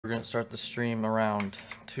We're gonna start the stream around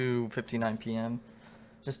 2:59 p.m.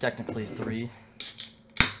 Just technically 3.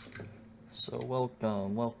 So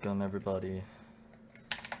welcome everybody.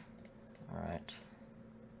 Alright.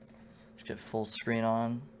 Let's get full screen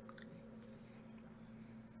on.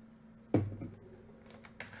 I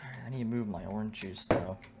need to move my orange juice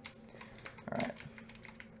though. Alright.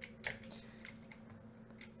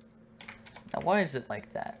 Now why is it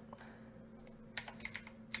like that?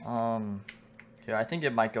 Yeah, I think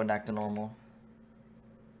it might go back to normal.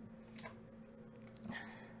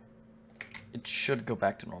 It should go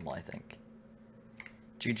back to normal, I think.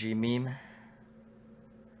 GG meme.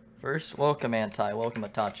 First, welcome Anti, welcome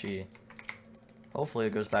Itachi. Hopefully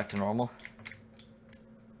it goes back to normal.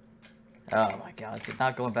 Oh my god, is it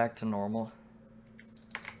not going back to normal?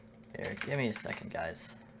 Here, give me a second,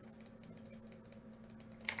 guys.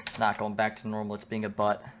 It's not going back to normal, it's being a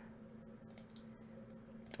butt.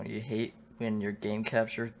 Don't you hate when your game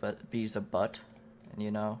captures but be's a butt? And you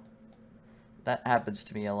know, that happens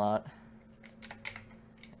to me a lot.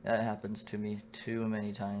 That happens to me too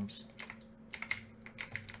many times.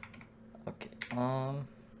 Okay,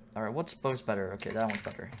 alright, what's both better? Okay, that one's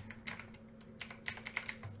better.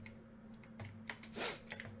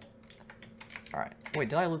 Alright, wait,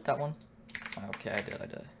 did I loot that one? Okay, I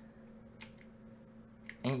did.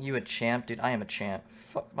 Ain't you a champ? Dude, I am a champ.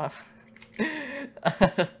 Fuck my...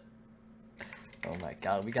 Oh my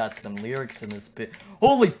god, we got some lyrics in this bit.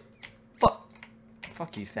 Holy fuck!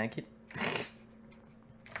 Fuck you, thank you.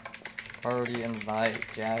 Party invite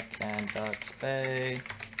Jack and Ducks Bay.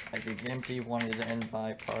 I think Empty wanted to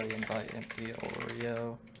invite Party invite Empty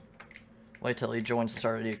Oreo. Wait till he joins the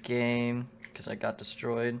start of the game, because I got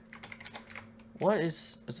destroyed. What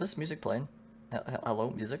is this music playing? Hello,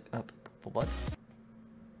 music? What?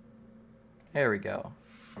 There we go.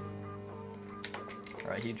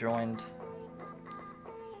 Alright, he joined.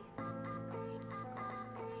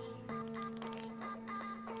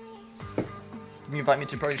 Can you invite me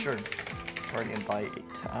to party? Sure. Party invite.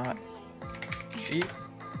 Sheep.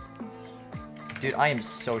 Dude, I am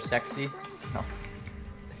so sexy. No.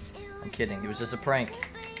 I'm kidding. It was just a prank.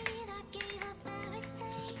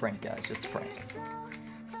 Just a prank, guys. Just a prank.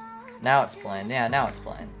 Now it's playing. Yeah, now it's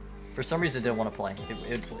playing. For some reason, it didn't want to play.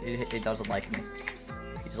 It doesn't like me.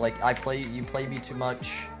 He's like, you play me too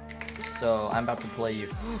much, so I'm about to play you.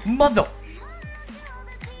 Mother!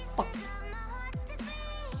 Fuck.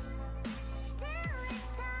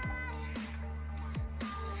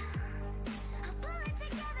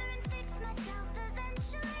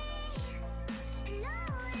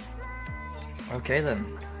 Okay then.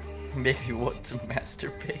 Make me want to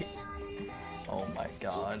masturbate. Oh my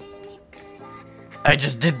god. I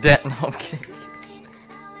just did that. No, I'm kidding.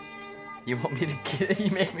 You want me to get it?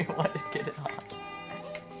 You make me want to get it on.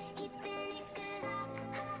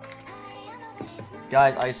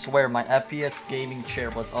 Guys, I swear my FPS gaming chair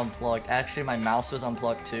was unplugged. Actually, my mouse was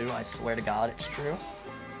unplugged too. I swear to God, it's true.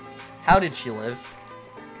 How did she live?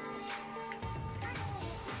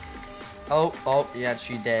 Oh, yeah,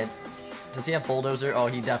 she dead. Does he have bulldozer? Oh,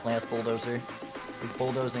 he definitely has bulldozer. He's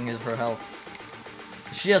bulldozing her health.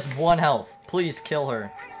 She has 1 health. Please kill her.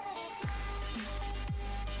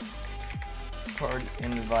 Card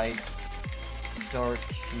invite Dark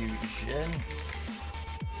Fusion.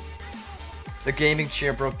 The gaming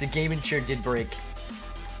chair broke. The gaming chair did break.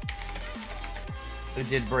 It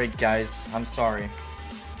did break, guys. I'm sorry.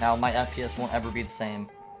 Now my FPS won't ever be the same.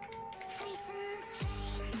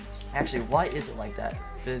 Actually, why is it like that?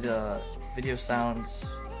 Video sounds.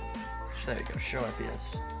 There we go. Show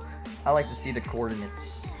FPS. I like to see the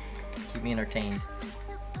coordinates. Keep me entertained.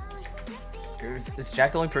 Is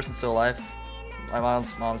Jack the only person still alive? My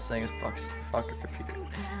mom's saying fuck her computer.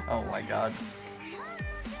 Oh my god.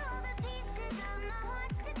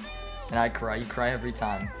 And I cry. You cry every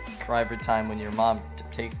time. You cry every time when your mom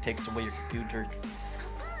takes away your computer.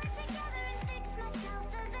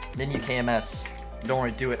 Then you KMS. Don't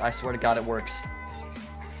worry, do it. I swear to God, it works.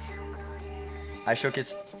 I shook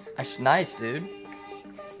his. Nice, dude.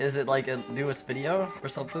 Is it like a newest video or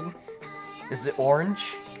something? Is it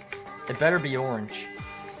orange? It better be orange,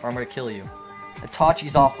 or I'm gonna kill you.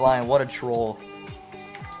 Itachi's offline. What a troll.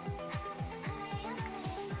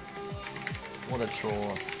 What a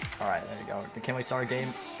troll. Alright, there you go. Can we start a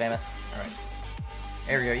game? Spam it. Alright.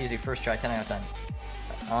 There we go. Easy. First try. 10 out of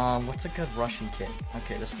 10. What's a good Russian kit?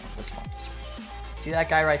 Okay, this one. See that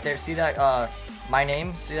guy right there? See that, my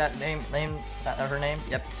name? See that name? Her name?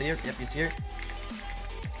 Yep, see her? Yep, you see her?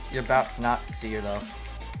 You're about not to see her, though.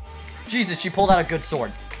 Jesus, she pulled out a good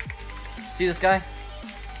sword. See this guy?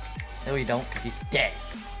 No, you don't, because he's dead.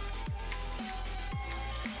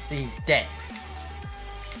 See, he's dead.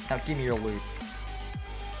 Now give me your loot.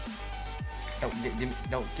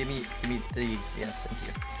 No, give me these. Yes, thank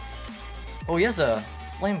you. Oh, he has a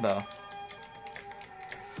flame bow.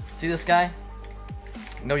 See this guy?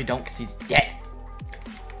 No, you don't, because he's dead.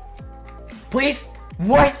 Please?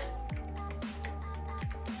 What?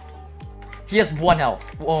 He has 1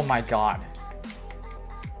 health. Oh my god.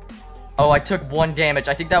 Oh, I took 1 damage.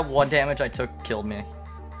 I think that 1 damage I took killed me.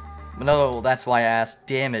 No, that's why I asked.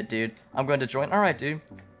 Damn it, dude. I'm going to join. Alright, dude.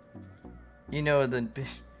 You know the...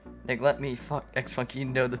 Nick, let me fuck X-Funk. You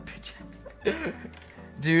know the bitches.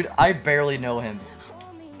 Dude, I barely know him.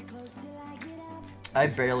 I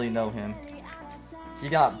barely know him. He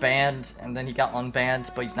got banned, and then he got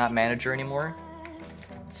unbanned, but he's not manager anymore.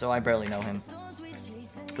 So I barely know him.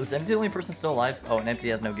 Was Empty the only person still alive? Oh, and Empty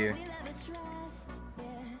has no gear.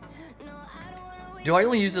 Do I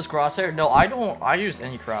only use this crosshair? No, I don't. I use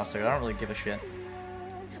any crosshair. I don't really give a shit.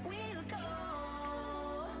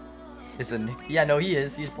 Is it Nick? Yeah, no, he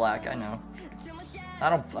is. He's black. I know. I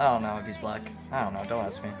don't know if he's black. I don't know. Don't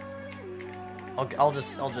ask me. I'll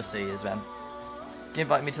just say he is, man. Can you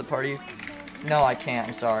invite me to the party? No, I can't.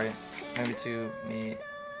 I'm sorry. Maybe to me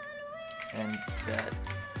and bed.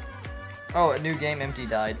 Oh, a new game. Empty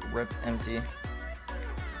died. Rip Empty.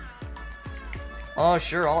 Oh,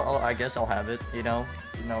 sure. I guess I'll have it. You know,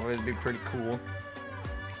 it'd be pretty cool.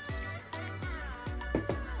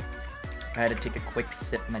 I had to take a quick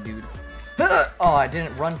sip, my dude. Oh, I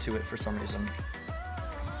didn't run to it for some reason.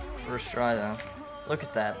 First try though. Look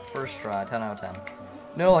at that. First try. 10 out of 10.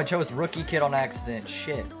 No, I chose Rookie Kid on accident.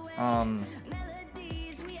 Shit. Not.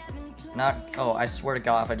 Oh, I swear to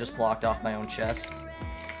God, if I just blocked off my own chest,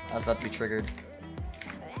 I was about to be triggered.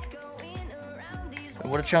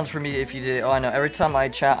 What a challenge for me if you did. Oh, I know. Every time I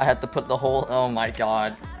chat, I had to put the whole. Oh my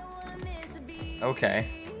God. Okay.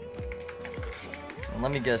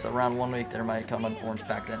 Let me guess. Around 1 week, there might come an orange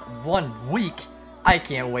pack. Then 1 week? I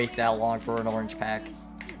can't wait that long for an orange pack.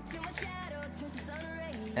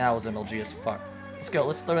 That was MLG as fuck. Let's go.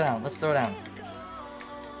 Let's throw down. Let's throw down.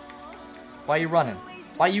 Why are you running?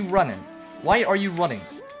 Why are you running? Why are you running?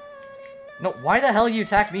 No. Why the hell you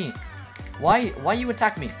attack me? Why you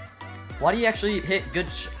attack me? Why do you actually hit good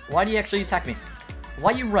why do you actually attack me?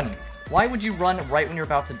 Why are you running? Why would you run right when you're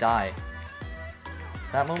about to die?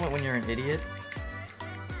 That moment when you're an idiot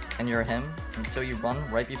and you're him, and so you run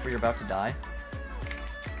right before you're about to die?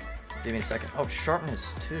 Give me a second. Oh,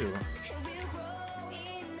 sharpness 2.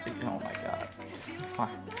 Oh my God.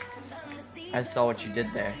 I saw what you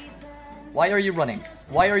did there. Why are you running?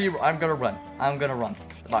 Why are you... I'm gonna run. I'm gonna run.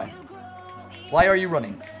 Bye. Why are you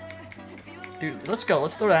running? Dude, let's go.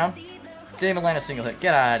 Let's throw down. Didn't even land a single hit.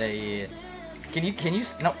 Get out of here. Can you,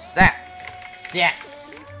 no, stab. Stab.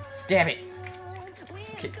 Stab it.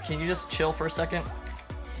 Okay, can you just chill for a second?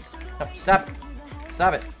 No, stop.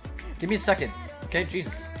 Stop it. Give me a second. Okay,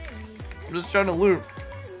 Jesus. I'm just trying to loot.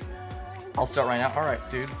 I'll start right now. Alright,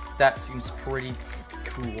 dude. That seems pretty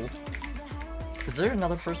cool. Is there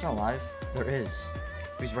another person alive? There is.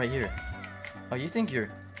 He's right here. Oh, you think you're...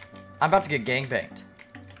 I'm about to get gangbanged.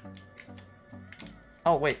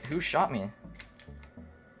 Oh, wait. Who shot me?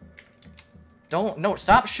 Don't... No,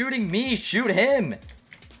 stop shooting me! Shoot him!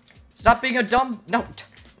 Stop being a dumb... No.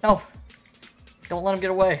 No. Don't let him get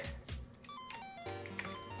away.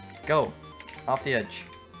 Go. Off the edge.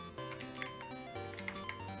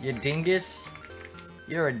 You dingus?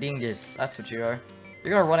 You're a dingus. That's what you are.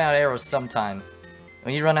 You're gonna run out of arrows sometime.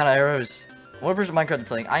 When you run out of arrows... What version of Minecraft are you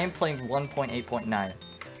playing? I am playing 1.8.9.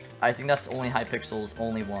 I think that's only Hypixel's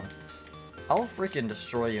only one. I'll freaking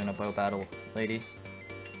destroy you in a bow battle, lady.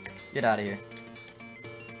 Get out of here.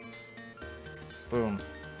 Boom.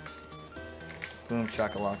 Boom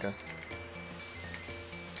chakalaka.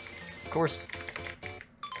 Of course.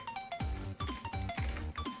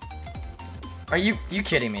 Are you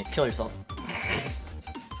kidding me? Kill yourself.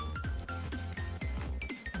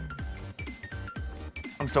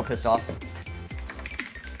 I'm so pissed off.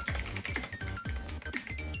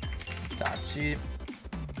 Tachi.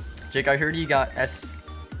 Jake, I heard you got SC.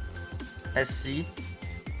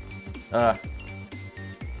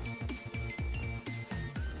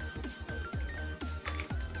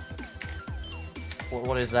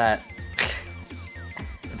 What is that?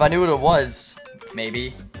 If I knew what it was,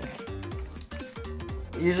 maybe.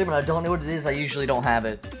 Usually when I don't know what it is, I usually don't have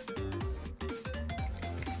it.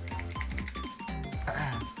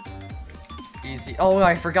 Easy. Oh,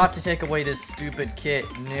 I forgot to take away this stupid kit.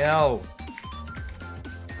 No.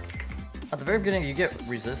 At the very beginning, you get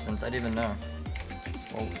resistance. I didn't even know.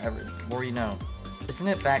 Well, more you know. Isn't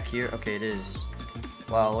it back here? Okay, it is.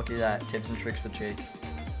 Wow, look at that. Tips and tricks with Jake.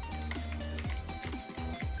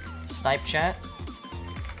 Snipe chat.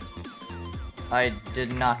 I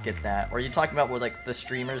did not get that. Or are you talking about what, like, the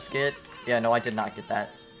streamers get? Yeah, no, I did not get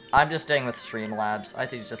that. I'm just staying with Streamlabs. I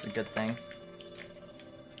think it's just a good thing.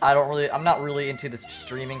 I'm not really into the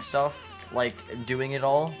streaming stuff, like, doing it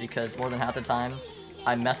all, because more than half the time,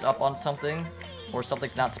 I mess up on something, or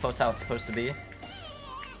something's not supposed how it's supposed to be.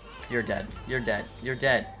 You're dead. You're dead. You're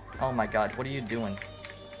dead. Oh my god, what are you doing?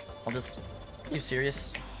 Are you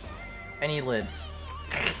serious? And he lives.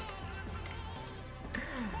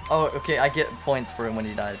 Oh, okay, I get points for him when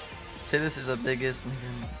he died. Say this is the biggest.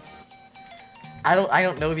 I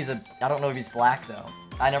don't know if he's black though.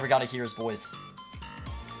 I never got to hear his voice.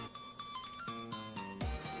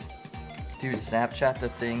 Dude, Snapchat the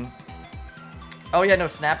thing. Oh yeah, no,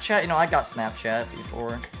 Snapchat, you know, I got Snapchat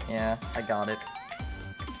before. Yeah, I got it.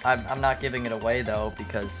 I'm not giving it away though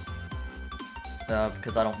because I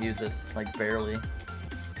don't use it, like, barely.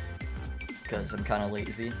 Because I'm kind of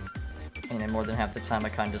lazy. And then more than half the time I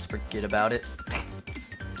kind of just forget about it.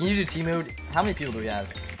 Can you do team mode? How many people do we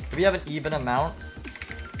have? Do we have an even amount?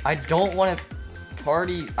 I don't want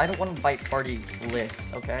to invite party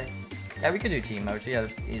list, okay? Yeah, we could do team mode. We have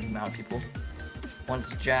an even amount of people.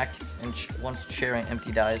 Once Jack and once Chair and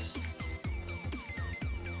Empty dies.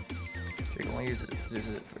 We can only use it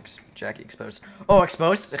for Jackie Exposed. Oh,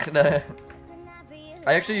 Exposed? I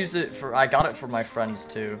actually use it for, I got it for my friends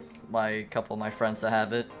too. A couple of my friends that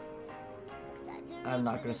have it. I'm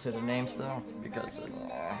not gonna say the names though,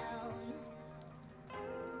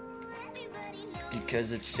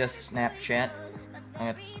 because it's just Snapchat, and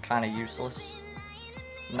it's kind of useless.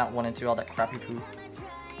 I'm not one into all that crappy poo.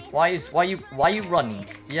 Why you running?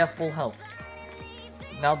 You have full health.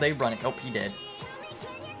 Now they running. Oh, he did.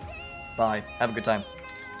 Bye. Have a good time.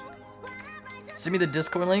 Send me the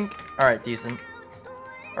Discord link. All right, decent.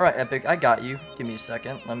 All right, Epic. I got you. Give me a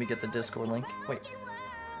second. Let me get the Discord link. Wait.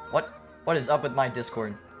 What? What is up with my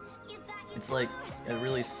Discord? It's like a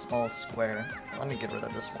really small square. Let me get rid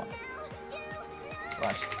of this one.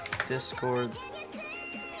 / Discord.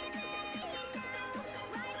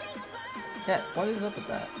 Yeah, what is up with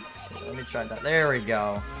that? Let me try that. There we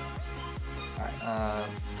go. Alright,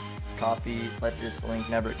 copy. Let this link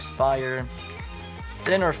never expire.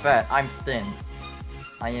 Thin or fat? I'm thin.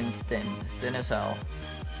 I am thin. Thin as hell.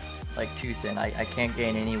 Like, too thin. I can't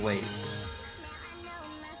gain any weight.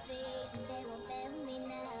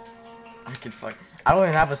 I don't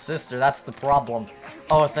even have a sister, that's the problem.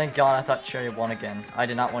 Oh, thank God, I thought Cherry won again. I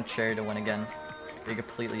did not want Cherry to win again, to be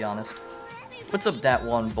completely honest. What's up, that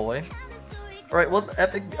one boy? Alright, well,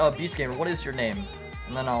 Epic Beast Gamer, what is your name?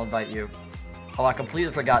 And then I'll invite you. Oh, I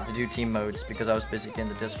completely forgot to do team modes because I was busy getting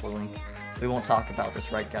the Discord link. We won't talk about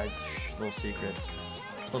this, right, guys? Shh, little secret.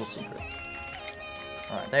 Little secret.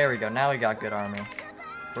 Alright, there we go. Now we got good armor.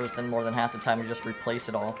 First, then more than half the time, we just replace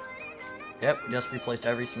it all. Yep, just replaced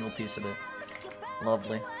every single piece of it.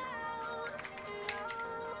 Lovely.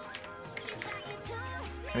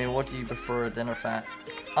 I mean, what do you prefer, thin or fat?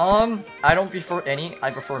 I don't prefer any. I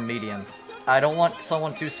prefer medium. I don't want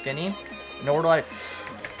someone too skinny, nor do I...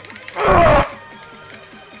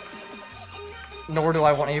 Nor do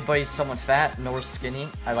I want anybody someone fat, nor skinny.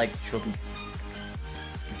 I like chubby.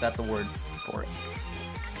 If that's a word for it.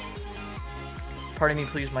 Pardon me,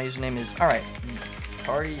 please. My username is... Alright.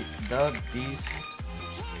 Party the Beast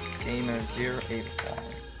Gamer 081.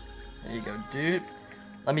 There you go, dude.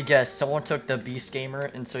 Let me guess, someone took the Beast Gamer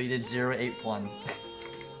and so you did 081.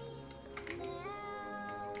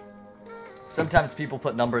 Sometimes people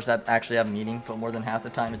put numbers that actually have meaning, but more than half the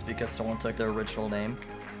time it's because someone took their original name.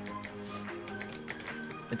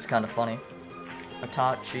 It's kind of funny.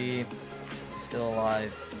 Itachi, still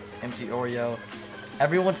alive. Empty Oreo.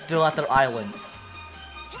 Everyone's still at their islands.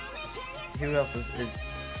 Who else is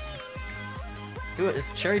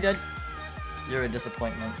Cherry dead? You're a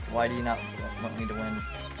disappointment. Why do you not want me to win?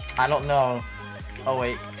 I don't know. Oh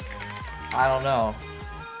wait. I don't know.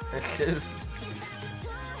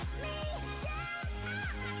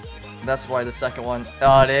 That's why the second one.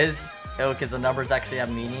 Oh, it is? Oh, because the numbers actually have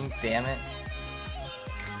meaning? Damn it.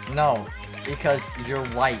 No. Because you're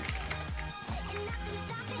white.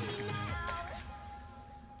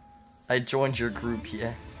 I joined your group,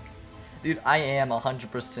 yeah. Dude, I am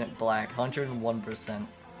 100% black. 101%.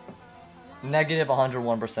 Negative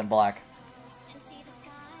 101% black.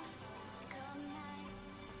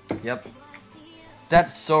 Yep.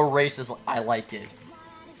 That's so racist. I like it.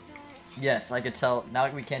 Yes, I could tell. Now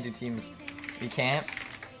we can't do teams. We can't?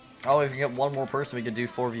 Oh, if we get one more person, we could do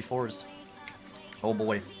 4v4s. Oh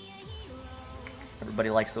boy.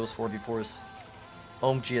 Everybody likes those 4v4s.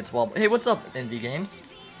 OMG, it's well. Hey, what's up, NV Games?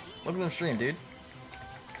 Welcome to the stream, dude.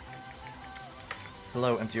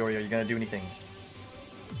 Hello, Empty Oreo. You gonna do anything?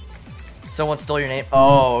 Someone stole your name?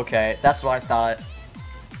 Oh, okay. That's what I thought.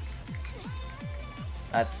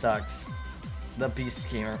 That sucks. The Beast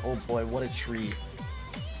Gamer. Oh boy, what a treat.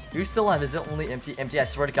 You're still alive. Is it only empty? Empty, I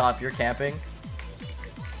swear to God, if you're camping.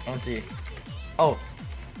 Empty. Oh,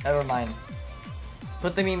 never mind.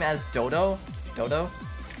 Put the meme as Dodo? Dodo?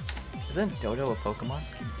 Isn't Dodo a Pokemon?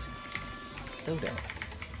 Dodo.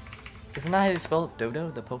 Isn't that how you spell Dodo,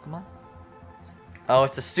 the Pokemon? Oh,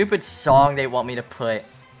 it's a stupid song they want me to put.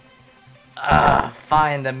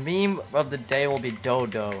 Fine. The meme of the day will be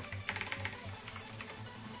Dodo.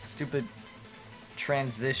 Stupid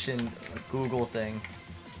transition Google thing.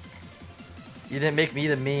 You didn't make me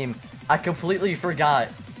the meme. I completely forgot.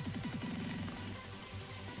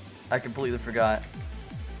 I completely forgot.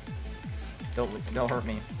 Don't hurt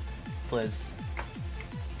me, please.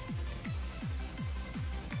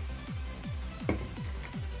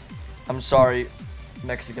 I'm sorry,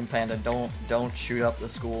 Mexican Panda. Don't shoot up the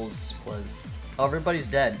schools, please. Oh, everybody's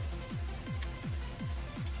dead.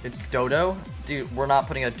 It's Dodo? Dude, we're not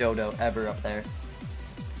putting a Dodo ever up there.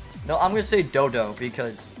 No, I'm gonna say Dodo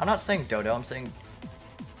because I'm not saying Dodo, I'm saying...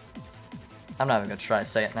 I'm not even gonna try to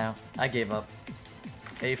say it now. I gave up.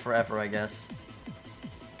 A forever, I guess.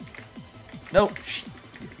 Nope.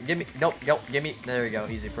 Give me... Nope. Give me... There we go.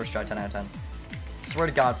 Easy. First try, 10 out of 10. Swear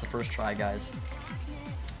to God, it's the first try, guys.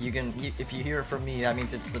 You can... If you hear it from me, that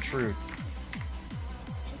means it's the truth.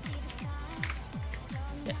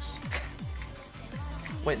 Yes.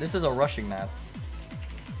 Wait, this is a rushing map.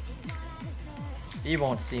 You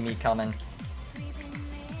won't see me coming.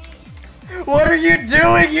 What are you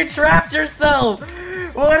doing? You trapped yourself!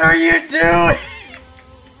 What are you doing?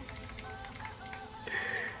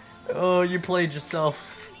 Oh, you played yourself.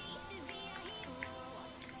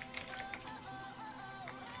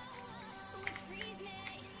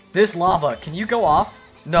 This lava, can you go off?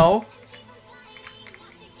 No.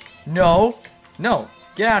 No. No.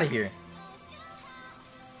 Get out of here.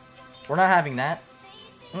 We're not having that.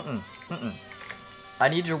 I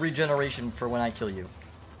need your regeneration for when I kill you.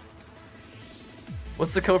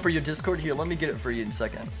 What's the code for your Discord? Here, let me get it for you in a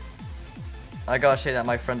second. I gotta say that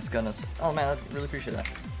my friend's gonna... Oh man, I really appreciate that.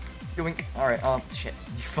 Wink. Alright, shit.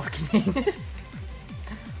 You fucking heinous.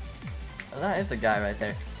 That is a guy right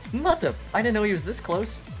there. Mother... I didn't know he was this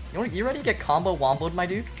close. You ready to get combo womboed, my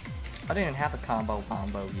dude? I didn't have a combo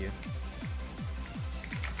wombo you.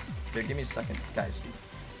 Dude, give me a second, guys.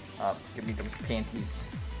 Give me those panties.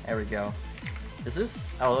 There we go. Is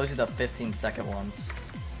this... Oh, those are the 15-second ones.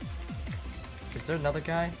 Is there another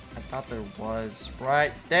guy? I thought there was.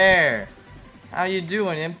 Right there! How you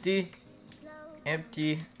doing, Empty?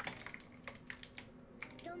 Empty.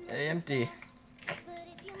 Hey, Empty.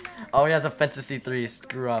 Oh, he has a Fantasy 3.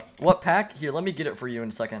 Screw up. What pack? Here, let me get it for you in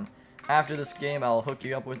a second. After this game, I'll hook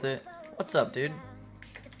you up with it. What's up, dude?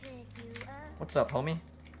 What's up, homie?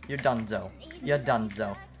 You're donezo. You're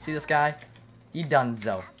donezo. See this guy? He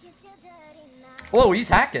donezo. Whoa, he's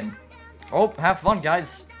hacking. Oh, have fun,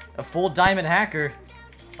 guys. A full diamond hacker.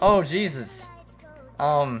 Oh, Jesus.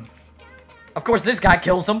 Of course this guy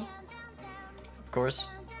kills him. Of course.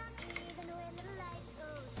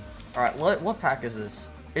 Alright, what pack is this?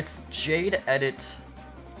 It's Jade Edit.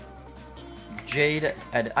 Jade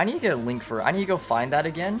Edit. I need to get a link for it. I need to go find that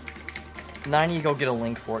again. And I need to go get a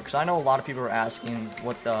link for it. Because I know a lot of people are asking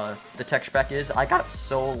what the tech spec is. I got it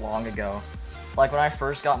so long ago. Like when I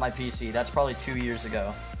first got my PC. That's probably 2 years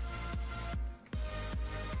ago.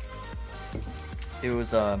 It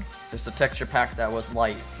was just a texture pack that was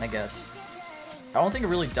light, I guess. I don't think it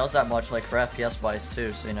really does that much, like for FPS wise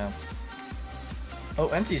too, so you know. Oh,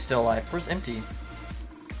 Empty's still alive. Where's Empty?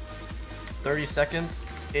 30 seconds.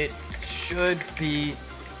 It should be...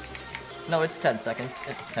 No, it's 10 seconds.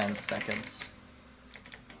 It's 10 seconds.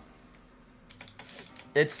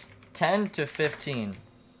 It's 10 to 15.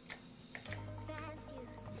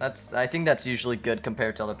 I think that's usually good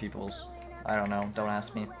compared to other people's. I don't know. Don't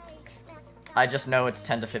ask me. I just know it's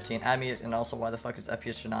 10 to 15. I mean, and also, why the fuck is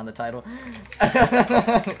FPS not in the title?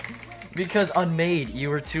 Because Unmade, you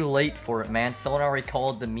were too late for it, man. Someone already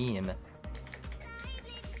called the meme.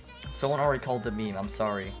 Someone already called the meme. I'm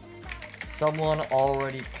sorry. Someone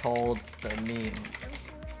already called the meme.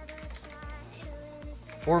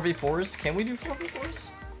 4v4s? Can we do 4v4s?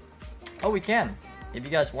 Oh, we can. If you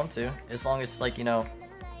guys want to. As long as, like, you know...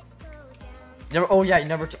 Oh, yeah, you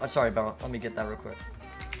never... sorry, bro. Let me get that real quick.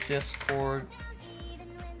 Discord.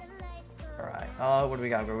 Alright, what do we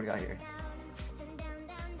got? What do we got here?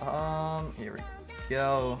 Here we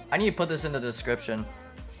go. I need to put this in the description.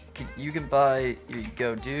 You can buy... Here you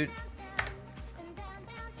go, dude.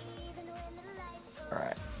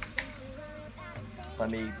 Alright. Let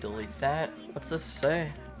me delete that. What's this say?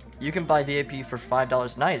 You can buy the Ip for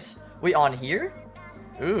 $5. Nice. Wait, on here?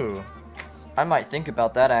 Ooh. I might think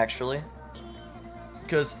about that, actually.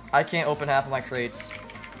 Because I can't open half of my crates.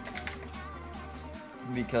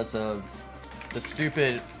 Because of the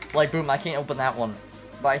stupid... Like, boom, I can't open that one.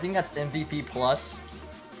 But I think that's MVP plus.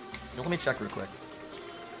 Let me check real quick.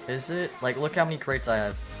 Is it? Like, look how many crates I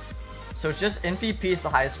have. So it's just MVP is the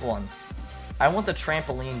highest one. I want the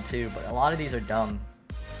trampoline too, but a lot of these are dumb.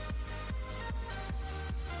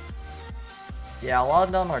 Yeah, a lot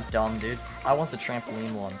of them are dumb, dude. I want the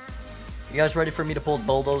trampoline one. You guys ready for me to pull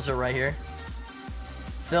Bulldozer right here?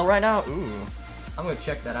 Still right now? Ooh. I'm gonna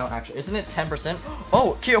check that out, actually. Isn't it 10%?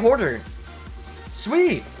 Oh, Kit Hoarder!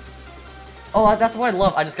 Sweet! Oh, that's what I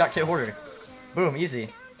love. I just got Kit Hoarder. Boom, easy.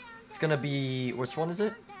 It's gonna be... Which one is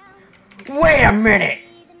it? Wait a minute!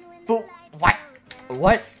 But what?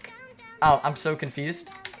 What? Oh, I'm so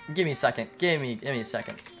confused. Give me a second. Give me a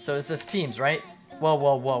second. So it says teams, right? Whoa,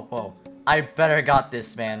 whoa, whoa, whoa. I better got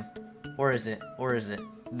this, man. Where is it? Where is it?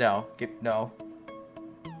 No. No.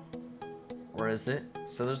 Where is it?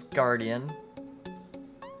 So there's Guardian.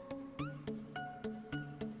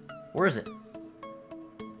 Where is it?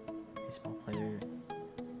 Baseball player.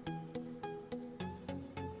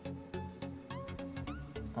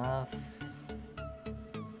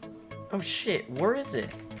 Oh shit, where is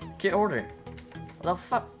it? Kit Order. What the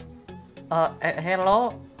fuck?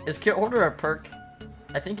 Hello? Is Kit Order a perk?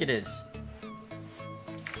 I think it is.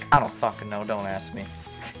 I don't fucking know, don't ask me.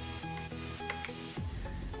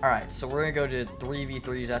 Alright, so we're gonna go to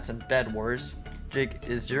 3v3s, that's in Bed Wars. Jake,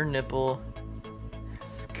 is your nipple...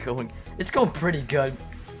 It's going pretty good.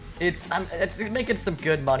 It's making some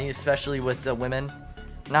good money, especially with the women.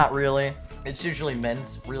 Not really. It's usually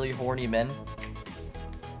men's, really horny men.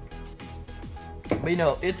 But you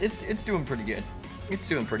know, it's doing pretty good. It's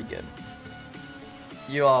doing pretty good.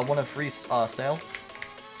 You want a free sale?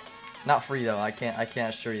 Not free though. I can't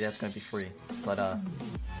assure you that's gonna be free. But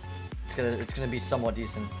it's gonna be somewhat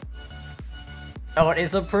decent. Oh, it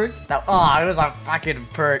is a perk? No, it was a fucking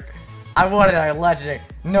perk. I wanted a legendary.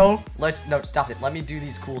 No, no, stop it. Let me do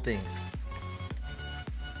these cool things.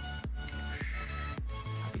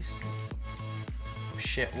 Oh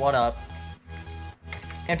shit, what up?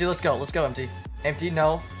 Empty, let's go, Empty. Empty,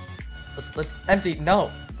 no. Let's Empty,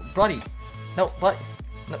 no. Buddy. No, buddy.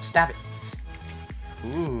 No, stab it.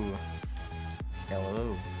 Ooh.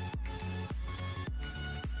 Hello.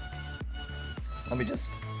 Let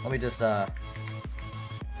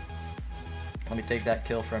me take that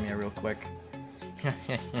kill from you real quick.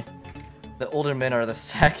 The older men are the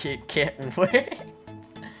sacky, can't wait.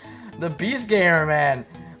 The Beast Gamer, man.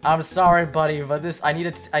 I'm sorry, buddy, but I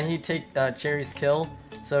need to take Cherry's kill.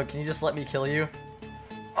 So can you just let me kill you?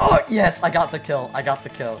 Oh yes, I got the kill.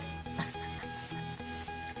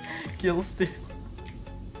 Kill steal.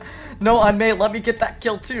 No, let me get that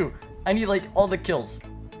kill too. I need like all the kills.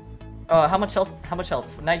 How much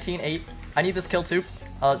health? 19, 8. I need this kill too.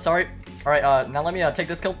 Sorry. Alright, now let me take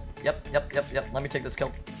this kill. Yep. Let me take this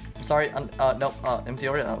kill. I'm sorry. No, empty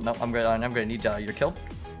over. No, I'm gonna need your kill.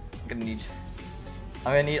 I'm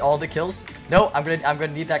gonna need all the kills. No, I'm gonna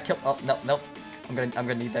need that kill. Oh, no. I'm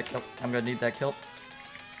gonna need that kill. I'm gonna need that kill.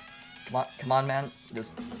 Come on, man.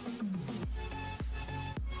 Just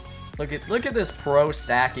look at this pro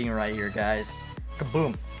stacking right here, guys.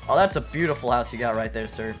 Kaboom. Oh, that's a beautiful house you got right there,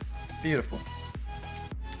 sir. Beautiful.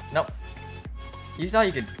 Nope. You thought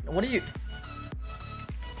you could... What are you...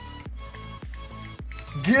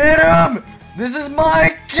 Get him! This is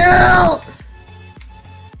my kill!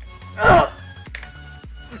 Ugh!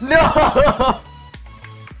 No!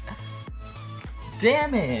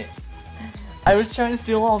 Damn it! I was trying to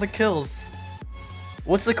steal all the kills.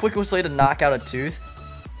 What's the quickest way to knock out a tooth?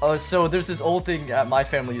 So there's this old thing that my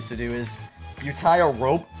family used to do is you tie a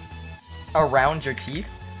rope around your teeth,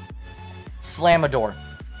 slam a door.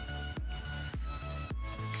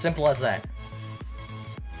 Simple as that.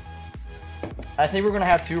 I think we're gonna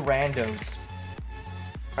have 2 randos.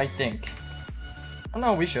 I think. Oh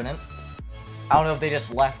no, we shouldn't. I don't know if they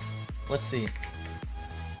just left. Let's see.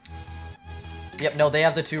 Yep, no, they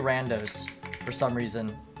have the 2 randos for some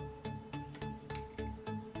reason.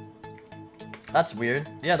 That's weird.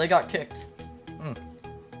 Yeah, they got kicked.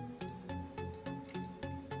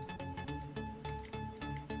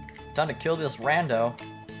 Time to kill this rando.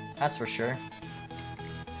 That's for sure.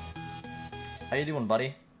 How you doing,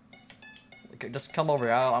 buddy? Just come over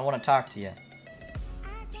here. I want to talk to you.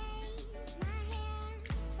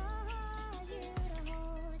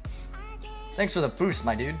 Thanks for the boost,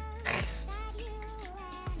 my dude.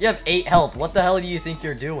 You have 8 health. What the hell do you think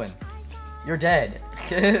you're doing? You're dead.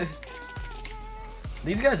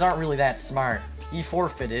 These guys aren't really that smart. He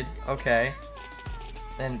forfeited. Okay.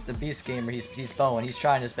 Then the Beast Gamer, he's bowing. He's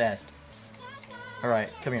trying his best. Alright,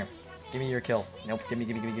 come here. Give me your kill. Nope, give me.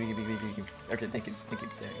 Okay, thank you.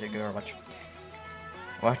 Thank you very much.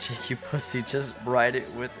 Watching you pussy just ride it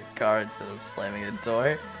with the car instead of slamming a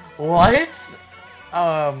door. What?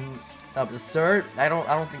 Absurd. I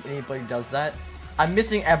don't think anybody does that. I'm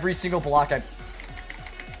missing every single block. I'm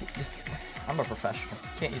a professional.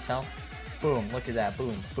 Can't you tell? Boom, look at that.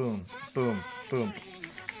 Boom, boom, boom, boom.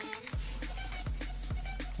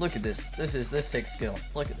 Look at this. This takes skill.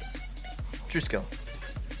 Look at this. True skill.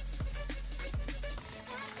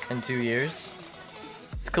 In 2 years.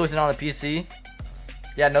 It's closing on the PC.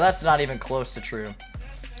 Yeah, no, that's not even close to true.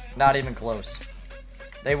 Not even close.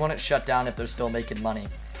 They wouldn't shut down if they're still making money.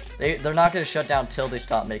 They're not gonna shut down till they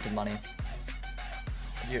stop making money.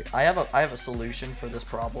 Here, I have a solution for this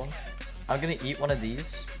problem. I'm gonna eat one of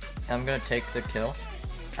these, and I'm gonna take the kill.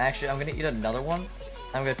 Actually, I'm gonna eat another one.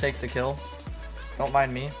 I'm gonna take the kill. Don't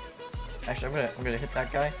mind me. Actually, I'm gonna hit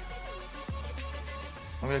that guy.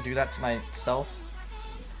 I'm gonna do that to myself.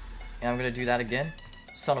 And I'm gonna do that again.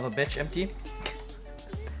 Son of a bitch, empty.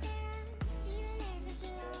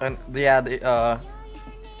 And yeah,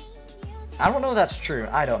 I don't know if that's true.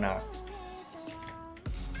 I don't know.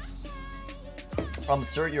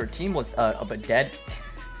 Sir, your team was but dead.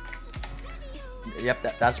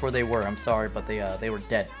 Yep, that's where they were. I'm sorry, but they were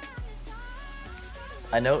dead.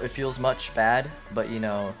 I know it feels much bad, but you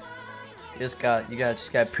know, you just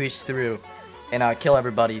gotta push through and kill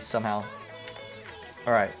everybody somehow.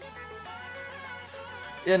 All right.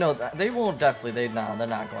 Yeah, no, they won't definitely. They're not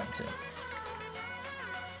going to.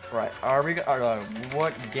 Right, are we?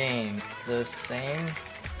 What game? The same?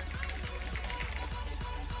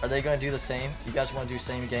 Are they gonna do the same? You guys want to do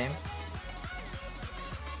same game?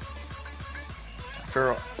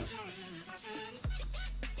 For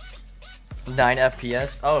 9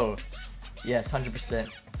 FPS? Oh, yes, 100%.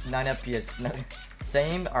 9 FPS. No,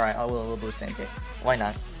 same? All right, we'll do the same game. Why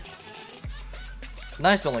not?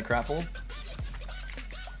 Nice, only crapple.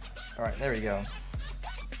 All right, there we go.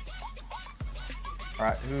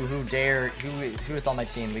 Alright, who is on my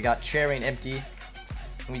team? We got Cherry and Empty.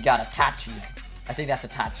 And we got Itachi. I think that's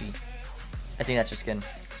Itachi. I think that's your skin.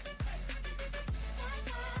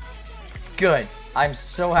 Good. I'm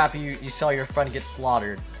so happy you saw your friend get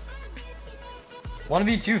slaughtered.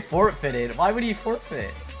 1v2 forfeited. Why would he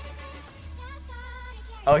forfeit?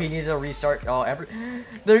 Oh, he needed a restart. Oh,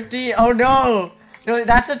 oh no! No,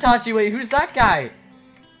 that's Itachi. Wait, who's that guy?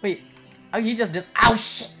 Wait. Oh, he just ow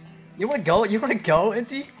shit! You wanna go? You wanna go,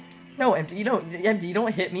 Empty? No, Empty, you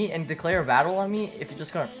don't hit me and declare a battle on me if you're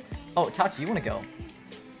just gonna... Oh, Tachi, you wanna go?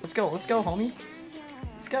 Let's go, homie.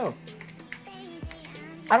 Let's go.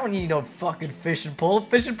 I don't need no fucking fishing pole.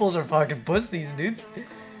 Fishing poles are fucking pussies, dude.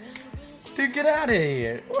 Dude, get out of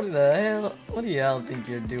here. What the hell? What do you think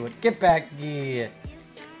you're doing? Get back here.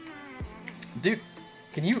 Dude,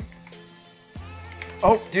 can you...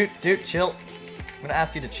 Oh, dude, chill. I'm gonna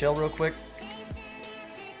ask you to chill real quick.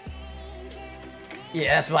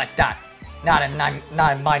 Yeah, that's like that. Not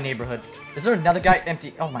in my neighborhood. Is there another guy?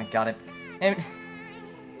 Empty. Oh my god. Empty.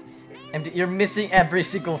 You're missing every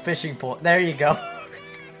single fishing pole. There you go.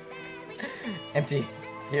 Empty.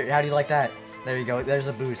 Here, how do you like that? There you go. There's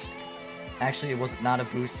a boost. Actually, it was not a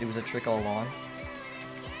boost. It was a trick all along.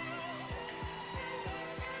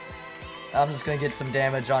 I'm just gonna get some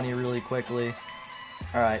damage on you really quickly.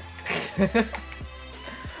 Alright.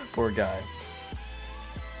 Poor guy.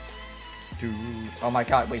 Dude. Oh my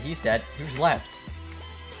god, wait, he's dead. Who's left?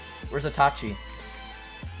 Where's Itachi?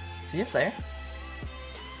 Is he up there?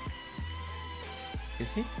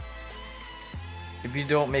 Is he? If you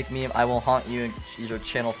don't make me, I will haunt you and your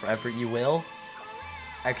channel forever. You will?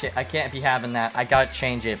 I can't be having that. I gotta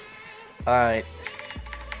change it. Alright.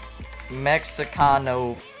 Mexican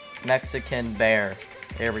bear.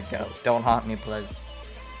 There we go. Don't haunt me, please.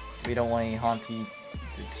 We don't want any haunty,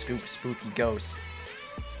 spooky ghost.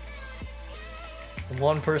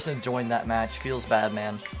 One person joined that match. Feels bad,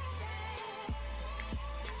 man.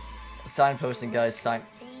 Sign posting, guys. Sign.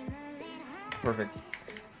 Perfect.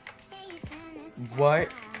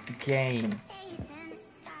 What game?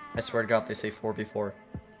 I swear to God, they say 4v4.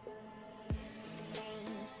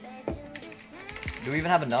 Do we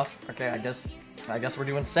even have enough? Okay, I guess we're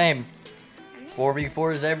doing same.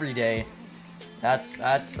 4v4 is every day.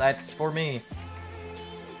 That's for me.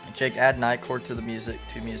 Jake, add Nightcore to the music.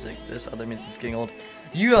 This other music's getting old.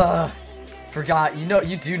 You forgot.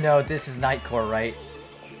 You do know this is Nightcore, right?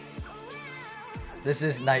 This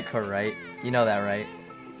is Nightcore, right? You know that, right?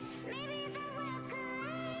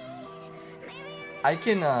 I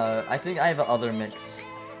think I have other mix.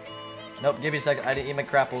 Nope, give me a second. I didn't eat my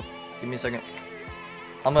crapple. Give me a second.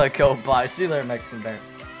 I'm gonna go bye. See you later, Mexican bear.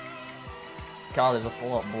 God, there's a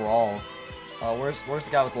full-up brawl. Where's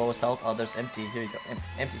the guy with lowest health? Oh, there's Empty. Here you go.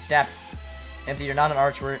 Empty, stab. Empty, you're not an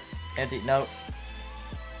archer. Empty, no.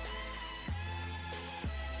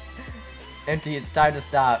 Empty, it's time to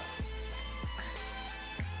stop.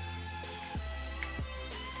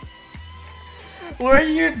 What are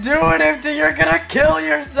you doing, Empty? You're gonna kill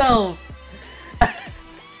yourself!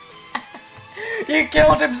 He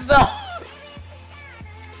killed himself!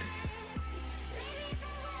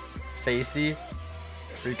 Facey.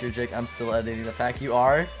 Freaker Jake, I'm still editing the pack. You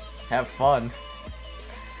are? Have fun.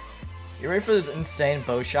 You ready for this insane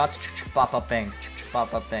bow shots? Bop up bang.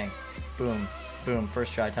 Bop up bang. Boom. Boom.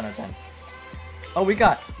 First try, 10 out of 10. Oh, we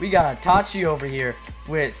got a Tachi over here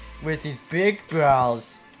with these big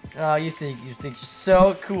brows. Oh, you think you're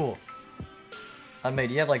so cool.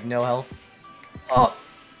 Unmade, you have like no health. Oh,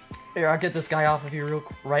 here, I'll get this guy off of you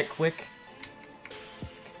right quick.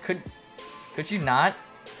 Could you not?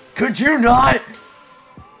 Could you not?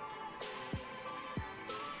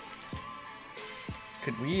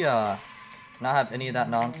 Could we not have any of that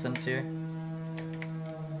nonsense here?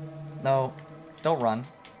 No, don't run.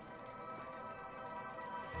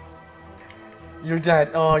 You're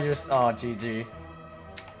dead. Oh, GG.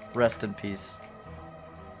 Rest in peace.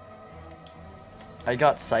 I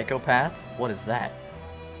got Psychopath. What is that?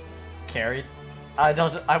 Carried? I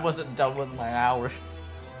wasn't done with my hours.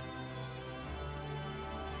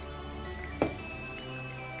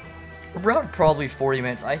 Around probably 40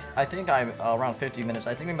 minutes. I think I'm around 50 minutes.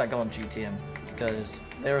 I think we might go on GTM because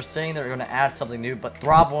they were saying they were going to add something new, but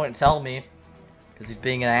Throb won't tell me because he's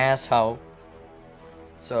being an asshole.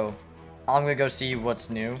 So I'm gonna go see what's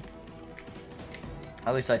new.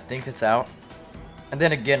 At least I think it's out. And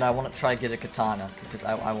then again, I want to try to get a katana because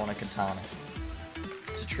I want a katana.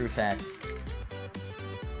 It's a true fact.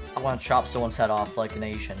 I want to chop someone's head off like an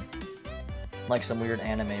Asian, like some weird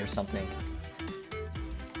anime or something.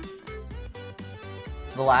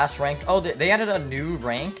 The last rank. Oh, they added a new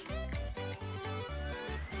rank?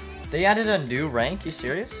 They added a new rank? You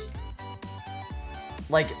serious?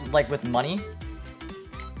 Like with money?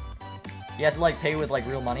 You have to like pay with like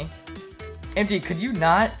real money? Empty, could you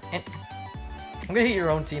not? I'm gonna hit your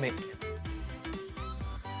own teammate.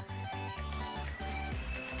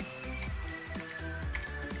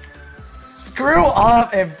 Screw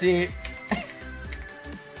off, Empty!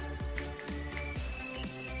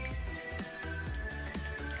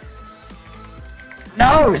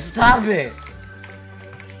 No, stop it!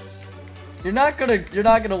 You're not gonna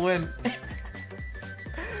win.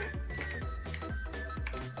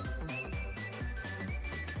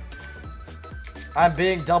 I'm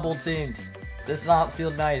being double teamed. This does not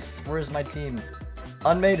feel nice. Where's my team?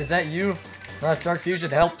 Unmade, is that you? No, that's Dark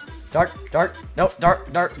Fusion. Help! Dark. Nope,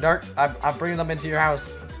 Dark. I'm bringing them into your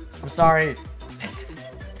house. I'm sorry.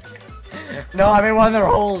 No, I'm in one of their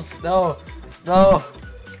holes. No.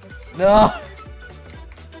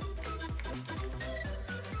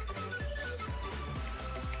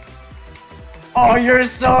 Oh, you're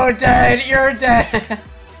so dead. You're dead.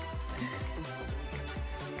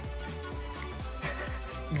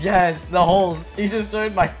 Yes, the holes. He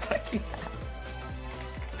destroyed my fucking house.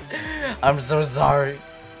 I'm so sorry.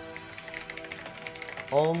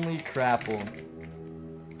 Only crapple.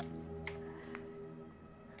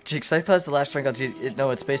 Jix, I thought it's the last rank on GTM. No,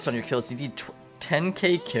 it's based on your kills. You need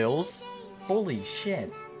 10k kills? Holy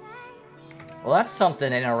shit. Well, that's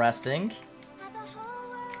something interesting.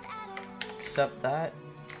 Except that.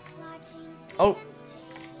 Oh!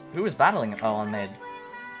 Who is battling? Oh, Unmade.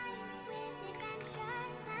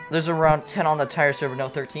 There's around 10 on the entire server, no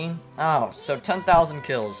 13? Oh, so 10,000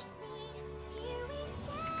 kills.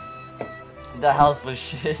 The house was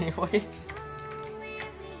shit anyways.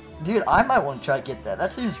 Dude, I might want to try to get that.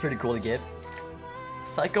 That seems pretty cool to get.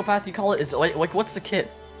 Psychopath, you call it? Is it like what's the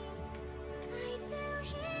kit?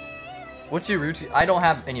 What's your routine? I don't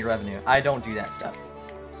have any revenue. I don't do that stuff.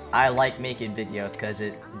 I like making videos because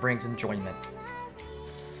it brings enjoyment.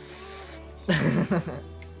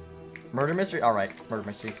 Murder mystery? Alright, murder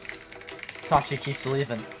mystery. Tachi keeps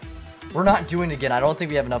leaving. We're not doing it again. I don't think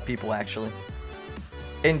we have enough people, actually.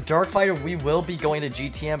 In Dark Fighter, we will be going to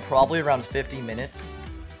GTM probably around 50 minutes.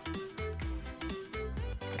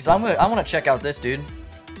 Because I want to check out this, dude.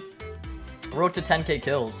 Road to 10k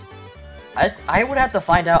kills. I would have to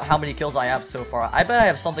find out how many kills I have so far. I bet I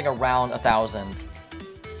have something around 1,000.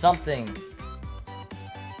 Something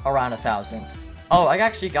around 1,000. Oh, I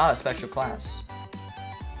actually got a special class.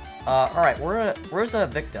 Alright, where's a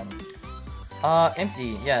victim?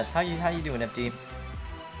 Empty, yes. How you doing, Empty? You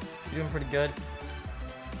doing pretty good?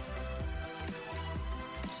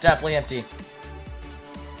 definitely empty.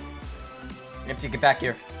 Empty, get back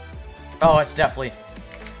here. Oh, it's definitely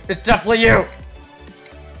you!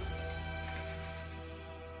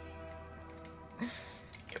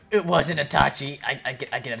 It wasn't Itachi.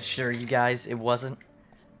 I can assure you guys, it wasn't.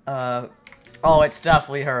 Oh, it's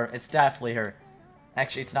definitely her. It's definitely her.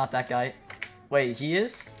 Actually, it's not that guy. Wait, he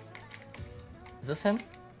is? Is this him?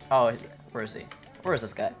 Oh, where is he? Where is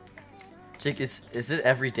this guy? Jake, is it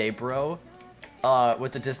everyday, bro?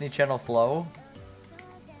 With the Disney Channel flow?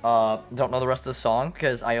 Don't know the rest of the song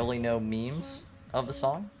because I only know memes of the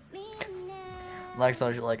song. Like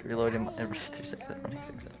songs you like reloading every 3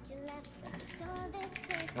 seconds.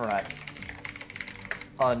 Alright.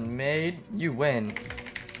 Unmade, you win.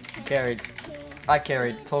 You carried. I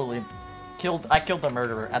carried, totally. I killed the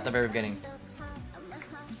murderer at the very beginning.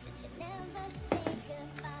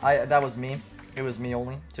 That was me. It was me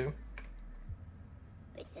only, too.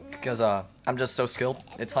 Because, I'm just so skilled.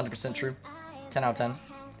 It's 100% true. 10 out of 10.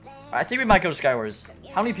 I think we might go to Skywars.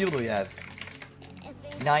 How many people do we have?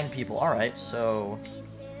 9 people. Alright, so...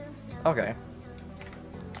 Okay.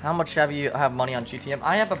 How much have you have money on GTM?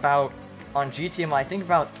 I have about... On GTM, I think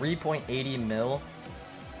about 3.80 mil.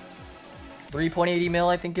 3.80 mil,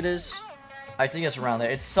 I think it is. I think it's around there.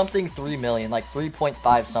 It's something 3 million, like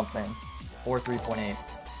 3.5 something. Or 3.8.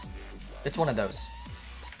 It's one of those.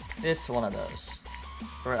 It's one of those.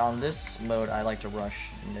 Alright, on this mode, I like to rush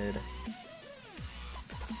mid.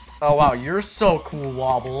 Oh wow, you're so cool,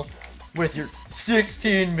 Wobble. With your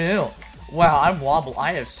 16 mil. Wow, I'm Wobble.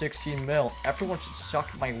 I have 16 mil. Everyone should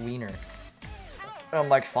suck my wiener. I'm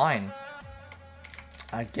like, fine.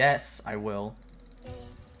 I guess I will.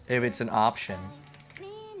 If it's an option.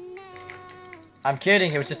 I'm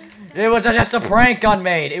kidding. It was just a prank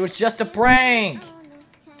Unmade. It was just a prank.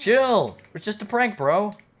 Chill. It was just a prank,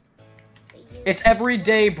 bro. It's every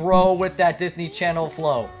day, bro, with that Disney Channel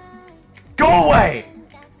flow. Go away.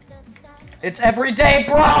 It's every day,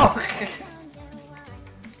 bro.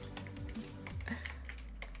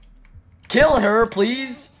 Kill her,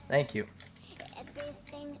 please. Thank you.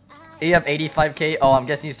 You have 85k? Oh, I'm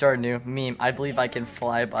guessing you started new. Meme, I believe I can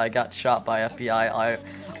fly, but I got shot by FBI.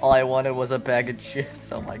 All I wanted was a bag of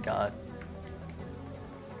chips. Oh my god.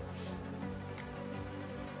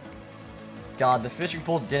 God, the fishing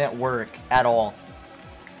pole didn't work at all.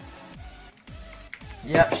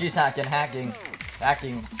 Yep, she's hacking. Hacking.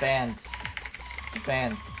 Banned.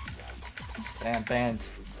 Banned.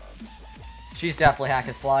 She's definitely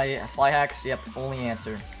hacking. Fly hacks? Yep, only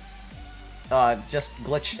answer. Just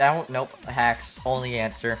glitched out? Nope. Hacks. Only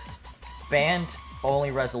answer. Banned?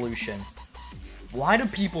 Only resolution. Why do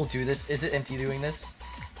people do this? Is it MT doing this?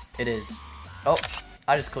 It is. Oh,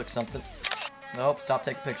 I just clicked something. Nope, stop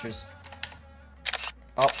taking pictures.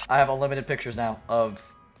 Oh, I have unlimited pictures now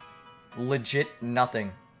of legit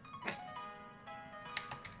nothing.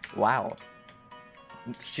 Wow.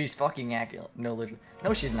 She's fucking accurate. No, legit.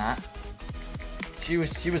 No, she's not. She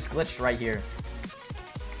was glitched right here.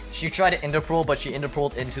 She tried to interpol, but she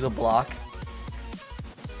interpoled into the block.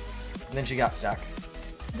 And then she got stuck.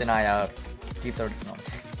 Then I, deep throated. No.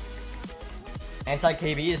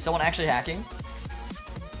 Anti-KB, is someone actually hacking?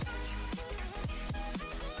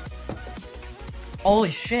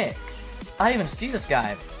 Holy shit. I didn't even see this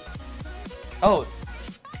guy. Oh.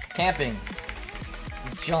 Camping.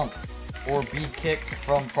 Jump. Or be kicked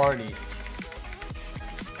from party.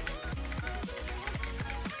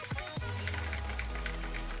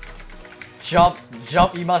 Jump,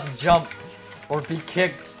 you must jump, or be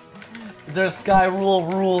kicked. There's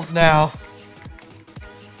Skywar rules now.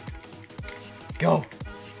 Go,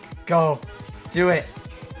 do it.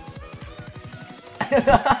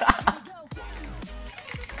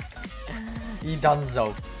 He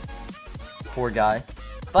donezo. Poor guy.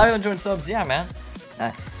 500 subs, yeah, man.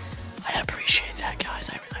 I appreciate that, guys.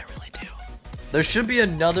 I really do. There should be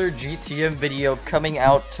another GTM video coming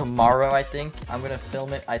out tomorrow, I think. I'm gonna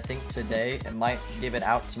film it, I think, today. It might give it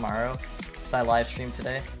out tomorrow, because I live streamed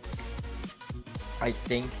today. I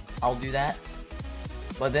think I'll do that.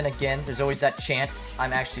 But then again, there's always that chance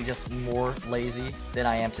I'm actually just more lazy than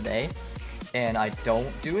I am today. And I don't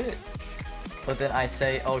do it. But then I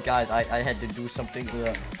say, oh guys, I had to do something.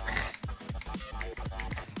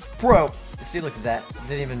 Bro, see, look at that.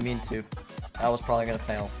 Didn't even mean to. That was probably gonna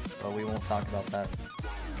fail. But we won't talk about that.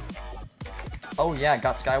 Oh yeah,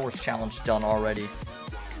 got Skywar's challenge done already.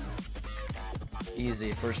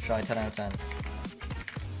 Easy, first try, 10 out of 10.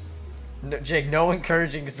 No, Jake, no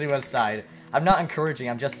encouraging suicide. I'm not encouraging,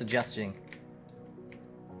 I'm just suggesting.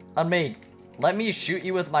 Unmade, let me shoot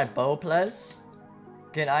you with my bow, please.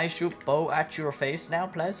 Can I shoot bow at your face now,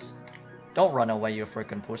 please? Don't run away, you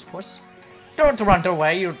freaking puss. Don't run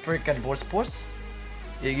away, you freaking puss.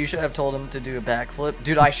 Yeah, you should have told him to do a backflip.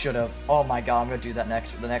 Dude, I should have. Oh my god, I'm gonna do that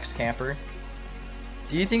the next camper.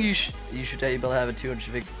 Do you think you should be able to have a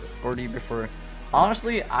 240 before?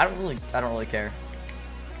 Honestly, I don't really care.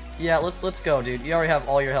 Yeah, let's go, dude. You already have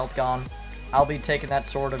all your health gone. I'll be taking that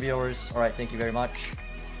sword of yours. Alright, thank you very much.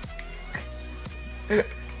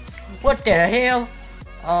 What the hell?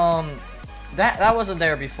 That wasn't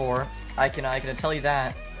there before. I can tell you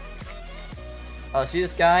that. Oh, see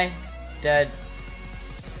this guy? Dead.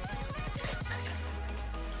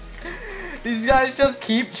 These guys just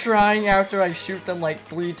keep trying after I shoot them like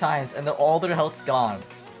 3 times, and all their health's gone.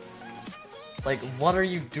 Like, what are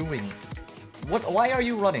you doing? Why are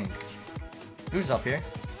you running? Who's up here?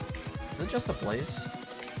 Is it just a blaze?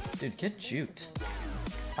 Dude, get juked.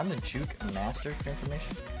 I'm the juke master for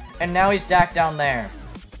information. And now he's back down there.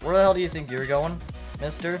 Where the hell do you think you're going,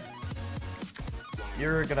 mister?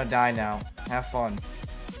 You're gonna die now. Have fun.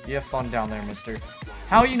 You have fun down there, mister.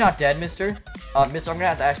 How are you not dead, mister? Mister, I'm gonna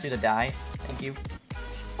have to ask you to die. Thank you.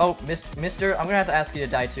 Oh, mister, I'm gonna have to ask you to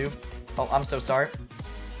die too. Oh, I'm so sorry.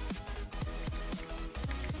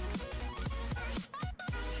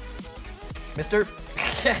 Mister?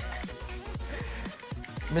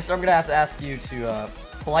 Mister, I'm gonna have to ask you to,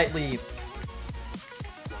 politely...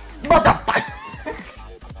 Motherfucker!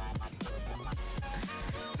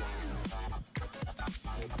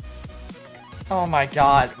 Oh my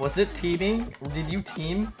god, was it teaming? Did you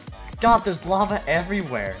team? God, there's lava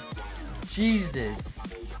everywhere. Jesus.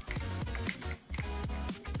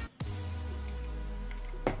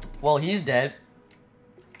 Well, he's dead.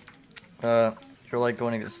 You're like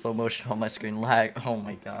going to get slow motion on my screen. Lag. Oh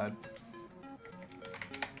my god.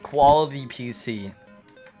 Quality PC.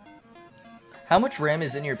 How much RAM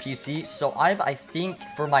is in your PC? So I think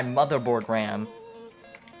for my motherboard RAM,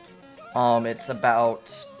 it's about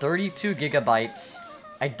 32 gigabytes.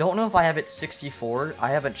 I don't know if I have it 64. I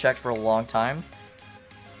haven't checked for a long time.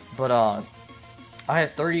 But I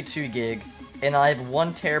have 32 gig, and I have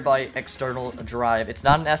 1 terabyte external drive. It's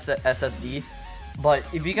not an SSD, but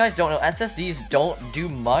if you guys don't know, SSDs don't do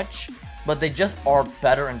much, but they just are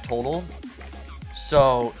better in total.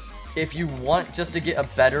 So if you want just to get a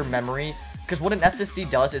better memory, because what an SSD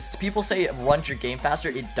does is, people say it runs your game faster.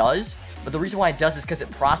 It does, but the reason why it does is because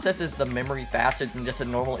it processes the memory faster than just a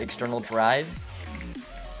normal external drive.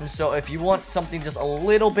 And so if you want something just a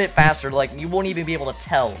little bit faster, like you won't even be able to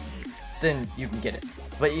tell, then you can get it.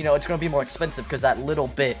 But you know, it's going to be more expensive because that little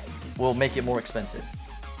bit will make it more expensive.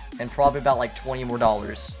 And probably about like $20 more.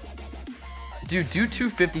 Dude, do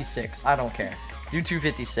 256. I don't care. Do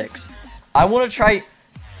 256. I want to try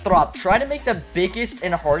to make the biggest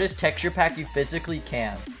and hardest texture pack you physically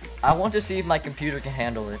can. I want to see if my computer can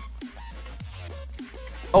handle it.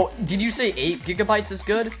 Oh, did you say 8 gigabytes is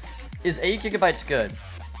good? Is 8 gigabytes good?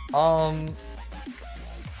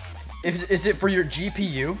 Is it for your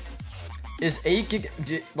GPU? Is 8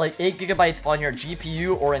 gigabytes on your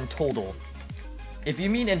GPU or in total? If you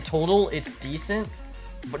mean in total, it's decent,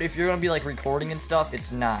 but if you're gonna be like recording and stuff,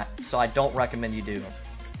 it's not. So I don't recommend you do.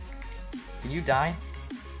 Can you die?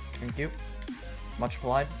 Thank you. Much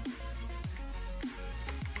applied.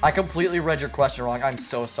 I completely read your question wrong. I'm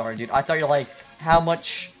so sorry, dude. I thought you're like, how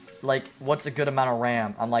much, like, what's a good amount of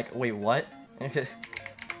RAM? I'm like, wait, what?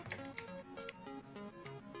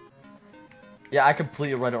 Yeah, I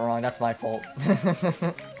completely read it wrong. That's my fault.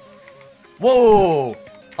 Whoa!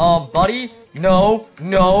 Buddy? No,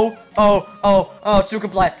 no. Oh, Suka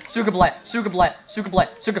Black, Suka Black, Suka Black, Suka Black,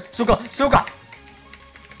 Suka!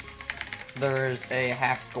 There's a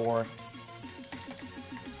half gore.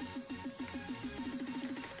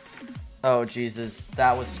 Oh, Jesus.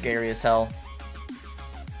 That was scary as hell.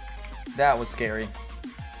 That was scary.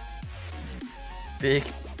 Big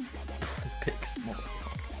small.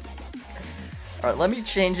 Alright, let me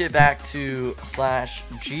change it back to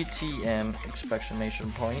 /GTM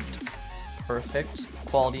exclamation point. Perfect.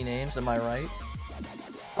 Quality names, am I right?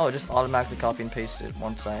 Oh, just automatically copy and paste it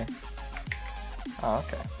once I... Oh,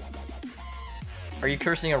 okay. Are you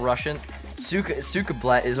cursing a Russian?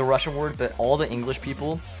 Sukablat is a Russian word, but all the English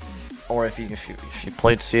people, or if you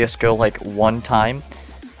played CS:GO like one time,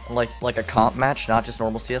 like a comp match, not just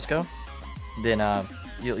normal CS:GO, then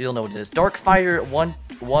you'll know what it is. Darkfire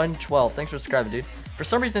 112. Thanks for subscribing, dude. For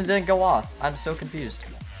some reason it didn't go off. I'm so confused.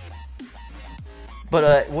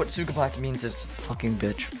 But what Sukablat means is fucking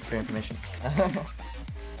bitch, for information.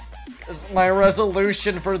 My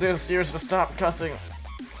resolution for this year is to stop cussing.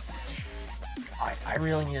 I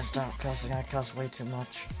really need to stop cussing. I cuss way too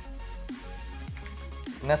much.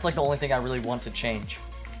 And that's like the only thing I really want to change.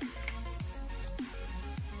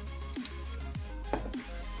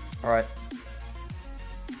 Alright.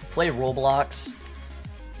 Play Roblox.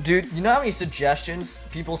 Dude, you know how many suggestions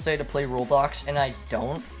people say to play Roblox and I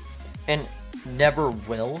don't? And never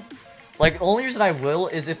will? Like, the only reason I will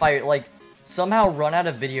is if I, like, somehow run out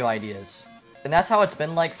of video ideas. And that's how it's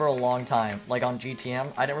been like for a long time. Like on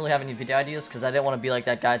GTM, I didn't really have any video ideas because I didn't want to be like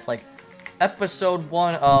that guy. It's like, episode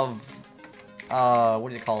 1 of, what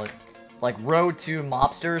do you call it? Like, Road to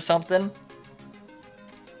Mobster or something.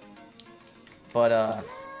 But,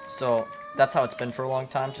 so, that's how it's been for a long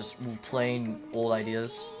time, just playing old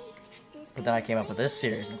ideas. But then I came up with this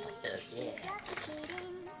series, and it's like, yeah.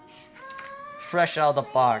 Fresh out of the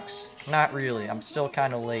box. Not really, I'm still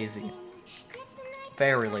kind of lazy.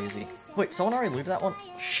 Very lazy. Wait, someone already looted that one?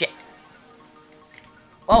 Shit.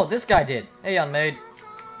 Oh, this guy did. Hey, Unmade.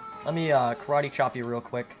 Let me, karate chop you real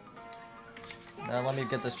quick. Let me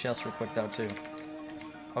get this chest real quick, though, too.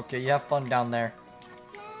 Okay, you have fun down there.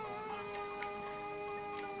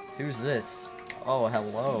 Who's this? Oh,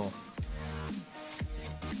 hello.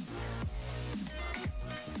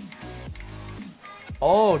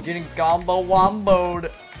 Oh, getting combo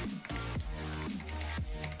womboed.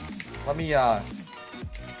 Let me, I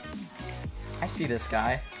see this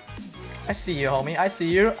guy. I see you, homie. I see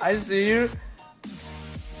you. I see you.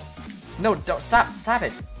 No, don't. Stop. Stop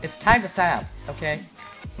it. It's time to stop. Okay?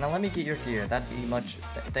 Now let me get your gear. That'd be much...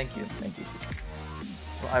 Thank you. Thank you.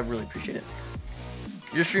 Well, I really appreciate it.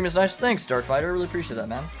 Your stream is nice. Thanks, Darkfighter. I really appreciate that,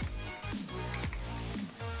 man.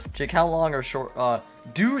 Jake, how long are short...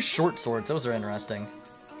 do short swords. Those are interesting.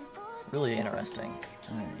 Really interesting.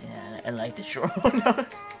 Yeah, I like the short one.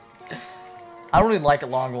 I don't really like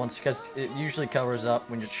long ones because it usually covers up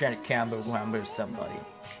when you're trying to combo somebody.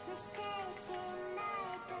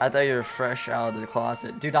 I thought you were fresh out of the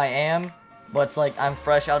closet. Dude, I am. But it's like, I'm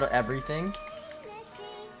fresh out of everything.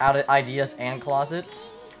 Out of ideas and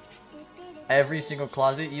closets. Every single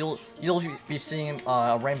closet, you'll be seeing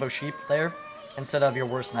a rainbow sheep there instead of your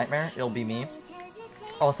worst nightmare. It'll be me.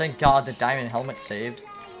 Oh, thank God the diamond helmet saved.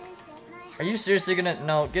 Are you seriously gonna?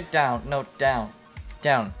 No, get down. No, down,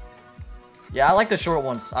 down. Yeah, I like the short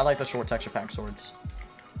ones. I like the short texture pack swords.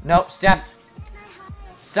 No, stop.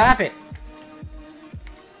 Stop it.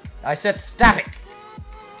 I said stop it.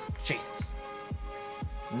 Jesus.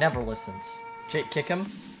 Never listens. Jake, kick him.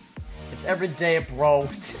 It's every day, bro.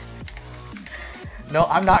 No,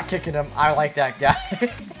 I'm not kicking him. I like that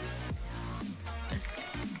guy.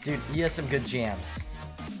 Dude, he has some good jams.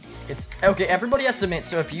 It's okay, everybody has to admit,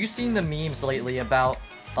 so if you've seen the memes lately about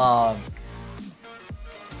the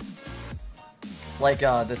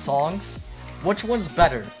songs, which one's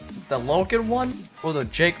better? The Logan one or the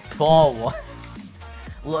Jake Paul one?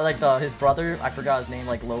 Like his brother, I forgot his name,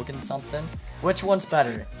 like Logan something. Which one's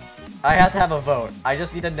better? I have to have a vote. I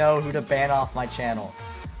just need to know who to ban off my channel.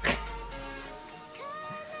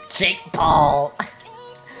 Jake Paul!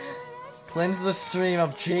 Cleanse the stream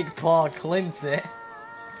of Jake Paul, cleanse it.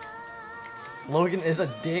 Logan is a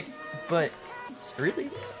dick, but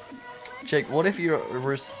really? Jake, what if you're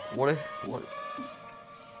worst? What if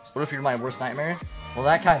you're my worst nightmare? Well,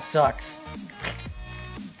 that kind of sucks.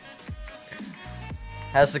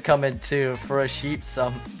 Has to come in too for a sheep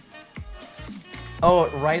sum. Oh,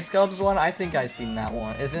 Rice Gubs one? I think I've seen that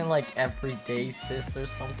one. Isn't it like everyday sis or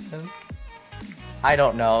something? I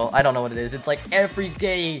don't know. I don't know what it is. It's like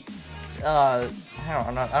everyday. I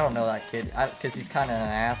don't know that kid. Because he's kind of an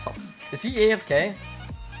asshole. Is he AFK?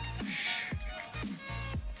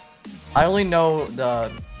 I only know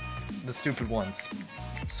the stupid ones.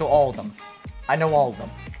 So all of them. I know all of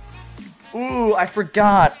them. Ooh, I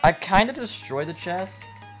forgot. I kind of destroyed the chest.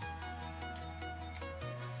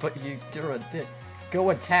 But you're a dick.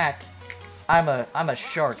 Go attack. I'm a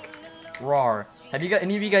shark. Rawr. Have you got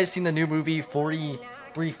any of you guys seen the new movie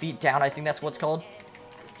 43 Feet Down? I think that's what it's called.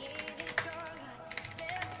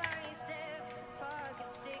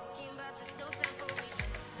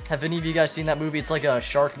 Have any of you guys seen that movie? It's like a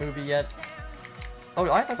shark movie yet.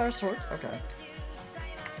 Oh, I thought that was sword. Okay.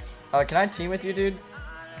 Can I team with you, dude?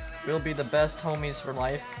 We'll be the best homies for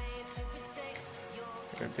life.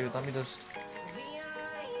 Okay, dude, let me just...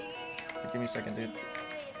 Give me a second, dude.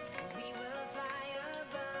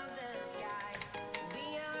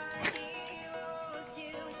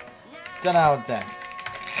 10 out of 10.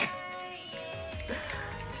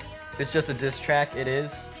 It's just a diss track, it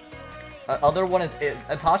is. Other one is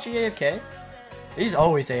Itachi AFK? He's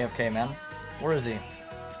always AFK, man. Where is he?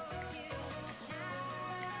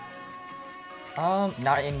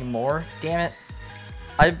 Not anymore. Damn it.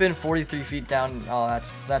 I've been 43 feet down. Oh,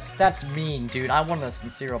 that's mean, dude. I want a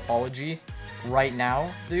sincere apology right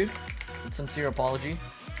now, dude. A sincere apology.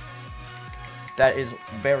 That is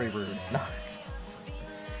very rude. No.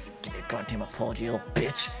 Give me a goddamn apology, you little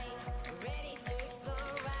bitch.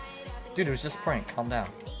 Dude, it was just a prank. Calm down.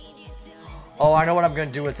 Oh, I know what I'm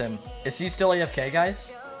gonna do with him. Is he still AFK,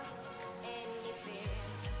 guys?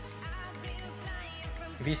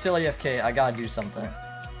 If he's still AFK, I gotta do something.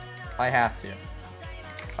 I have to.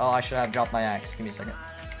 Oh, I should have dropped my axe. Give me a second.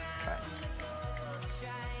 Alright.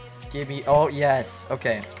 Give me... Oh, yes.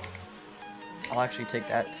 Okay. I'll actually take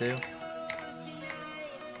that, too.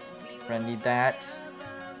 We're gonna need that.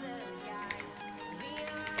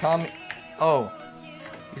 Come... Oh.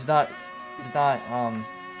 He's not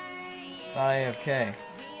AFK.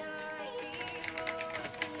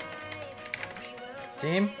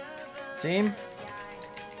 Team? Team?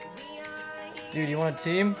 Dude, you want a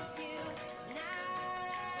team?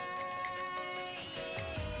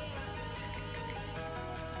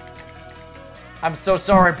 I'm so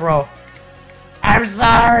sorry, bro. I'm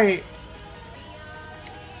sorry!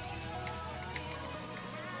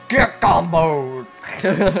 Get comboed!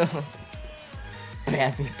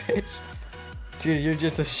 Ban me, bitch. Dude, you're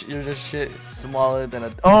just shit smaller than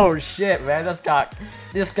a... Oh, shit, man. This got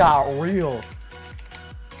real.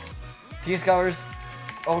 Team Scholars.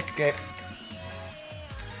 Okay.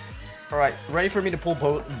 Alright, ready for me to pull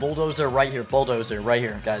Bulldozer right here. Bulldozer right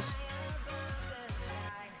here, guys.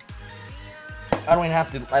 I don't even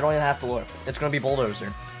have to look. It's gonna be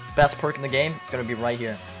Bulldozer. Best perk in the game, gonna be right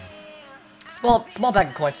here. Small bag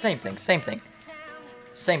of coins, same thing.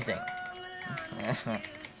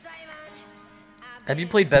 Have you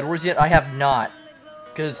played Bed Wars yet? I have not.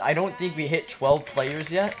 Because I don't think we hit 12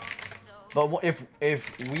 players yet. But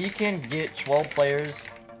if we can get 12 players,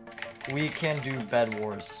 we can do Bed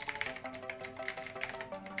Wars.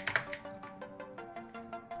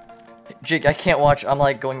 Jake, I can't watch. I'm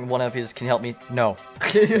like going one of his. Can you help me? No.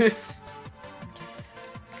 Can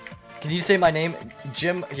you say my name?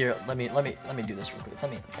 Jim, here, let me do this real quick.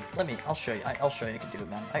 Let me, I'll show you. I'll show you I can do it,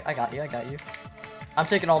 man. I got you. I'm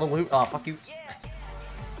taking all the loot. Oh, fuck you.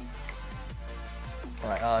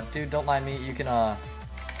 Alright, dude, don't mind me. You can,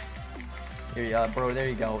 here, bro, there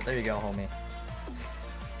you go, homie.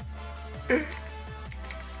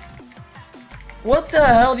 What the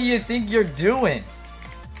hell do you think you're doing?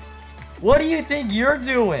 What do you think you're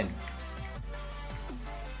doing?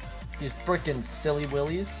 You freaking silly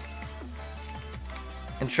willies.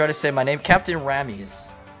 And try to say my name, Captain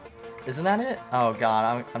Rammies. Isn't that it? Oh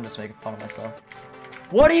god, I'm just making fun of myself.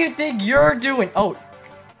 What do you think you're doing? Oh,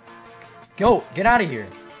 go, get out of here,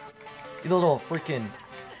 you little freaking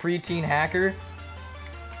preteen hacker.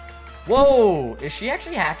 Whoa, is she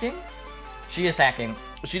actually hacking? She is hacking.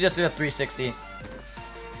 She just did a 360.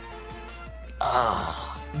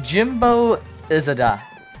 Jimbo Izada.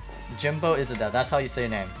 Jimbo Izada. That's how you say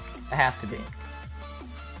your name. It has to be.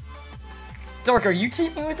 Dark, are you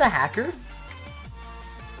teaming with a hacker?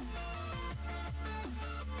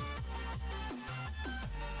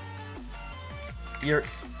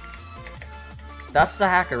 That's the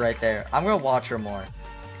hacker right there. I'm gonna watch her more.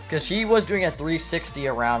 Because she was doing a 360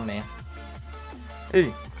 around me.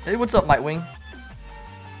 Hey, what's up, Nightwing?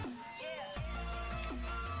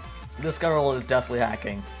 This girl is definitely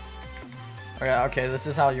hacking. Okay, this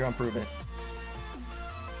is how you improve it.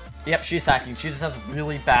 Yep, she's hacking. She just has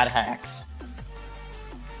really bad hacks.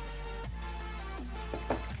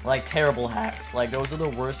 Like, terrible hacks. Like, those are the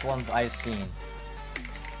worst ones I've seen.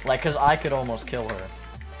 Like, because I could almost kill her.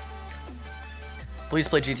 Please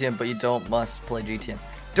play GTM, but you must play GTM.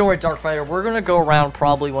 Don't worry, Darkfighter. We're going to go around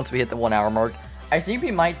probably once we hit the 1 hour mark. I think we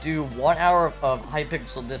might do 1 hour of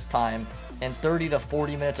Hypixel this time and 30 to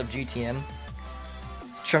 40 minutes of GTM.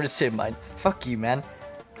 Trying to say mine. Fuck you, man.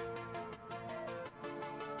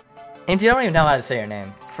 Auntie, I don't even know how to say your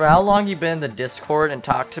name. For how long you been in the Discord and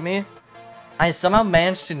talked to me, I somehow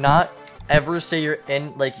managed to not ever say your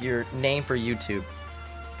name for YouTube.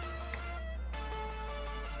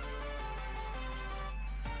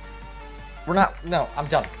 We're not. No, I'm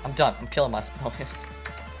done. I'm killing myself.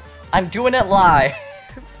 I'm doing it live.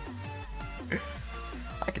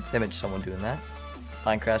 I could image someone doing that.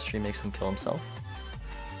 Minecraft stream makes him kill himself.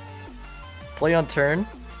 Play on turn.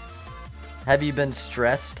 Have you been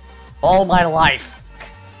stressed? All my life.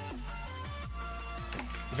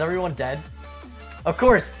 Is everyone dead? Of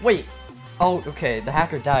course. Wait. Oh, okay. The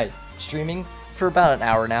hacker died. Streaming for about an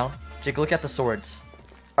hour now. Jake, look at the swords.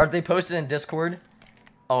 Are they posted in Discord?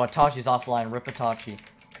 Oh, Itachi's offline. Rip Itachi.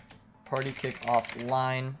 Party kick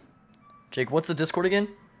offline. Jake, what's the Discord again?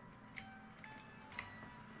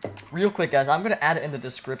 Real quick, guys, I'm gonna add it in the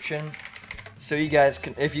description, so you guys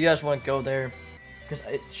can, if you guys want to go there, because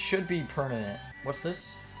it should be permanent. What's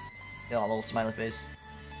this? Yeah, a little smiley face.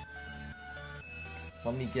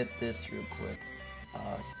 Let me get this real quick.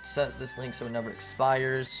 Set this link so it never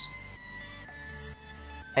expires.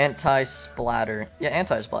 Anti-splatter. Yeah,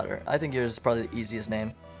 anti-splatter. I think yours is probably the easiest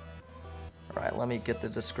name. Alright, let me get the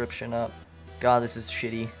description up. God, this is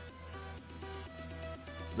shitty.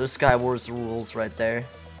 There's Skywar's rules right there.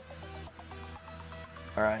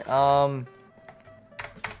 Alright,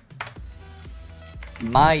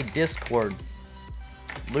 my Discord.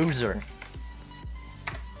 Loser.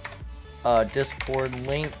 Discord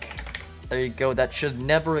link. There you go. That should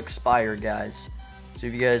never expire, guys. So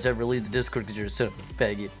if you guys ever leave the Discord because you're so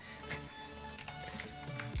faggot.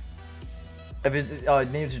 If it's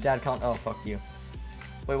names your dad count. Oh, fuck you.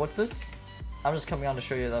 Wait, what's this? I'm just coming on to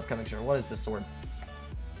show you the upcoming show. What is this sword?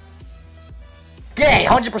 Gay!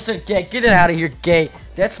 100% gay! Get it out of here, gay!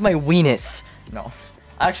 That's my weenus. No.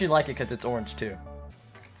 I actually like it because it's orange, too.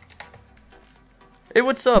 Hey,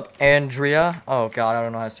 what's up, Andrea? Oh, God, I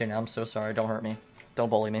don't know how to say it now. I'm so sorry. Don't hurt me. Don't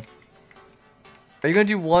bully me. Are you going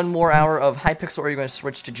to do one more hour of Hypixel, or are you going to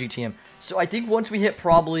switch to GTM? So I think once we hit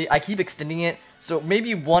probably... I keep extending it. So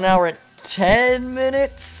maybe 1 hour and 10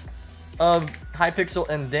 minutes of Hypixel,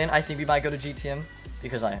 and then I think we might go to GTM.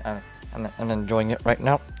 Because I'm enjoying it right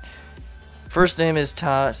now. First name is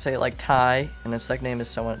Ty, say it like Ty, and the second name is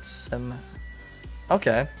someone Sim.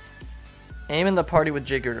 Okay. Aim in the party with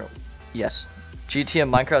Jake or... Yes.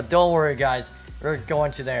 GTM Minecraft. Don't worry, guys. We're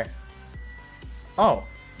going to there. Oh.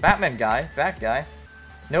 Batman guy. Bat guy.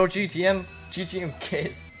 No GTM. GTM K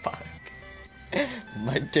is fuck.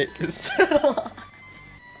 My dick is...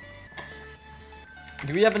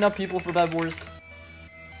 Do we have enough people for Bed Wars?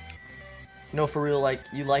 No, for real, like,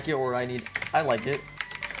 you like it or I like it.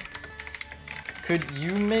 Could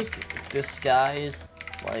you make disguise,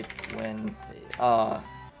 like, when... I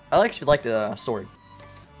actually like the sword.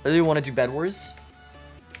 I really want to do Bed Wars.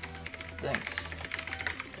 Thanks.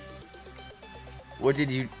 What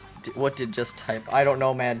did just type? I don't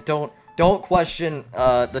know, man. Don't question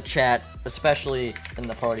the chat, especially in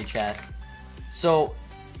the party chat. So,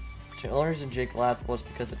 the only reason Jake laughed was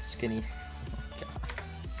because it's skinny. Oh,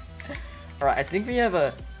 God. Alright, I think we have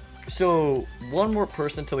a... So, one more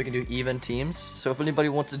person till we can do even teams. So if anybody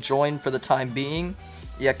wants to join for the time being,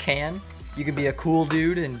 you can. You can be a cool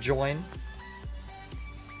dude and join.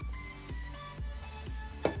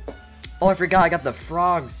 Oh, I forgot I got the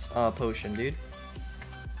frogs potion, dude.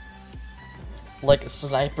 Like a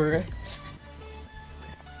sniper.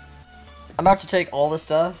 I'm about to take all the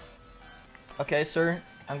stuff. Okay, sir.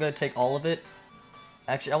 I'm gonna take all of it.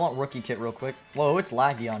 Actually, I want rookie kit real quick. Whoa, it's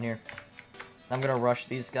laggy on here. I'm gonna rush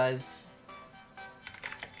these guys.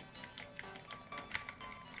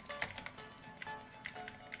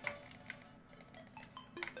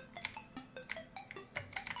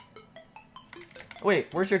 Wait,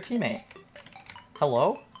 where's your teammate?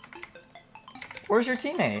 Hello? Where's your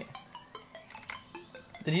teammate?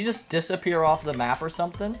 Did he just disappear off the map or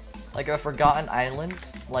something? Like a forgotten island?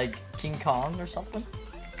 Like King Kong or something?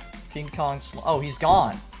 King Kong... Oh, he's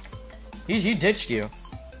gone. He ditched you.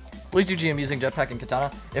 Please do GM using jetpack and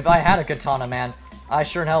katana. If I had a katana, man, I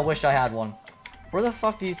sure in hell wish I had one. Where the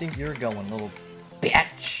fuck do you think you're going, little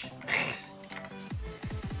bitch?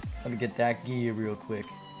 Let me get that gear real quick.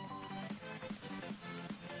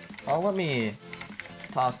 Oh, let me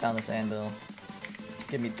toss down this anvil.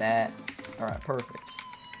 Give me that. Alright, perfect.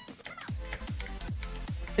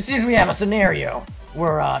 It seems we have a scenario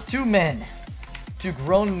where two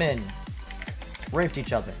grown men, raped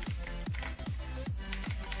each other.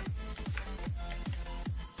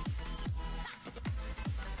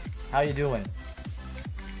 How you doing?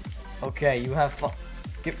 Okay, you have fun.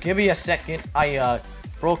 Give me a second. I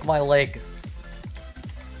broke my leg.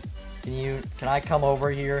 Can I come over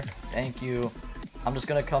here? Thank you. I'm just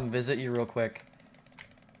gonna come visit you real quick.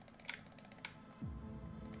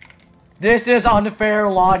 This is unfair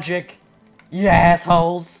logic, you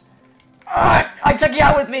assholes. I took you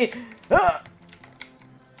out with me.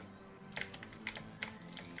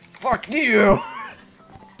 Fuck you.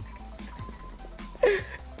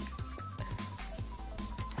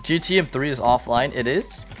 GTM 3 is offline. It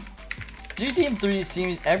is. GTM 3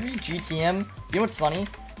 seems every GTM. You know what's funny?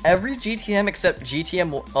 Every GTM except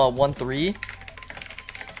GTM 1.3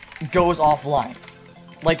 goes offline.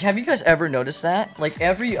 Like, have you guys ever noticed that? Like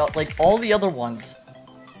every like all the other ones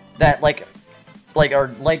that like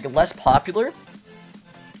are like less popular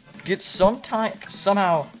get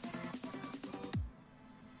somehow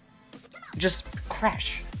just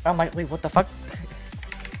crash. I'm like, wait, what the fuck?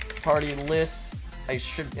 Party list. I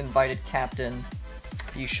should invited Captain.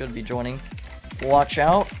 You should be joining. Watch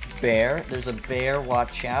out, bear. There's a bear.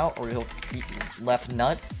 Watch out, or he'll eat left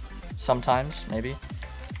nut. Sometimes, maybe.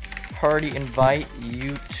 Party invite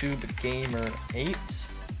YouTube Gamer 8.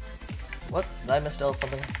 What? Did I misspell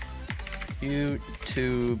something?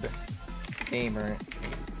 YouTube Gamer 8.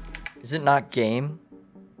 Is it not game?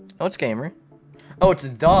 Oh, it's gamer. Oh, it's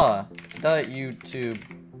the YouTube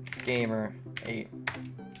Gamer 8.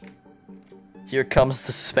 Here comes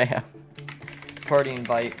the spam. Party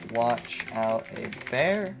invite, watch out a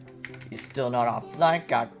bear. He's still not offline,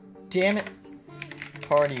 god damn it.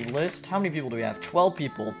 Party list, how many people do we have? 12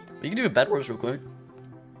 people. We can do a Bed Wars real quick.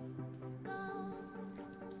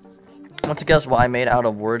 Want to guess what I made out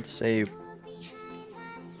of words? Say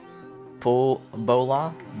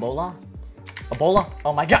Ebola? Ebola?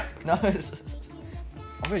 Oh my god! No,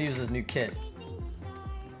 I'm gonna use this new kit.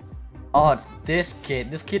 Oh, it's this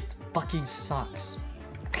kit. This kit fucking sucks.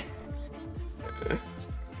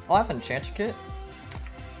 Oh, I have an enchanter kit?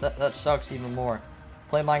 That sucks even more.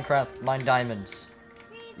 Play Minecraft, mine diamonds.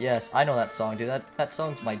 Yes, I know that song, dude. That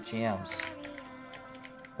song's my jams.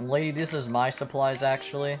 Lady, this is my supplies,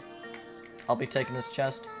 actually. I'll be taking this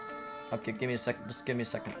chest. Okay, give me a second. Just give me a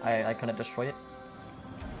second. I couldn't destroy it.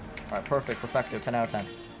 Alright, perfect. Perfecto. 10 out of 10.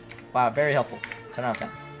 Wow, very helpful. 10 out of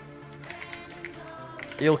 10.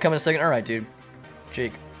 You'll come in a second? Alright, dude.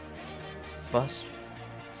 Jake. Bus.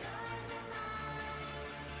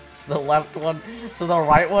 So the left one... So the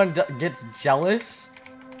right one gets jealous?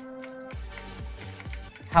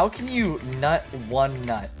 How can you nut one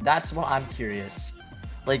nut? That's what I'm curious.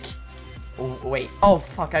 Like... Wait. Oh,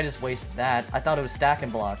 fuck. I just wasted that. I thought it was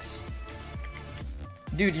stacking blocks.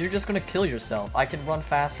 Dude, you're just gonna kill yourself. I can run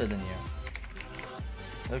faster than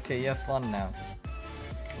you. Okay, you have fun now.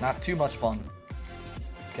 Not too much fun.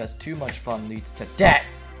 Because too much fun leads to death!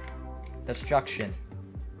 Destruction.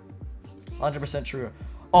 100% true.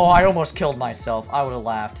 Oh, I almost killed myself. I would have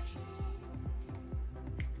laughed.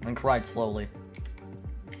 And cried slowly.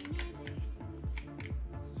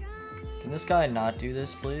 Can this guy not do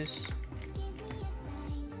this, please?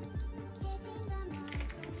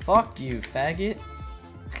 Fuck you, faggot.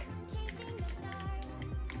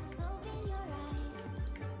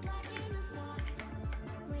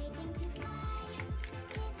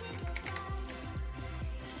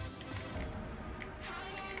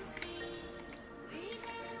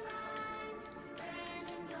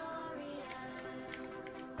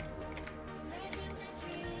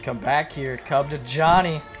 Come back here, come to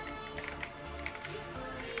Johnny.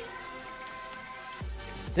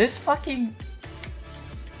 This fucking...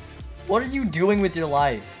 What are you doing with your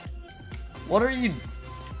life? What are you...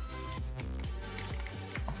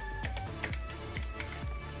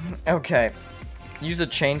 Okay. Use a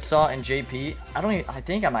chainsaw and JP. I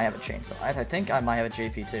think I might have a chainsaw. I think I might have a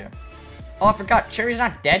JP too. Oh, I forgot. Cherry's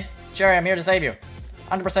not dead. Cherry, I'm here to save you.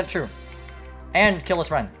 100% true. And kill his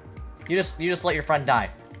friend. You just let your friend die.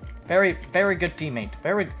 Very, very good teammate.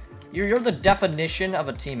 You're the definition of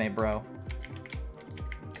a teammate, bro.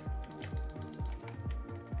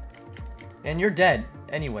 And you're dead,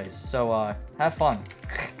 anyways. So, have fun.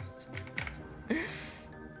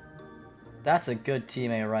 That's a good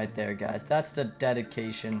teammate right there, guys. That's the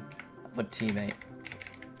dedication of a teammate.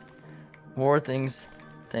 More things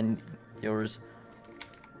than yours.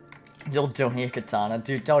 You'll donate a katana,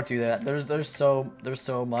 dude. Don't do that. There's so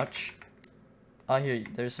much. Oh, here,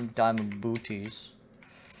 there's some diamond booties.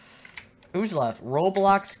 Who's left?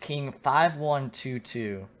 Roblox King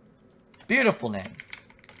 5122. Beautiful name.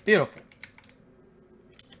 Beautiful.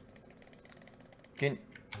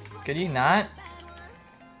 Could you not?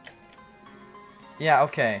 Yeah,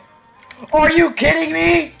 okay. Are you kidding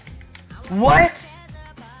me? What?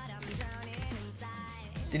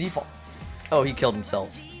 Did he fall? Oh, he killed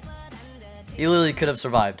himself. He literally could have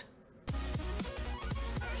survived.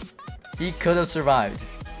 He could have survived.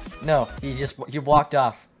 No, he walked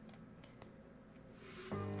off.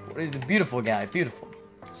 He's a beautiful guy, beautiful.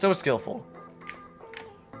 So skillful.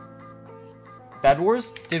 Bed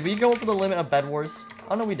Wars? Did we go over the limit of Bed Wars?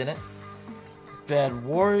 Oh no, we didn't. Bed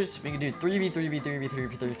Wars. We can do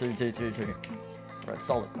 3v3v3v3v3v3v3v3. Alright,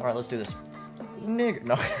 solid. Alright, let's do this. Nigger.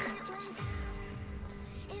 No.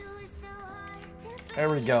 There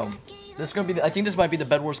we go. This is gonna be I think this might be the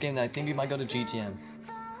Bed Wars game that I think we might go to GTM.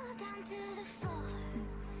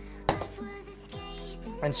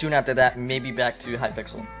 And soon after that, maybe back to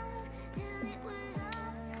Hypixel.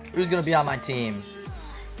 Who's gonna be on my team?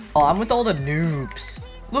 Oh, I'm with all the noobs.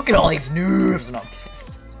 Look at all these noobs. No, I'm kidding.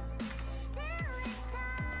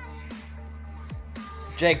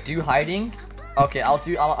 Jake, do hiding? Okay,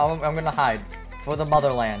 I'm gonna hide. For the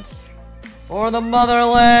motherland. For the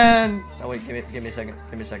motherland! Oh wait, give me a second.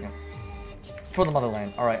 Give me a second. For the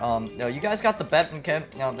motherland. Alright, no, you guys got the bet, okay?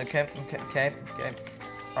 Okay.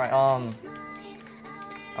 Alright,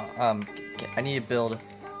 I need to build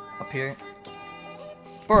up here.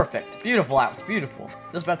 Perfect. Beautiful house. Beautiful.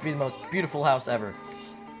 This is about to be the most beautiful house ever.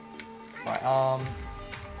 Alright,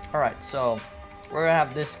 alright, so we're gonna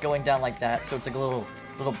have this going down like that, so it's like a little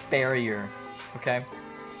barrier. Okay.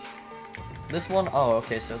 This one, oh,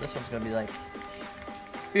 okay, so this one's gonna be like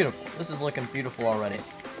beautiful. This is looking beautiful already.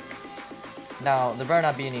 Now, there better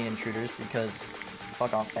not be any intruders because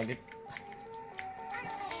fuck off, thank you.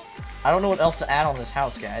 I don't know what else to add on this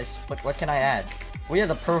house, guys. What can I add? We have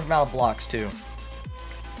the perfect amount of blocks too.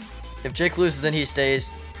 If Jake loses, then he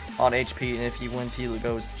stays on HP, and if he wins, he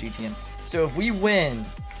goes GTM. So if we win,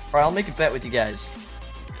 alright, I'll make a bet with you guys.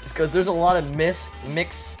 It's because there's a lot of mix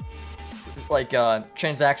like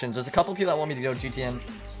transactions. There's a couple of people that want me to go GTM,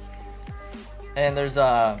 and there's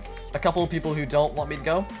a couple of people who don't want me to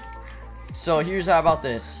go. So here's how about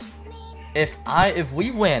this: if we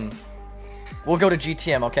win, we'll go to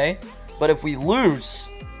GTM, okay? But if we lose,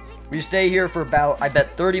 we stay here for about, I bet,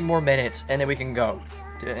 30 more minutes, and then we can go.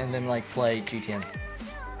 And then, like, play GTM.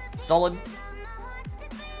 Solid?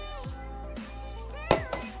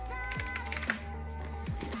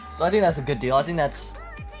 So I think that's a good deal. I think that's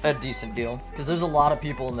a decent deal. Because there's a lot of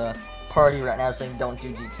people in the party right now saying don't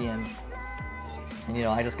do GTM. And, you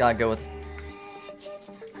know, I just gotta go with...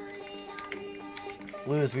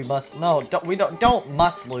 Lose, we must... No, don't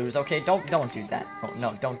must lose, okay? Don't do that.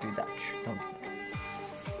 No, don't do that. Don't do that.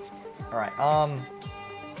 Alright,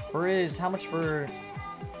 how much for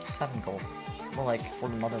 7 gold? More like for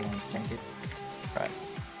the motherland, thank you. Alright.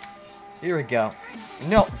 Here we go.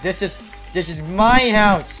 No, this is my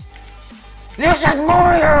house! This is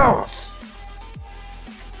my house!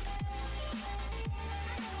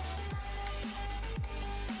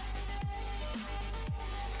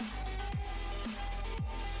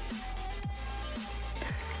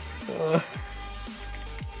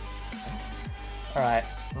 Alright,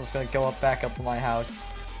 I'm just gonna go back up to my house.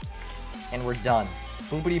 And we're done.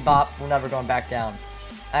 Boopity bop, we're never going back down.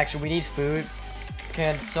 Actually, we need food.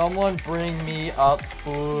 Can someone bring me up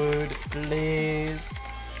food, please?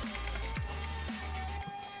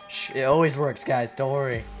 Shh, it always works, guys, don't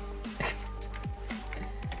worry.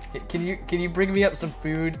 Can you bring me up some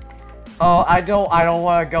food? Oh, I don't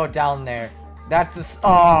want to go down there. That's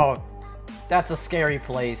a scary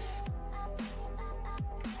place.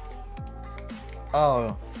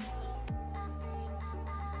 Oh.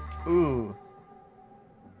 Ooh.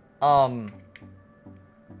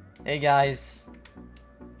 Hey guys.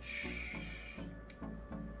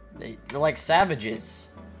 They're like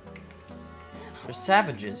savages. They're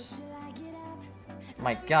savages.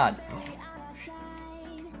 My god.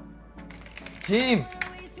 Team!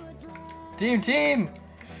 Team!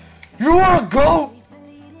 You wanna go?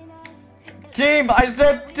 Team! I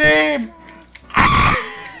said team!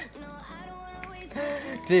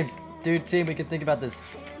 Team, we can think about this.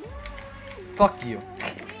 Fuck you.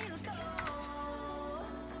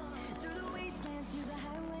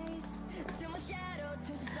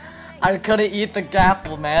 I couldn't eat the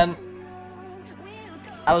apple, man.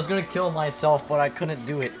 I was gonna kill myself, but I couldn't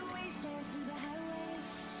do it.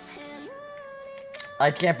 I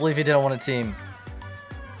can't believe he didn't want a team.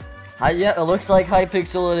 Yeah, it looks like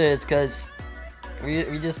Hypixel it is, because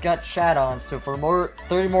we just got chat on, so for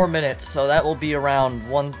 30 more minutes, so that will be around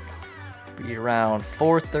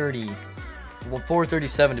 4:30. Well,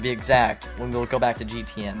 4:37 to be exact, when we'll go back to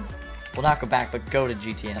GTM. Well, not go back, but go to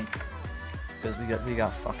GTM. Because we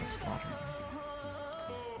got fucking slaughtered.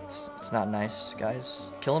 It's not nice,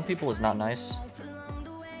 guys. Killing people is not nice.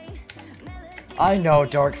 I know,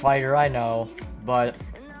 Dark Fighter, I know, but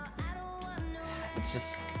it's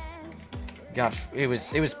just, gosh, it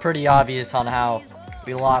was pretty obvious on how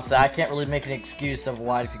we lost. I can't really make an excuse of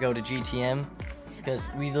why to go to GTM, because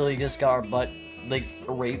we literally just got our butt like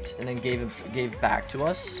raped and then gave it back to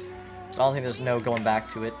us. So I don't think there's no going back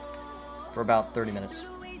to it for about 30 minutes.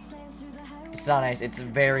 It's not nice. It's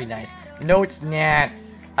very nice. No, it's not.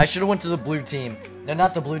 I should have went to the blue team. No,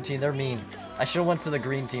 not the blue team. They're mean. I should have went to the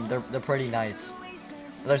green team. They're pretty nice.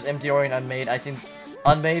 There's Empty Ori and Unmade. I think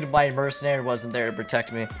Unmade, my mercenary, wasn't there to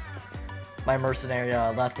protect me. My mercenary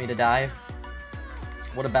left me to die.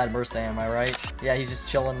 What a bad mercenary, am I right? Yeah, he's just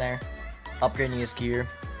chilling there, upgrading his gear.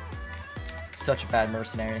 Such a bad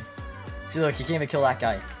mercenary. See, look, he can't even kill that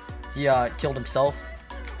guy. He killed himself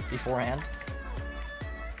beforehand.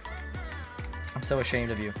 I'm so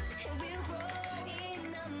ashamed of you.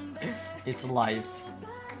 It's life.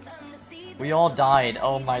 We all died.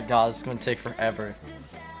 Oh my god, it's gonna take forever.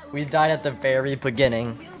 We died at the very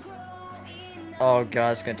beginning. Oh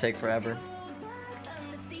god, it's gonna take forever.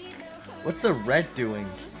 What's the red doing?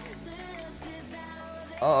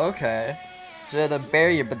 Oh, okay. So they have the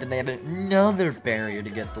barrier, but then they have another barrier to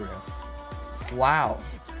get through. Wow.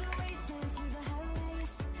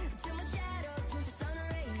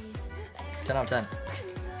 Ten out of 10.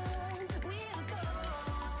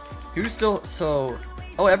 Who's still so?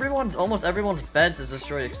 Oh, almost everyone's beds is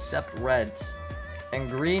destroyed except Red's, and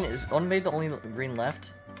Green is Unmade. The only green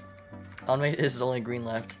left. Unmade is the only green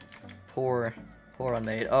left. Poor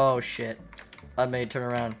Unmade. Oh shit. Unmade, turn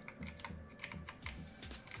around.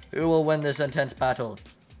 Who will win this intense battle?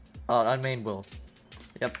 Unmade will.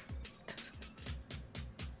 Yep.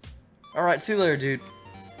 Alright, see you later, dude.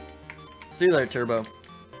 See you later, Turbo.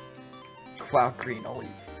 Wow, Green, holy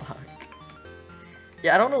fuck.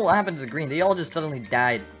 Yeah, I don't know what happened to Green. They all just suddenly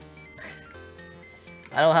died.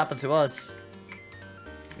 I know what happened to us.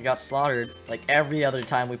 We got slaughtered like every other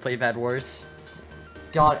time we play Bad Wars.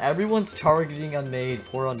 God, everyone's targeting Unmade.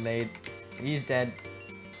 Poor Unmade. He's dead.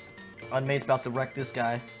 Unmade's about to wreck this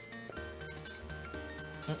guy.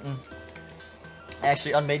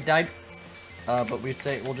 Actually, Unmade died. But we'll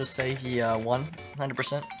just say he won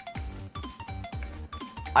 100%.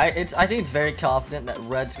 I think it's very confident that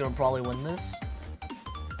Red's gonna probably win this.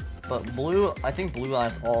 But Blue, I think Blue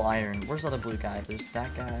has all iron. Where's the other blue guy? There's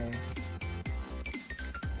that guy.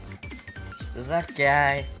 There's that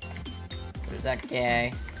guy. There's that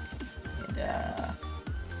guy. And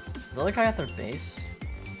is the other guy at their base?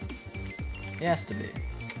 He has to be.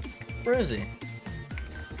 Where is he?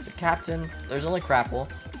 It's a captain. There's only Crapple.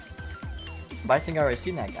 But I think I already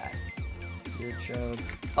seen that guy. Gear choke.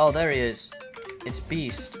 Oh, there he is. It's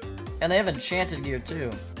Beast. And they have enchanted gear too.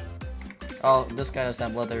 Oh, this guy doesn't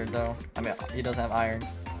have leather though. I mean, he doesn't have iron.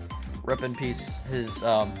 Rip in peace his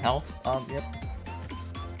health. Yep.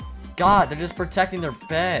 God, they're just protecting their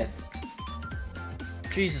bed.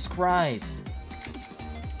 Jesus Christ.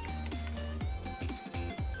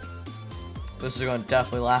 This is going to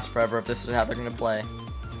definitely last forever if this is how they're going to play.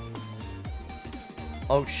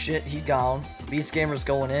 Oh shit, he gone. Beast Gamer's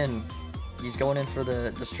going in. He's going in for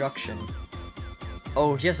the destruction.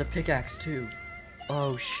 Oh, he has a pickaxe too.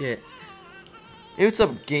 Oh shit. Hey, what's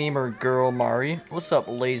up, gamer girl Mari? What's up,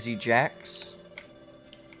 Lazy Jacks?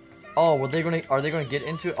 Oh, are they gonna get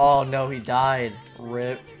into it? Oh no, he died.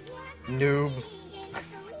 Rip. Noob.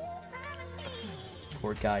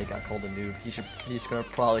 Poor guy, he got called a noob. He's gonna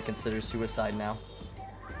probably consider suicide now.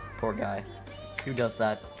 Poor guy. Who does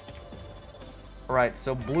that? Alright,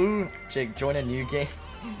 so Blue, Jake, join a new game.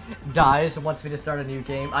 Dies and wants me to start a new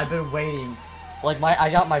game. I've been waiting. Like, I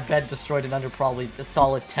got my bed destroyed in under probably a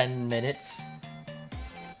solid 10 minutes.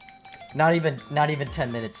 Not even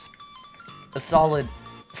 10 minutes. A solid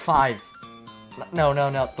 5.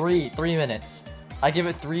 No, 3 minutes. I give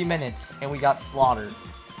it 3 minutes and we got slaughtered.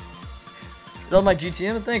 Love my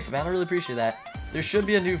GTM, thanks man, I really appreciate that. There should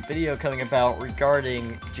be a new video coming about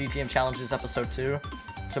regarding GTM challenges episode 2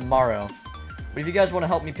 tomorrow. But if you guys want to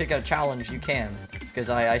help me pick a challenge, you can, because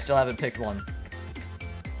I still haven't picked one.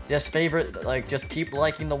 Just just keep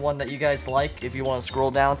liking the one that you guys like if you want to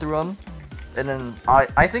scroll down through them. And then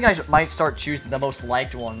I think I might start choosing the most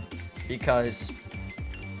liked one, because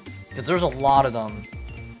there's a lot of them.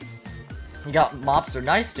 You got Mobster,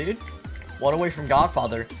 nice dude. One away from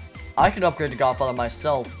Godfather. I could upgrade to Godfather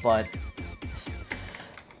myself, but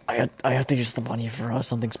I have to use the money for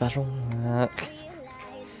something special.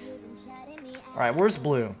 Alright, where's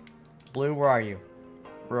Blue? Blue, where are you?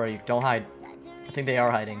 Where are you? Don't hide. I think they are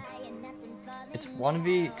hiding. It's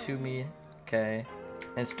 1v2 me. Okay.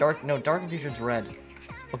 And it's dark. No, Dark Fusion's red.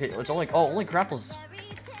 Okay, it's only. Oh, only Grapple's.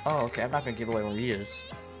 Oh, okay. I'm not gonna give away where he is.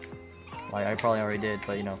 Well, I probably already did,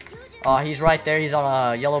 but you know. He's right there. He's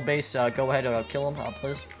on a yellow base. Go ahead, kill him,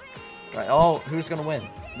 please. Right. Oh, who's gonna win?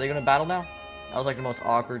 Are they gonna battle now? That was like the most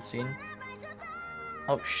awkward scene.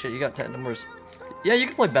 Oh shit, you got 10 numbers. Yeah, you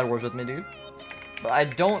can play Bed Wars with me, dude. But I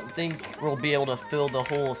don't think we'll be able to fill the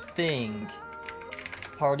whole thing.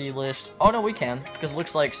 Party list. Oh no, we can, because it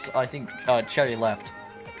looks like I think Cherry left.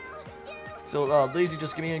 So Lazy,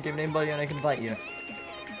 just give me a game name, buddy, and I can invite you.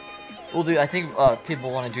 We'll do. I think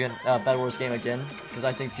people want to do a Bed Wars game again, because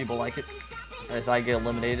I think people like it. As I get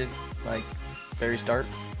eliminated, like very start.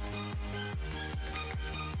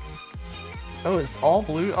 Oh, it's all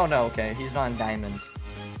blue. Oh no, okay, he's not in diamond.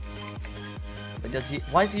 But does he?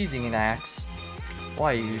 Why is he using an axe?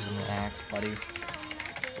 Why are you using an axe, buddy?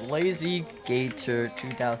 Lazy Gator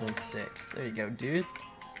 2006. There you go, dude.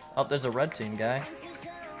 Oh, there's a red team guy.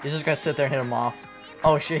 He's just gonna sit there and hit him off.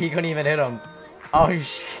 Oh shit, he couldn't even hit him. Oh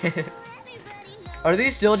shit. Are they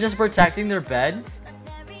still just protecting their bed?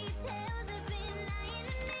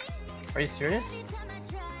 Are you serious?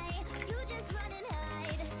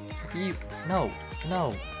 No.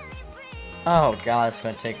 Oh god, it's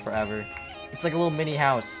gonna take forever. It's like a little mini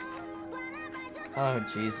house. Oh,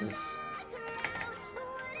 Jesus.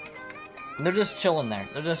 And they're just chilling there.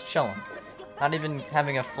 They're just chilling. Not even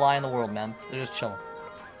having a fly in the world, man. They're just chilling.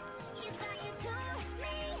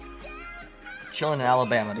 Chilling in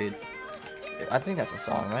Alabama, dude. I think that's a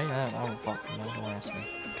song, right? I don't fucking know. Don't ask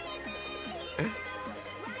me.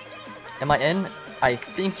 Am I in? I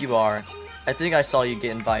think you are. I think I saw you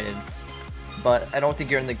get invited. But I don't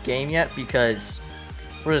think you're in the game yet because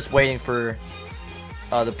we're just waiting for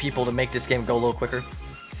the people to make this game go a little quicker.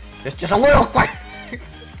 It's just a little quick.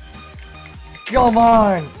 Come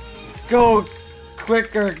on, go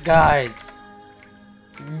quicker, guys.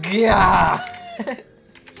 Yeah.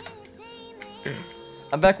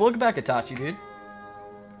 I'm back. Welcome back, Itachi, dude.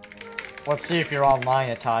 Let's see if you're online,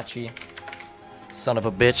 Itachi. Son of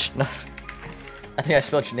a bitch. No. I think I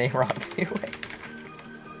spelled your name wrong anyways.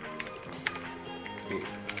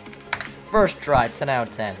 First try, 10 out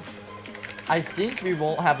of 10. I think we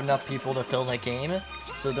won't have enough people to fill the game,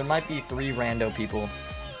 so there might be 3 rando people.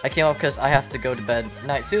 I came up because I have to go to bed.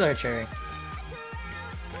 Night. See you later, Cherry.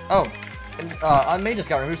 Oh, I may just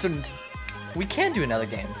got removed, so we can do another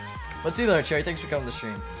game. But see you later, Cherry. Thanks for coming to the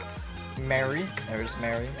stream. Mary. There's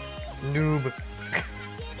Mary. Noob.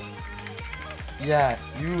 Yeah,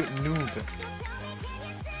 you noob.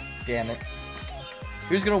 Damn it.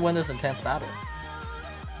 Who's gonna win this intense battle?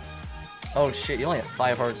 Oh shit, you only have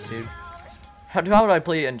 5 hearts, dude. How would I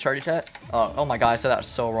play in Charlie Chat? Oh my god, I said that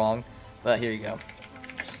so wrong. But here you go.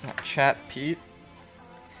 Chat Pete.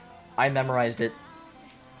 I memorized it.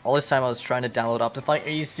 All this time I was trying to download Optifine. Are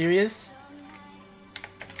you serious?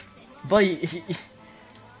 Buddy,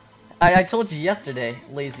 I told you yesterday,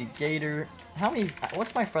 Lazy Gator. How many?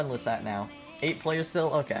 What's my friend list at now? 8 players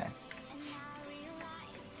still? Okay.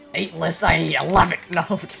 8 lists, I need 11. No,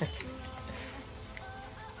 okay.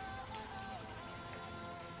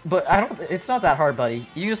 But it's not that hard, buddy.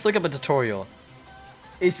 You just look up a tutorial.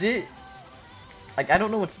 Is it, like, I don't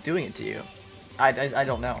know what's doing it to you. I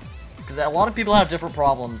don't know. Because a lot of people have different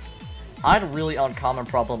problems. I had a really uncommon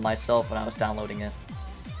problem myself when I was downloading it.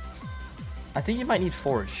 I think you might need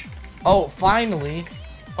Forge. Oh, finally.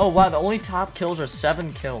 Oh, wow, the only top kills are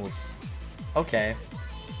 7 kills. Okay.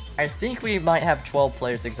 I think we might have 12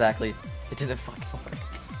 players exactly. It didn't fucking work.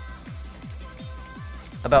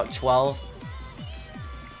 About 12.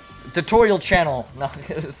 Tutorial channel. No,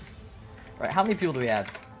 right, how many people do we have?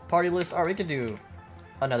 Party list. Alright, we could do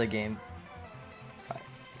another game. Right,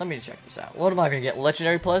 let me check this out. What am I gonna get?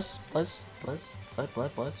 Legendary plus? Plus. Fuck.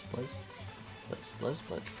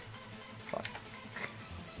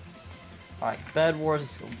 Alright, Bed Wars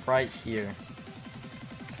is right here.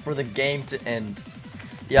 For the game to end.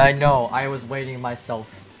 Yeah, I know. I was waiting myself.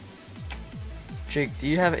 Jake, do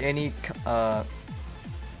you have any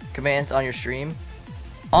commands on your stream?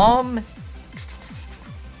 I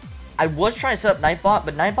was trying to set up Nightbot,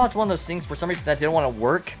 but Nightbot's one of those things for some reason that didn't want to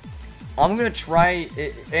work. I'm gonna try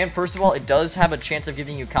it, and first of all, it does have a chance of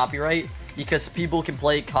giving you copyright because people can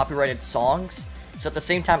play copyrighted songs. So at the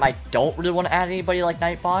same time, I don't really want to add anybody like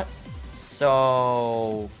Nightbot.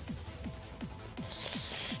 So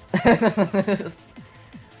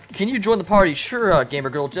can you join the party? Sure, Gamer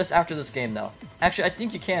Girl, just after this game though. Actually, I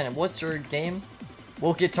think you can. And what's your game?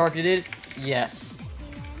 Will get targeted? Yes.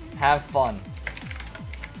 Have fun.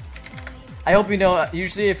 I hope you know,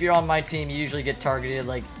 usually if you're on my team, you usually get targeted,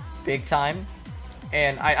 like, big time.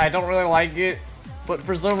 And I don't really like it, but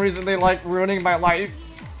for some reason they like ruining my life.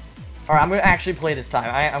 Alright, I'm gonna actually play this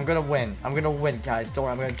time. I'm gonna win. I'm gonna win, guys. Don't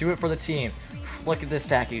worry, I'm gonna do it for the team. Look at this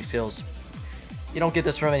stacking skills. You don't get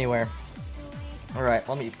this from anywhere. Alright,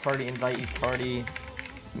 let me party invite you, party.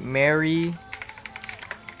 Mary.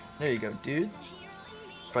 There you go, dude.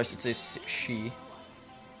 Or I should say she.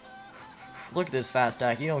 Look at this fast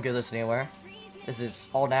stack. You don't get this anywhere. This is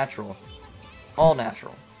all natural. All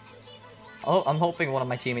natural. Oh, I'm hoping one of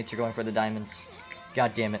my teammates are going for the diamonds.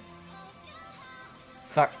 God damn it.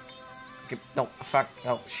 Fuck. No, fuck.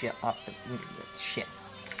 Oh, shit. Shit.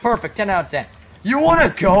 Perfect. 10 out of 10. You wanna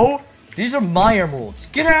go? These are my emeralds.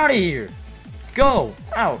 Get out of here. Go.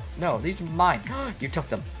 Out. No, these are mine. You took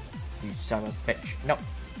them. You son of a bitch. No.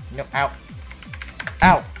 No. Out.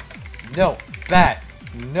 Out. No. Bad.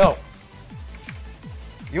 No.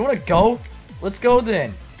 You wanna go? Let's go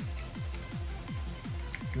then.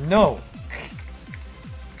 No.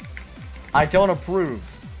 I don't approve.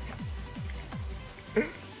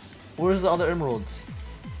 Where's the other emeralds?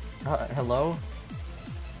 Hello?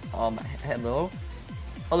 Hello?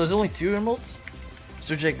 Oh, there's only 2 emeralds?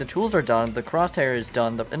 So Jake, the tools are done, the crosshair is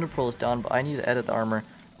done, the ender pearl is done, but I need to edit the armor.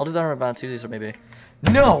 I'll do the armor about 2 days or maybe.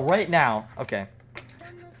 No, right now. Okay.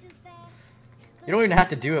 You don't even have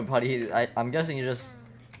to do it, buddy. I'm guessing you're just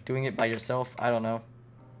doing it by yourself. I don't know.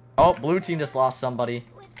 Oh, blue team just lost somebody.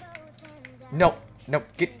 No, no,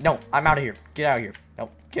 no, I'm out of here. Get out of here. No,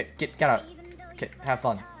 get out. Okay, have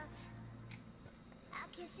fun.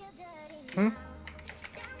 Hmm?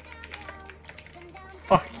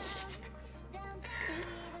 Fuck.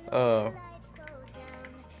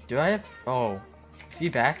 Do I have... Oh. Is he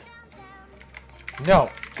back? No,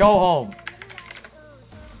 go home.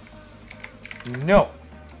 No.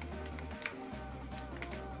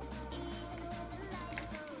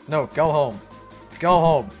 No, go home. Go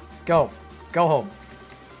home. Go. Go home.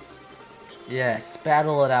 Yes,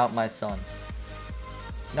 battle it out, my son.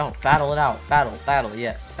 No, battle it out. Battle,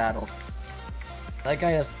 yes, battle. That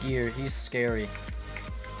guy has gear. He's scary.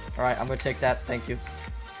 Alright, I'm gonna take that. Thank you.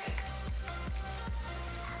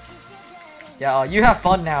 Yeah, you have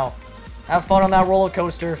fun now. Have fun on that roller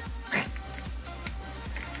coaster.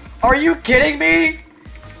 Are you kidding me?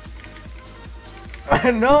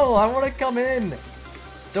 No, I want to come in.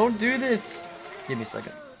 Don't do this. Give me a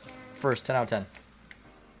second. First, 10 out of 10.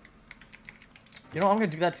 You know, I'm gonna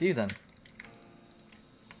do that to you then.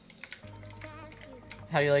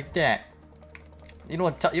 How do you like that? You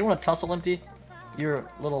don't want to tussle, Empty? You're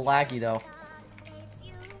a little laggy though.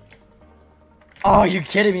 Oh, you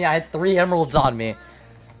kidding me? I had 3 emeralds on me.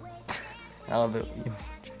 I love it.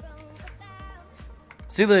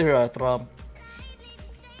 See you later, Thrum.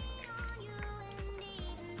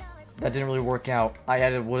 That didn't really work out. I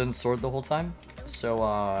had a wooden sword the whole time. So,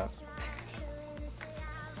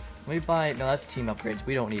 let me buy... No, that's team upgrades.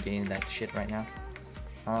 We don't need any of that shit right now.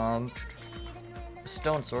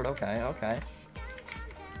 Stone sword. Okay, okay.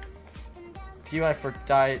 TUI for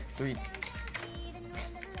die 3...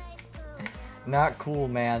 Not cool,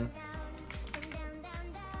 man.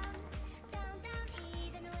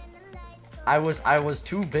 I was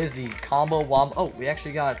too busy combo wombo. Oh, we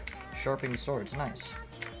actually got sharpening swords. Nice.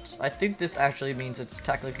 So I think this actually means it's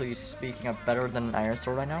technically speaking of better than an iron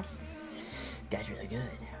sword right now. That's really good.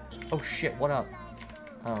 Oh shit! What up?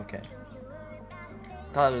 Oh, okay.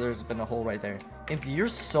 Thought there's been a hole right there. Empty, you're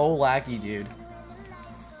so laggy, dude.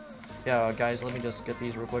 Yeah, guys, let me just get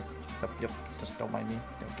these real quick. Yep. Just don't mind me.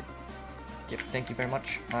 Don't get. Yep. Thank you very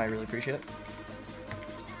much. I really appreciate it.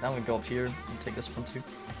 Now I'm gonna go up here and take this one too.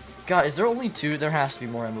 God, is there only 2? There has to be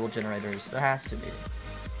more emerald generators. There has to be.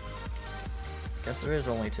 Guess there is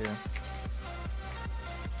only 2.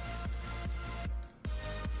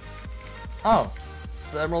 Oh,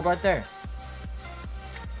 there's an emerald right there.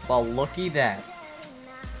 Well, looky that.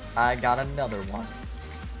 I got another one.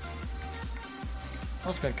 I'm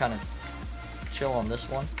just gonna kind of chill on this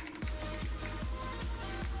one.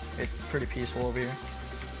 It's pretty peaceful over here.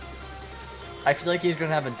 I feel like he's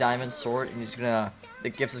gonna have a diamond sword, and he's gonna... The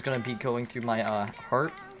gift is gonna be going through my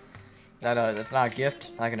heart. That's not a gift,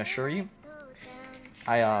 I can assure you.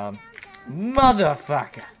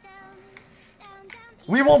 Motherfucker.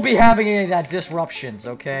 We won't be having any of that disruptions,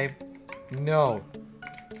 okay? No.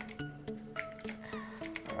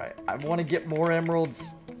 Alright, I want to get more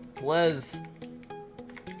emeralds. Please.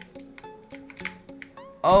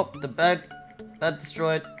 Oh, the bed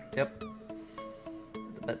destroyed. Yep.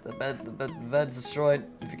 The bed's destroyed,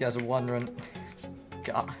 if you guys are wondering.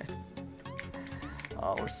 God.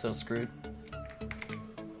 Oh, we're so screwed.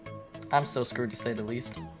 I'm so screwed to say the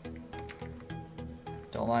least.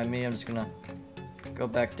 Don't mind me, I'm just gonna go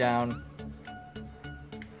back down.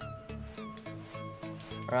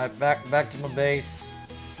 Alright, back to my base.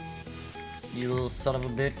 You little son of a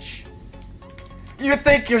bitch. You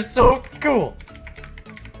think you're so cool!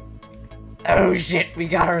 Oh shit, we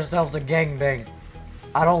got ourselves a gangbang.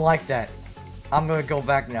 I don't like that. I'm gonna go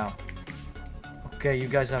back now. Okay, you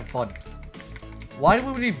guys have fun. Why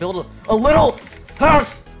would we build a little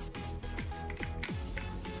house?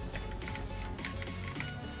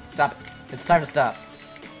 Stop it. It's time to stop.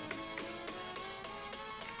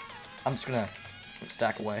 I'm just gonna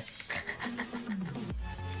stack away.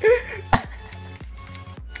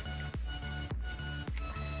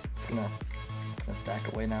 Just gonna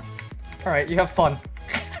stack away now. Alright, you have fun.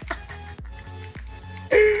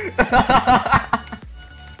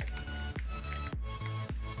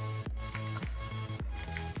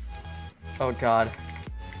 Oh god.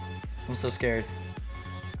 I'm so scared.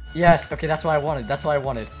 Yes, okay, that's what I wanted. That's what I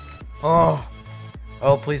wanted. Oh.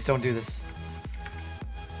 Oh, please don't do this.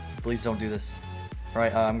 Please don't do this.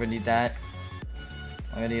 Alright, I'm gonna need that.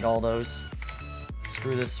 I'm gonna need all those.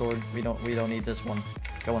 Screw this sword. We don't need this one.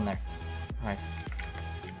 Go in there. Alright.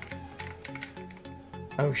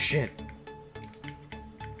 Oh shit.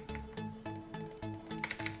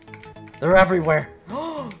 They're everywhere.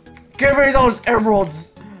 Give me those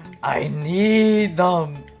emeralds! I need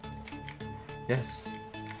them. Yes.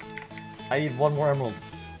 I need one more emerald.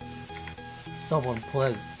 Someone,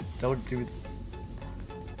 please, don't do this.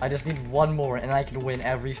 I just need one more and I can win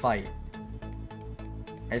every fight.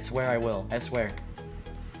 I swear I will. I swear.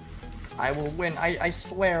 I will win. I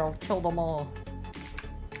swear I'll kill them all.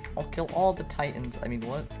 I'll kill all the titans. I mean,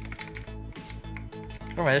 what?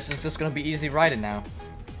 Alright, this is just gonna be easy riding now.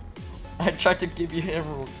 I tried to give you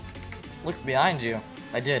emeralds. Look behind you.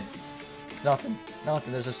 I did. It's nothing.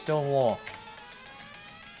 Nothing. There's a stone wall.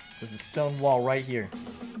 There's a stone wall right here.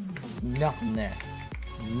 There's nothing there.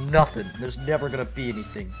 Nothing. There's never gonna be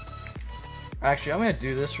anything. Actually, I'm gonna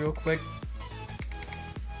do this real quick.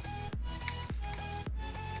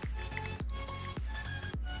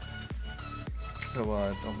 So,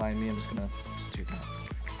 don't mind me, I'm just gonna do that.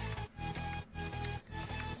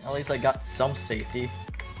 At least I got some safety.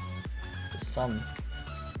 Some.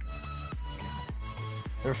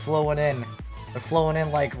 They're flowing in. They're flowing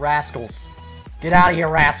in like rascals. Get out of here,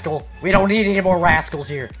 rascal! We don't need any more rascals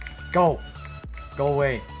here! Go! Go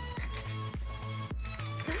away.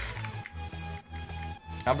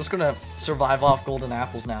 I'm just gonna survive off golden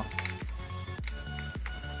apples now.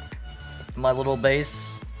 My little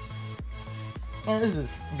base. Well, this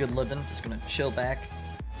is good living. Just gonna chill back.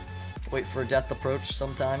 Wait for death approach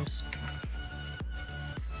sometimes.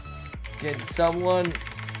 Can someone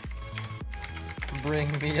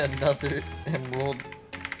bring me another emerald?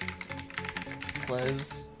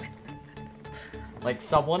 Please. Like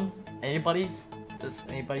someone? Anybody? Does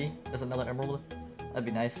anybody? There's another emerald? That'd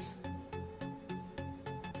be nice.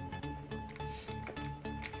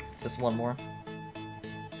 Just one more.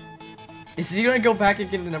 Is he gonna go back and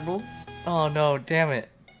get an emerald? Oh no, damn it.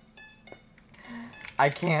 I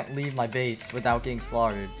can't leave my base without getting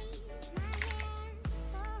slaughtered.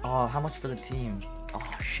 Oh, how much for the team?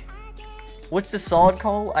 Oh shit. What's the solid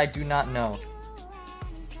call? I do not know.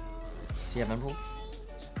 Does he have emeralds?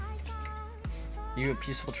 You a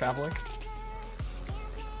peaceful traveler?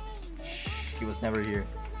 Shh, he was never here.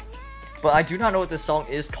 But I do not know what this song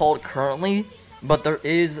is called currently. But there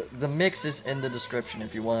is, the mix is in the description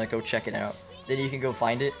if you want to go check it out. Then you can go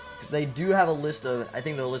find it. Because they do have a list of, I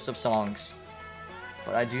think, a list of songs.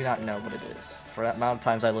 But I do not know what it is. For that amount of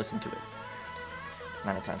times I listened to it.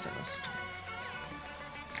 Amount of times I listened to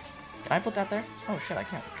it. Can I put that there? Oh shit, I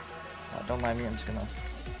can't. Don't mind me, I'm just gonna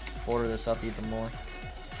border this up even more.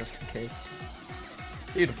 Just in case.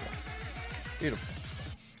 Beautiful. Beautiful.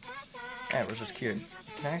 Yeah, it was just cured.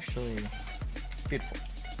 Can I actually... Beautiful.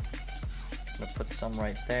 I'm gonna put some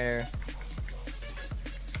right there.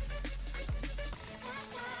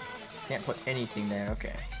 Can't put anything there,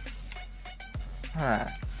 okay. Huh.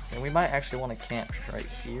 And we might actually want to camp right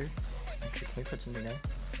here. Actually, can we put something there?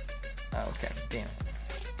 Oh, okay, damn it.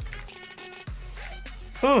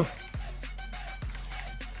 Whew.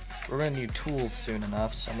 We're gonna need tools soon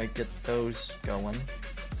enough, so I'm gonna get those going.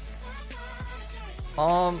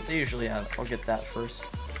 They usually have. I'll get that first.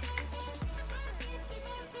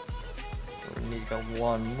 We're gonna need to go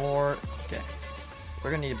one more. Okay.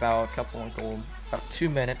 We're gonna need about a couple more gold. About 2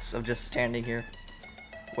 minutes of just standing here,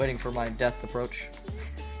 waiting for my death approach.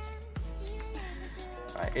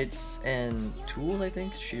 Alright, it's in tools, I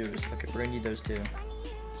think? Shears. Okay, we're gonna need those too.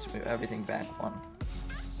 So move everything back one.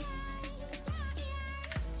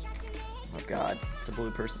 Oh god, it's a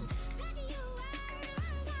blue person.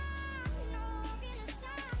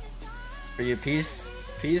 Are you peace?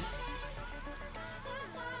 Peace?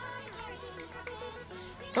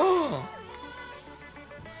 Oh!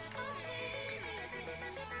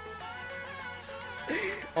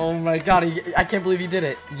 Oh my god, I can't believe he did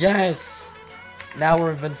it. Yes! Now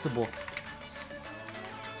we're invincible.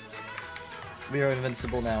 We are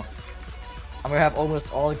invincible now. I'm gonna have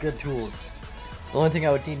almost all the good tools. The only thing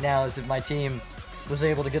I would need now is if my team was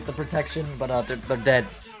able to get the protection, but they're dead.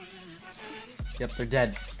 Yep, they're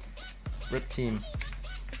dead. RIP team.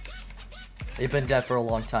 They've been dead for a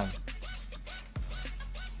long time.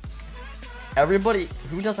 Everybody,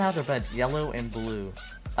 who doesn't have their beds? Yellow and blue.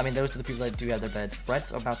 I mean, those are the people that do have their beds.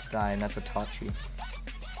 Brett's about to die, and that's a Tachi.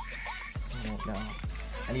 Oh no.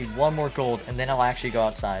 I need one more gold, and then I'll actually go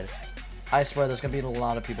outside. I swear there's gonna be a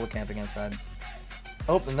lot of people camping outside.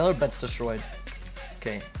 Oh, another bed's destroyed.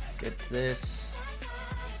 Okay, get this.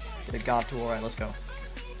 Get a god tool. Alright, let's go.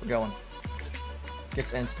 We're going.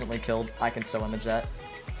 Gets instantly killed. I can so image that.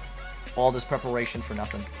 All this preparation for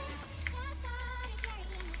nothing.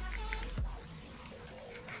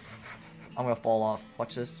 I'm gonna fall off.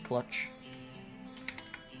 Watch this. Clutch.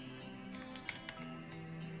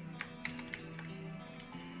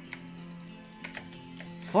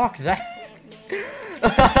 Fuck that.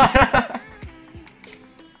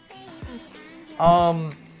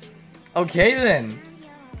 Okay then.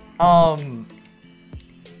 I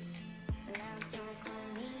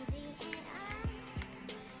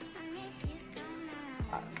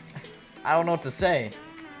don't know what to say.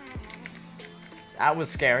 That was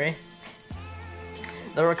scary.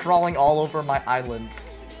 They were crawling all over my island.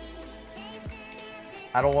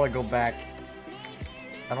 I don't want to go back.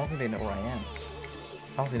 I don't think they know where I am.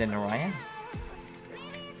 I don't think they know where I am.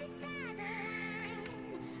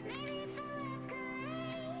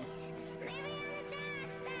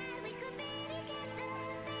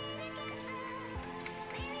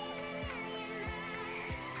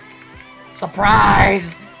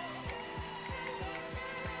 Surprise!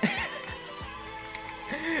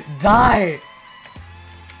 Die!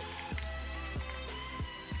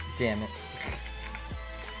 Damn it.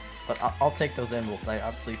 But I'll take those emeralds.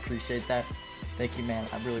 I really appreciate that. Thank you, man.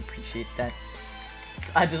 I really appreciate that.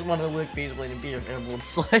 I just want to live peacefully and be an emerald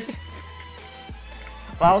slave.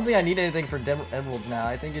 But I don't think I need anything for emeralds now.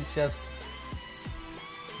 I think it's just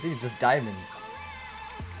diamonds.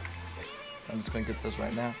 So I'm just gonna get those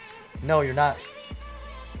right now. No, you're not.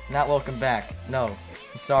 Not welcome back. No,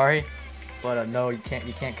 I'm sorry, but no, you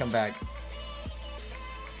can't come back.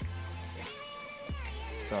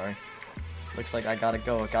 Sorry. Looks like I gotta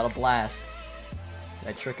go. I gotta blast. Did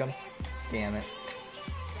I trick him? Damn it.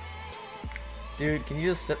 Dude, can you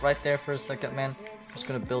just sit right there for a second, man? I'm just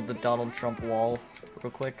gonna build the Donald Trump wall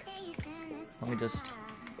real quick. Let me just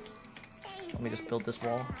build this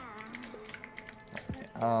wall.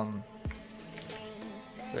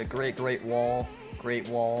 The Great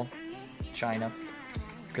Wall, China.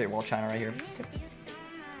 Great Wall, China right here.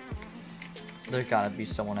 There gotta be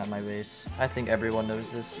someone at my base. I think everyone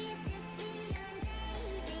knows this.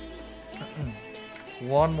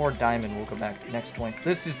 One more diamond, we'll go back next point.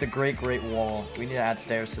 This is the Great Wall. We need to add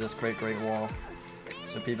stairs to this Great Wall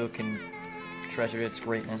so people can treasure its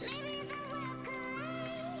greatness.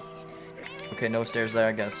 Okay, no stairs there,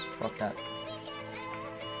 I guess. Fuck that.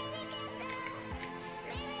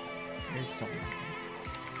 There's someone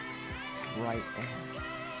right there.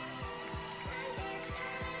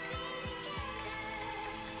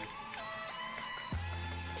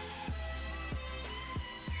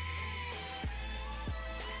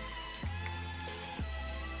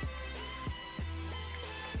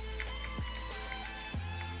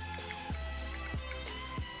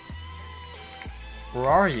 Where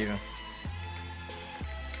are you?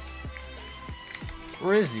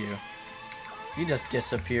 Where is you? You just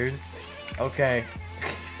disappeared. Okay.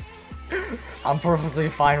 I'm perfectly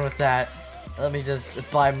fine with that. Let me just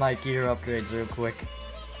buy my gear upgrades real quick.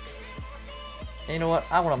 And you know what?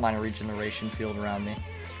 I wouldn't mind a regeneration field around me.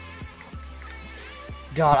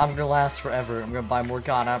 God, I'm gonna last forever. I'm gonna buy more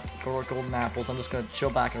golden apples. I'm just gonna chill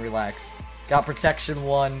back and relax. Got protection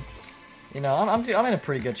 1. You know, I'm in a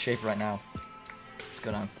pretty good shape right now.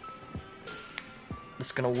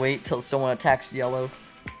 Just gonna wait till someone attacks yellow.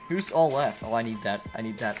 Who's all left? Oh, I need that. I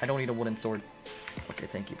don't need a wooden sword. Okay,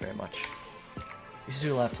 thank you very much. These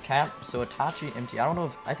two left. Cap. So Itachi empty. I don't know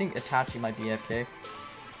if I think Itachi might be AFK.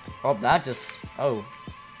 Oh, that just. Oh,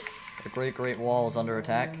 the Great Wall is under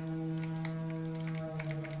attack.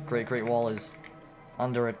 Great Wall is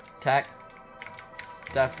under attack. It's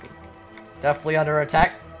definitely under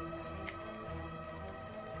attack.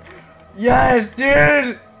 Yes,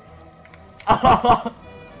 dude! Alright,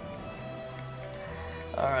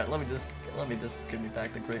 let me just give me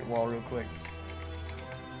back the Great Wall real quick.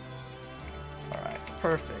 Alright,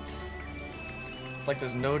 perfect. It's like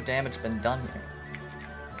there's no damage been done here.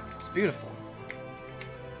 It's beautiful.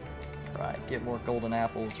 Alright, get more golden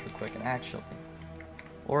apples real quick, and actually,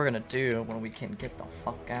 what we're gonna do when we can get the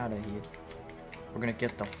fuck out of here, we're gonna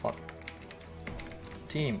get the fuck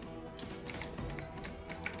team.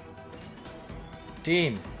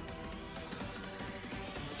 Itachi.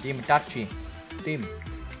 Team,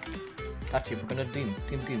 we're gonna team,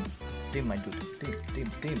 my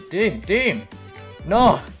dude. Team.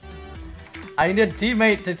 No! I need a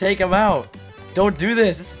teammate to take him out. Don't do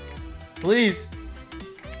this. Please.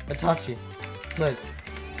 Itachi. Let's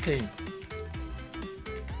team.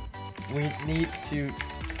 We need to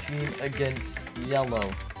team against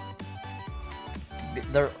yellow.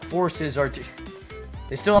 Their forces are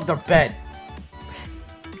they still have their bed.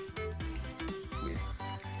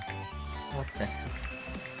 What the?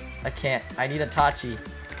 I can't. I need Itachi.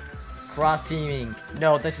 Cross teaming.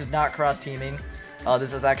 No, this is not cross teaming.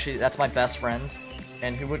 This is actually, that's my best friend.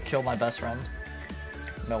 And who would kill my best friend?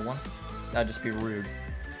 No one. That'd just be rude.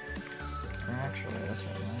 Actually, that's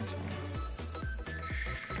really nice.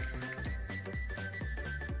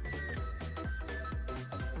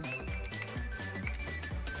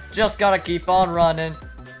 Just gotta keep on running.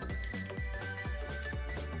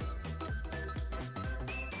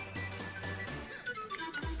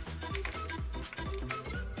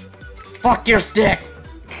 Fuck your stick!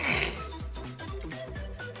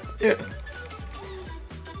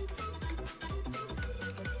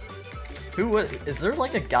 Is there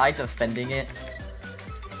like a guy defending it?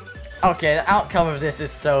 Okay, the outcome of this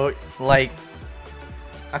is so, like...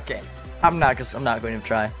 Okay, I'm not going to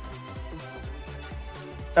try.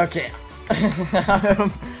 Okay.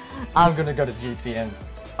 I'm gonna go to GTM.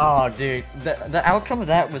 Oh, dude. The outcome of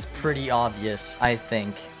that was pretty obvious, I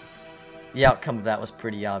think. The outcome of that was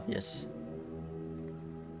pretty obvious.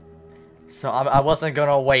 So I wasn't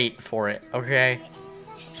gonna wait for it, okay?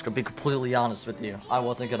 Just gonna be completely honest with you. I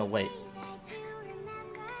wasn't gonna wait.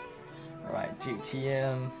 Alright,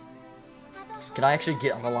 GTM. Can I actually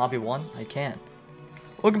get on the lobby 1? I can.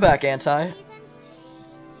 Welcome back, Anti.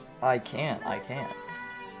 I can't.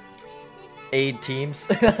 Aid teams.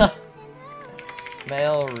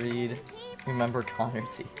 Mail, read. Remember Connor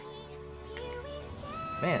T.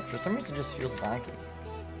 Man, for some reason it just feels laggy.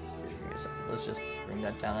 Let's just bring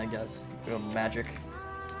that down, I guess. Go magic.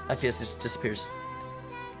 FPS just disappears.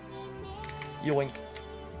 Yoink.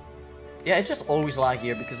 Yeah, it's just always laggy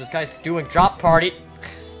here because this guy's doing drop party.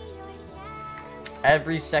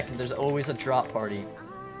 Every second there's always a drop party.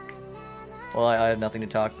 Well, I have nothing to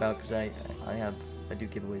talk about because I do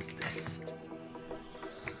giveaways.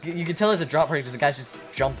 you can tell there's a drop party because the guy's just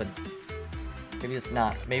jumping. Maybe it's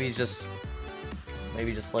not. Maybe he just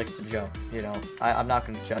likes to jump. You know, I'm not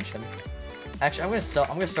gonna judge him. Actually, I'm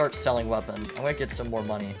gonna start selling weapons. I'm gonna get some more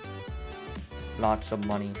money. Lots of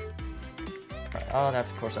money. Right. Oh,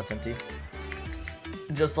 of course that's empty.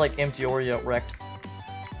 Just like empty Oreo wrecked.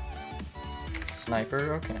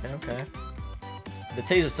 Sniper. Okay. The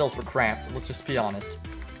taser cells were cramped. Let's just be honest.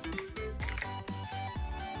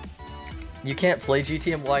 You can't play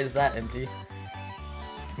GTM. Why is that empty?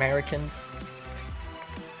 Americans.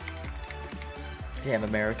 Damn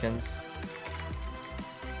Americans.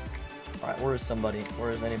 Alright, where is somebody?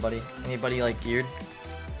 Where is anybody? Anybody like geared?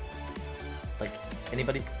 Like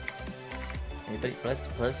anybody? Anybody?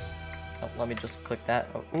 Please. Oh, let me just click that.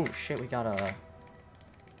 Oh, ooh, shit, we got a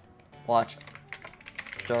watch.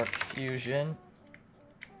 Dark Fusion.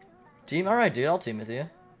 Team? Alright, dude, I'll team with you.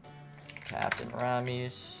 Captain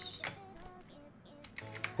Ramis.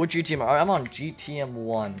 What GTM? I'm on GTM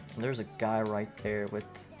 1. And there's a guy right there with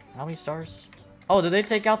how many stars? Oh, did they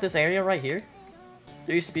take out this area right here?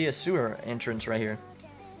 There used to be a sewer entrance right here.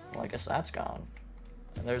 Well, I guess that's gone.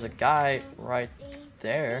 And there's a guy right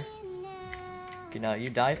there. Okay, now you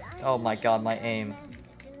died. Oh my god, my aim.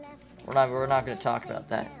 We're not gonna talk about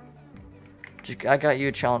that. I got you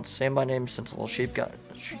a challenge. Say my name, Sensible Sheep.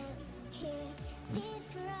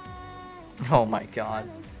 Oh my god.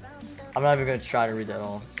 I'm not even gonna try to read that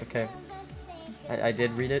all. Okay. I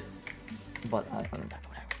did read it, but I don't know.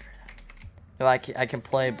 No, I can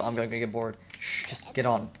play, but I'm gonna get bored. Shh, just get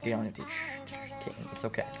on it, dude. Shh, okay, it's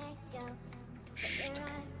okay. Shh, it's okay.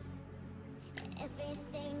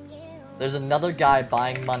 There's another guy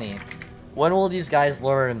buying money. When will these guys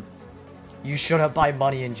learn you shouldn't buy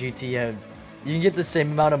money in GTM? You can get the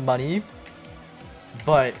same amount of money,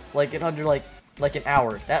 but like in under like an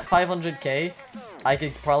hour. That 500k, I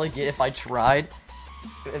could probably get if I tried.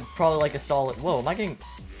 Probably like a solid. Whoa, am I getting?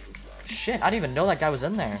 Shit, I didn't even know that guy was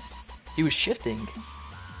in there. He was shifting.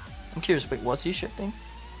 I'm curious, wait, was he shifting?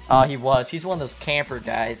 He was. He's one of those camper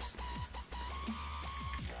guys.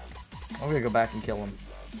 I'm gonna go back and kill him.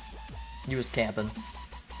 He was camping.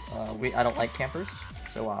 I don't like campers,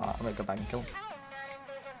 so I'm gonna go back and kill him.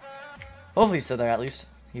 Hopefully he's still there at least.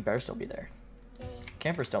 He better still be there.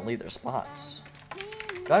 Campers don't leave their spots.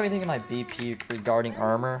 Do I have anything in my BP regarding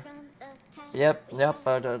armor? Yep,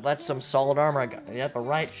 that's some solid armor I got. Yep, a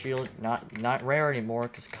right shield, not rare anymore,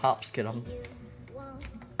 because cops get them.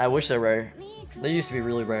 I wish they're rare. They used to be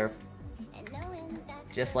really rare.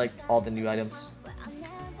 Just like all the new items.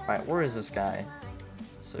 Alright, where is this guy?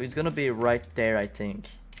 So he's gonna be right there, I think.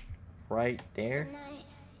 Right there?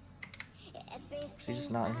 Is he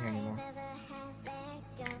just not in here anymore?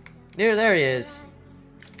 There he is.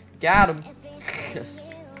 Got him.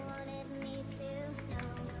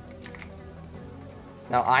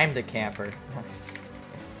 Now I'm the camper. Nice.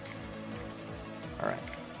 Alright.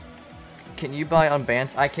 Can you buy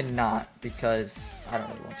unbans? I cannot because I don't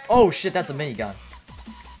really want to. Oh shit, that's a minigun.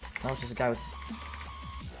 No, it's just a guy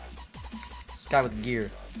with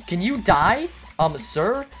gear. Can you die?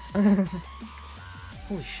 Sir?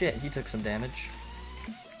 Holy shit, he took some damage.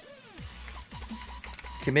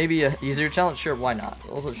 Okay, maybe a easier challenge? Sure, why not?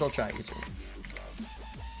 I'll try easier.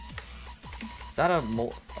 that a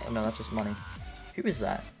mole? Oh, no, that's just money. Who is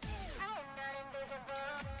that?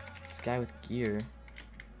 This guy with gear.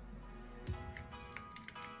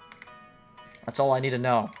 That's all I need to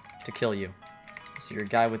know to kill you. So you're a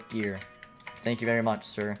guy with gear. Thank you very much,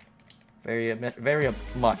 sir. Very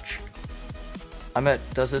much.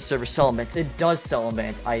 Does this server sell bands? It does sell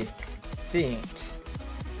bands, I think.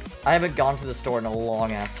 I haven't gone to the store in a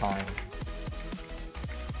long ass time.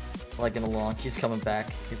 Like in a long. He's coming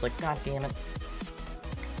back. He's like, God damn it.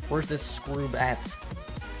 Where's this scroob at?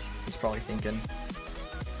 He's probably thinking.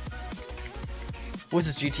 What's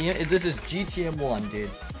this GTM? This is GTM 1,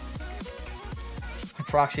 dude.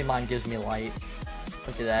 Proxy mine gives me light.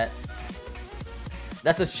 Look at that.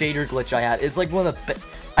 That's a shader glitch I had. It's like one of the...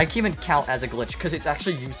 I can't even count as a glitch because it's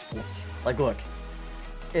actually useful. Like, look.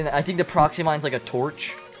 And I think the proxy mine's like a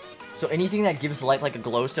torch. So anything that gives light like a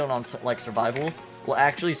glowstone on like survival will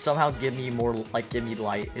actually somehow give me more, like give me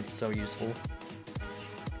light. It's so useful.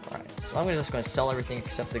 Alright, so I'm just going to sell everything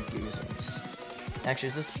except the goosums. Actually,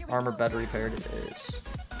 is this armor better repaired? It is.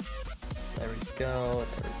 There we go.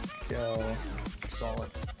 There we go. Solid.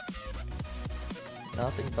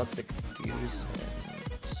 Nothing but the goosums.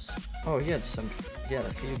 Oh, he had a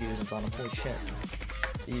few goosums on him. Holy shit.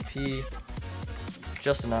 EP.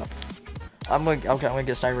 Just enough. I'm gonna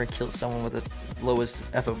get sniper and kill someone with the lowest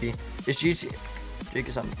FOB. Is GT?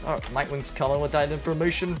 Oh, Nightwing's coming with that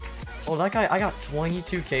information. Oh, that guy, I got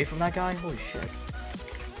 22k from that guy. Holy shit.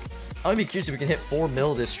 I'm gonna be curious if we can hit 4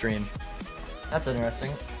 mil this stream. That's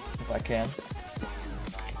interesting. If I can.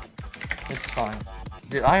 It's fine.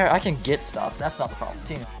 Dude, I can get stuff. That's not the problem.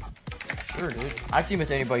 Team. Sure, dude. I team with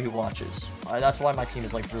anybody who watches. That's why my team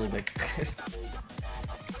is, like, really big.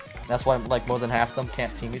 That's why, like, more than half of them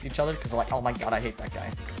can't team with each other. Because they're like, oh my god, I hate that guy.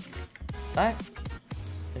 Is that?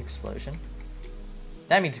 Explosion.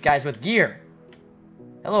 That means guys with gear.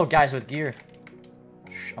 Hello, guys with gear.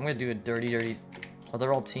 I'm gonna do a dirty... Oh,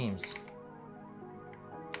 they're all teams.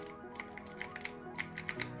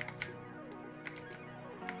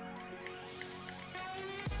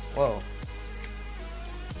 Whoa.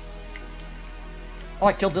 Oh,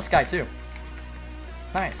 I killed this guy too.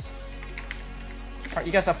 Nice. Alright,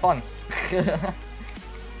 you guys have fun.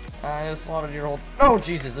 I just slaughtered your whole... Oh,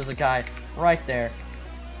 Jesus, there's a guy right there.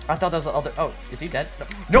 I thought that was the other... Oh, is he dead? No.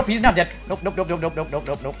 Nope, he's not dead. Nope.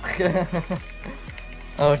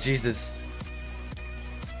 Oh, Jesus.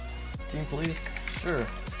 Team, please? Sure.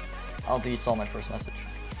 I'll delete all my first message.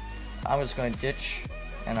 I'm just going to ditch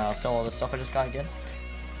and sell all this stuff I just got again.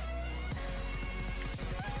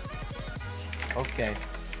 Okay.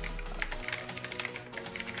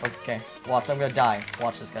 Okay. Watch, I'm gonna die.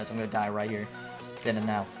 Watch this, guys. I'm gonna die right here. Then and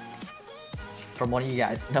now. From one of you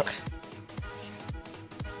guys. No.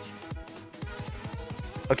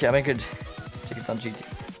 Okay, I'm gonna take this on GT.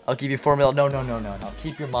 I'll give you 4 mil. No.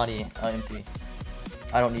 Keep your money empty.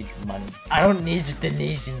 I don't need your money. I don't need your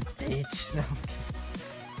donations, bitch. No, okay.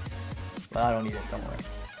 But I don't need it, don't worry.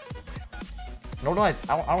 Nor do I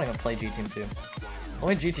don't even play GTM 2. The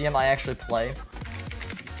only GTM I actually play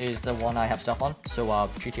is the one I have stuff on, so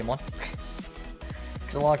GTM 1.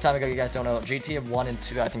 Because a long time ago, you guys don't know, GTM 1 and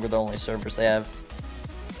 2 I think were the only servers they have.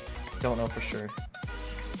 Don't know for sure.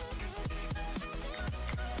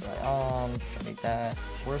 Right, I need that.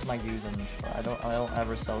 Where's my goosums? I don't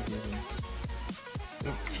ever sell goosums.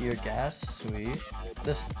 Ooh, tier gas, sweet.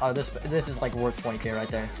 This is like worth 20k right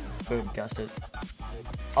there. Boom, guessed it.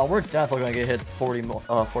 Oh, we're definitely gonna get hit 40 mil.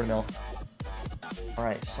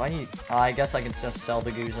 Alright, so I guess I can just sell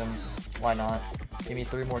the goosums. Why not? Give me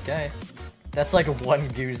 3 more K. That's like 1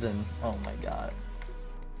 goosen. Oh my god.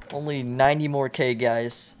 Only 90 more K,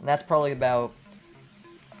 guys. And that's probably about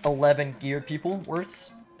 11 geared people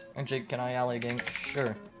worth. And Jake, can I ally a game?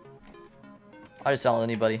 Sure. I just sell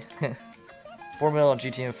anybody. 4 mil on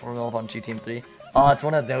GTM, 4 mil on GTM 3. Oh, it's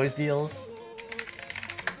one of those deals.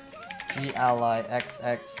 G ally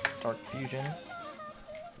XX Dark Fusion.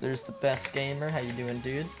 There's the best gamer. How you doing,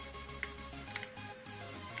 dude?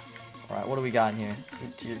 Alright, what do we got in here?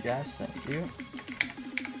 Good tier guys, thank you.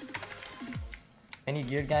 Any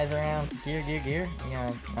geared guys around? Gear?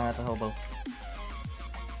 Yeah, nah, that's a hobo.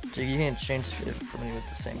 Jake, you can change it for me with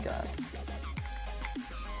the same guy.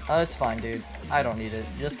 Oh, it's fine, dude. I don't need it.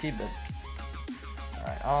 Just keep it.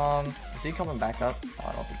 Alright, is he coming back up? Oh,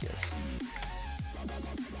 I don't think he is.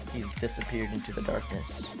 He's disappeared into the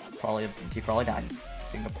darkness. He probably died.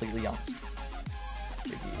 Being completely honest.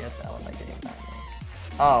 Did you get that one? Am I getting that one?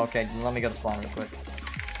 Oh, okay. Let me go to spawn real quick.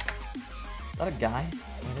 Is that a guy?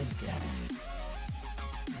 It is a guy.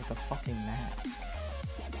 With a fucking mask.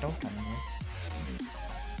 Don't come in here.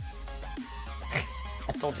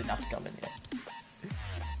 I told you not to come in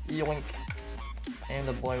here. Yoink. am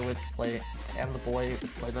the boy with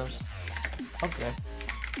Play-Dohs. Okay.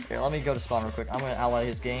 Here, let me go to spawn real quick. I'm gonna ally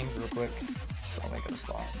his gang real quick. So let me go to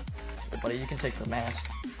spawn. Hey, buddy, you can take the mask.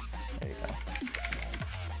 There you go.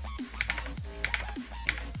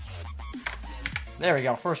 There we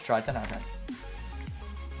go. First try, 10 out of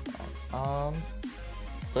 10.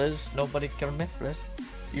 Liz, nobody can remember this.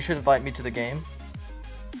 You should invite me to the game.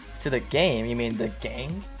 To the game? You mean the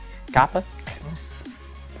gang? Kappa?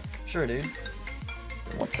 Sure, dude.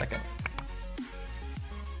 1 second.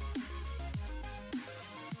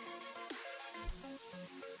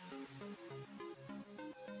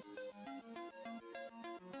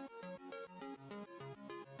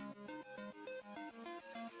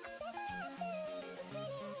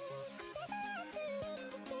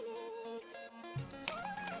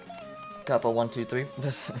 Kappa 1, 2, 3.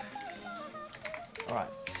 This. Alright,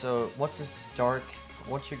 so what's this Dark?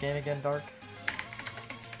 What's your game again, Dark?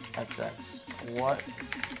 XX. What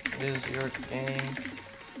is your game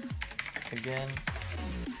again?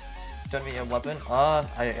 Don't me a weapon? I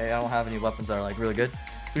don't have any weapons that are like really good.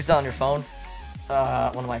 Who's that on your phone?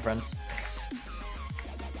 One of my friends.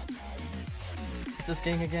 What's this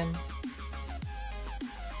game again?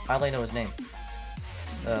 I only know his name.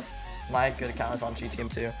 My good account is on GTM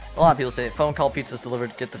too. A lot of people say phone call pizza's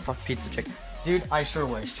delivered. Get the fuck pizza chicken. Dude, I sure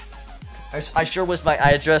wish. I sure wish my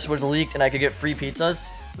address was leaked and I could get free pizzas.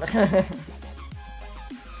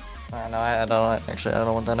 No, I don't. Actually, I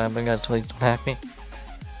don't want that to happen. Guys, please don't hack me.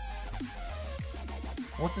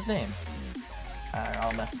 What's his name? Alright,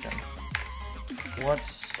 I'll message him.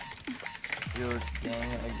 What's your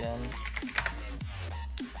gang again?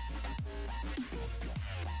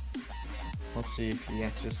 Let's see if he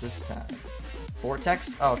answers this time.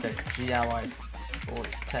 Vortex? Oh, okay. G ally.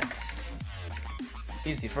 Vortex.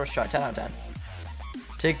 Easy. First try. 10 out of 10.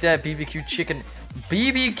 Take that BBQ chicken.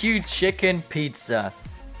 BBQ chicken pizza.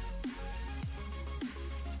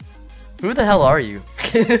 Who the hell are you?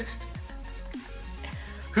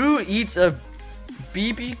 Who eats a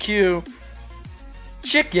BBQ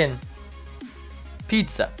chicken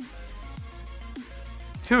pizza?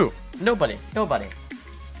 Who? Nobody. Nobody.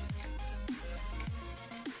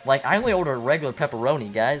 Like, I only order a regular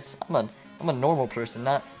pepperoni, guys. I'm a normal person,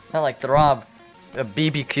 not like Throb. A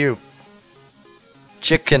BBQ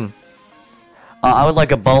chicken. I would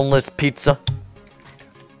like a boneless pizza.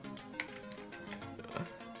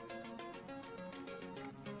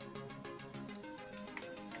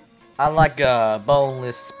 I like a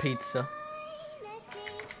boneless pizza.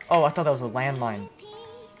 Oh, I thought that was a landmine.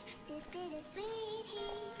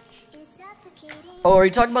 Oh, are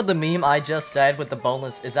you talking about the meme I just said with the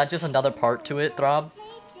boneless? Is that just another part to it, Throb?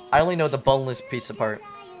 I only know the boneless pizza part.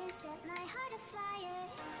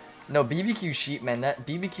 No, BBQ sheep, man. That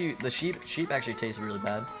BBQ, the sheep actually tastes really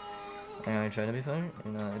bad. I'm trying to be funny,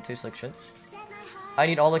 and it tastes like shit. I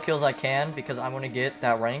need all the kills I can because I'm gonna get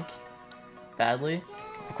that rank badly.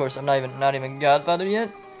 Of course, I'm not even Godfather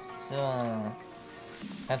yet, so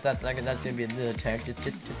that's gonna be a little challenge,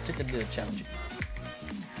 just a little challenging.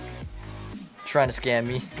 Trying to scam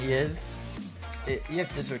me, he is. You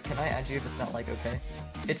have Discord. Can I add you if it's not like okay?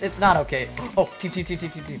 It's not okay. Oh, team.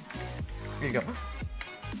 Here you go.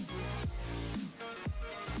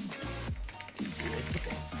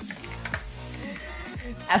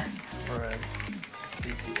 Alright.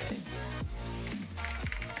 DPA.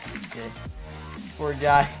 Okay. Poor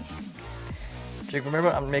guy. Jake, remember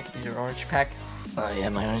I'm making your orange pack? Oh yeah,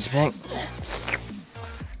 my orange pack.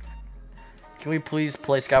 Can we please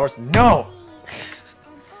play Skywars? No!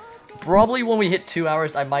 Probably when we hit 2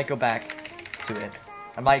 hours, I might go back to it.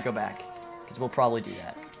 I might go back. Because we'll probably do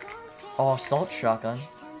that. Oh, Assault Shotgun.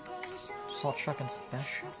 Assault Shotgun's the best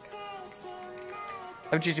shotgun.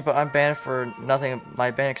 but I'm banned for nothing.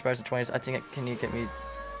 My ban expires in 20s. I think,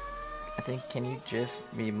 can you GIF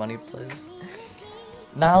me money, please?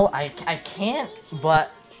 No, I can't,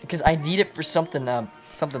 but, because I need it for something,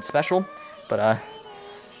 something special. But,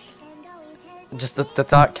 just the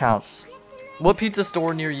thought counts. What pizza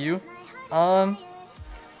store near you? I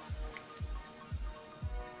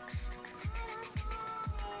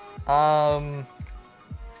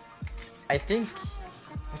think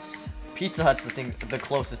Pizza Hut's the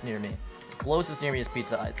closest near me. The closest near me is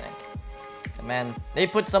Pizza Hut, I think. And man, they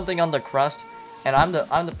put something on the crust, and I'm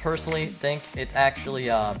the personally think it's actually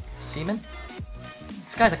semen.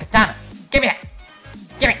 This guy's a katana. Give me that.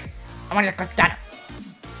 Give me. I want a katana.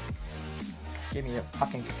 Give me a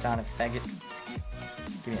fucking katana, faggot.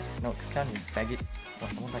 Give me it. No, katana, you faggot. I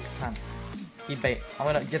want that katana. eBay. I'm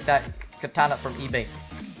gonna get that katana from eBay.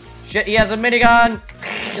 Shit, he has a minigun!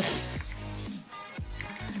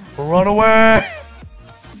 Run away!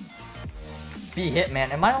 be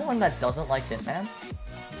Hitman. Am I the one that doesn't like Hitman?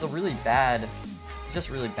 It's a really bad. It's just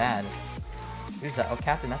really bad. Who's that? Oh,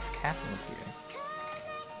 Captain. That's Captain with you.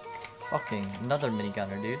 Fucking another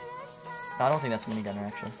minigunner, dude. No, I don't think that's a minigunner,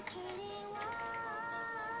 actually.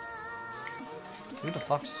 Who the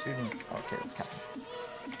fuck's shooting? Oh, okay, that's Captain.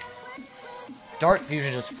 Dark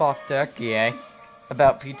Fusion just fucked that guy.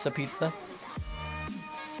 About pizza. Can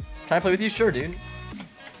I play with you? Sure, dude.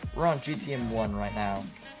 We're on GTM 1 right now.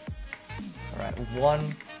 Alright,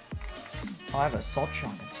 1. Oh, I have assault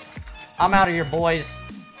shotgun stuff. I'm out of here, boys.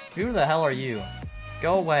 Who the hell are you?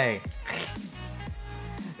 Go away.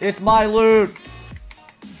 It's my loot!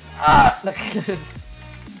 Ah!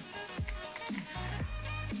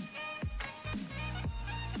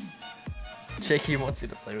 Jakey wants you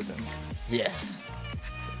to play with him. Yes.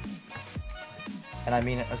 And I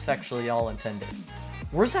mean it was sexually all intended.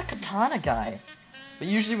 Where's that katana guy? But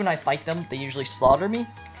usually when I fight them, they usually slaughter me.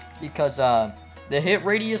 Because, the hit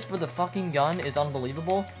radius for the fucking gun is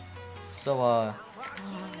unbelievable. So,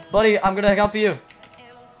 buddy, I'm gonna help you.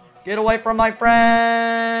 Get away from my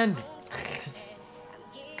friend!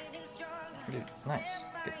 Dude, nice.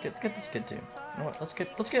 Get this kid too. You know what?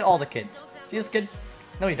 Let's get all the kids. See this kid?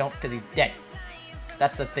 No, you don't, because he's dead.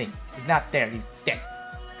 That's the thing. He's not there. He's dead.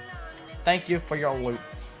 Thank you for your loot.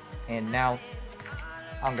 And now,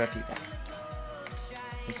 I'm gonna eat that.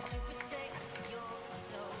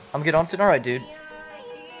 I'm getting on soon. Alright, dude.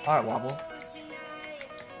 Alright, Wobble.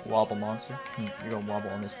 Wobble monster. You're gonna wobble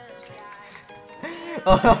on this.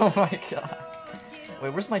 Oh my god.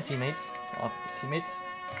 Wait, where's my teammates? Oh, teammates?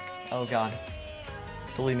 Oh god.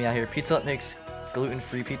 Don't leave me out here. Pizza Hut makes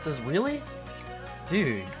gluten-free pizzas? Really?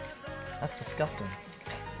 Dude. That's disgusting.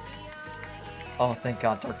 Oh, thank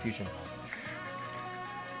god. Dark Fusion.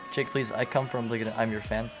 Jake, please. I come from Liga. I'm your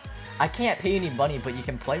fan. I can't pay any money, but you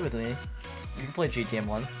can play with me. You can play GTM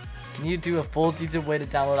 1. Can you do a full detailed way to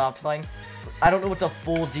download Optifying? I don't know what's a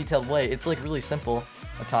full detailed way. It's like really simple.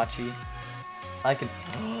 Itachi. I can.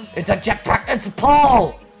 It's a jetpack. It's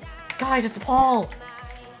Paul. Guys, it's Paul.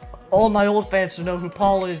 All my old fans should know who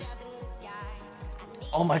Paul is.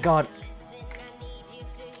 Oh my god.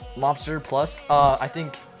 Lobster Plus. I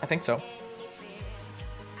think so.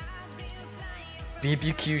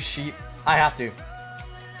 BBQ sheep. I have to.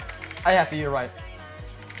 You're right.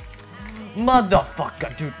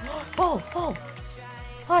 Motherfucker, dude. Paul.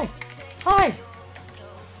 Hi.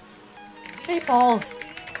 Hey, Paul.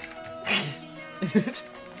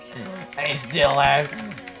 I still have.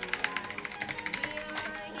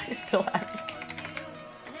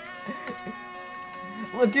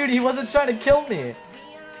 Well, dude, he wasn't trying to kill me.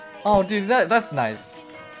 Oh, dude, that's nice.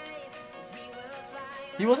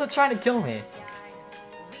 He wasn't trying to kill me.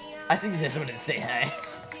 I think he just wanted to say hi.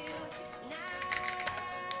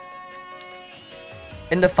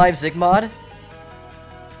 In the 5-Zig mod?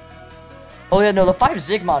 Oh yeah, no, the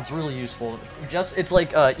 5-Zig mod's really useful. It's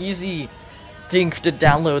like easy thing to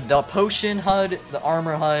download the potion HUD, the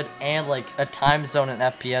armor HUD, and like a time zone and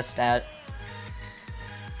FPS stat.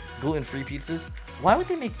 Gluten-free pizzas. Why would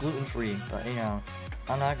they make gluten-free? But you know,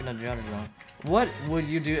 I'm not gonna judge them. What would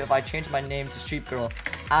you do if I changed my name to Sheep Girl?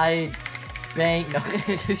 I bang. No,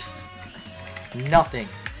 nothing.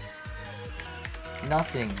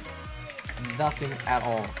 Nothing at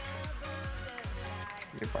all.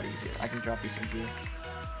 Here, buddy, dude. I can drop you some gear.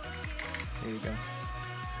 There you go.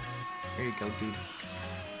 There you go, dude.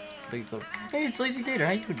 There you go. Hey, it's Lazy Gator.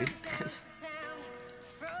 How you doing, dude?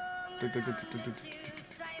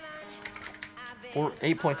 Or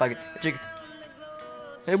 8.5. Jake.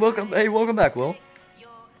 Hey, welcome back, Will.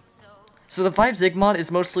 So the 5-Zig mod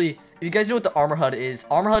is mostly. If you guys know what the armor HUD is,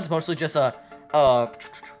 armor HUD's mostly just the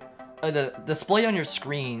display on your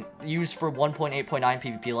screen used for 1.8.9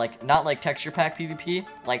 PvP, like not like texture pack PvP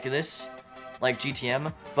like this, like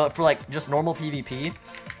GTM, but for like just normal PvP.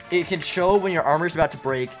 It can show when your armor's about to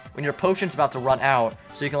break, when your potion's about to run out,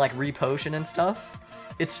 so you can like re-potion and stuff.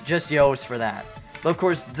 It's just yo's for that. But of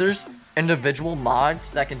course, there's individual mods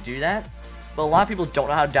that can do that, but a lot of people don't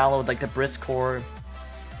know how to download like the Brisk Core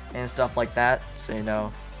and stuff like that, so you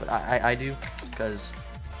know. But I do, because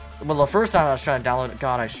well, the first time I was trying to download it,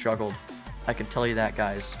 God, I struggled. I can tell you that,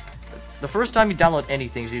 guys. The first time you download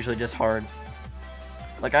anything is usually just hard.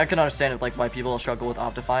 Like, I can understand it, like, why people struggle with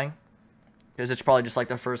Optifying. Because it's probably just, like,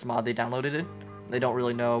 the first mod they downloaded it. They don't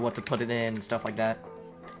really know what to put it in and stuff like that.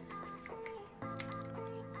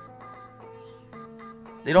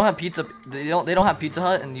 They don't have pizza. They don't have Pizza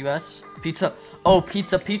Hut in the US. Pizza. Oh,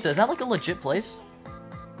 Pizza. Is that, like, a legit place?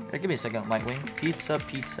 Hey, give me a second, White Wing. Pizza.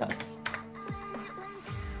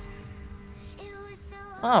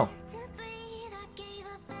 Oh.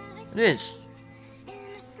 It is.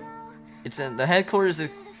 It's in the headquarters is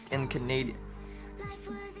in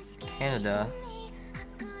Canada.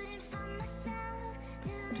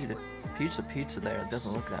 Dude, a pizza there. It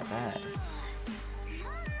doesn't look that bad.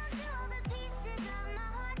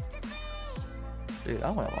 Dude,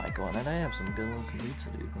 I want to like one. And I have some good looking pizza,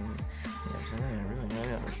 dude.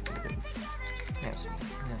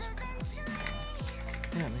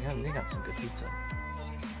 They got some good pizza.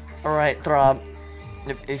 Alright, Throb.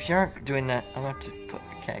 If you aren't doing that, I'm going to have to put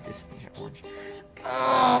a cactus in your orange.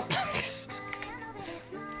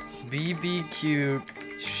 BBQ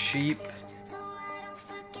sheep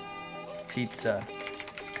pizza.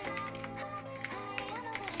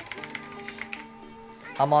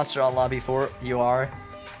 I'm Monster on lobby 4. You are.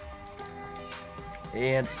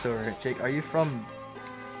 Answer. Jake, are you from?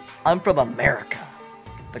 I'm from America.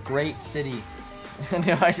 The great city.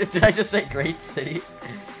 Did I just say great city?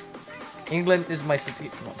 England is my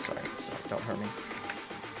city. No, sorry, don't hurt me.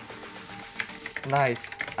 Nice.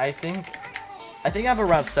 I think I have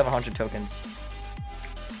around 700 tokens.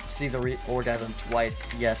 See the orgasm twice.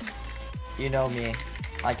 Yes. You know me.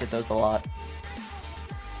 I get those a lot.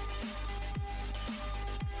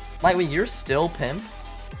 Wait, you're still pimp?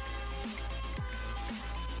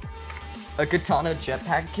 A katana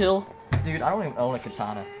jetpack kill? Dude, I don't even own a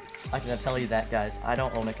katana. I can tell you that, guys. I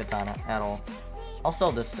don't own a katana at all. I'll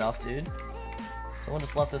sell this stuff, dude. Someone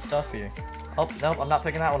just left this stuff here. Oh, nope, I'm not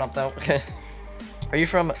picking that one up, though. Okay. Are you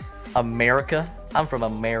from America? I'm from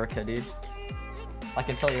America, dude. I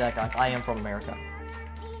can tell you that, guys. I am from America.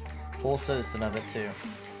 Full citizen of it, too.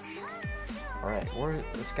 Alright,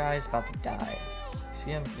 this guy's about to die.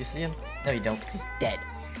 See him? You see him? No, you don't, because he's dead.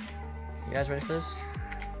 You guys ready for this?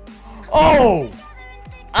 Oh!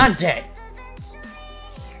 I'm dead!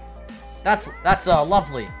 That's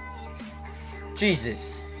lovely.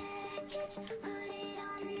 Jesus.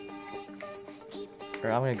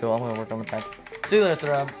 Alright, I'm gonna work on the back. See you later,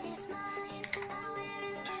 Throb.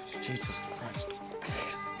 Jesus Christ.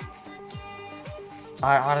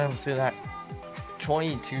 I didn't see that.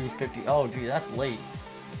 2250. Oh, dude, that's late.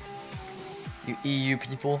 You EU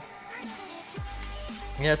people.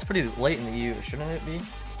 Yeah, it's pretty late in the EU, shouldn't it be?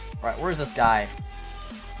 Alright, where's this guy?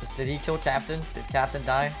 Did he kill Captain? Did Captain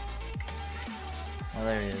die? Oh,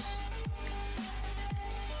 there he is.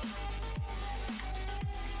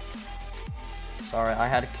 Sorry, I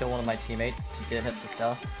had to kill one of my teammates to get hit the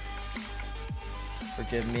stuff.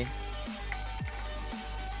 Forgive me.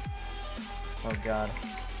 Oh god.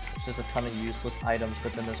 There's just a ton of useless items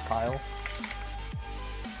within this pile.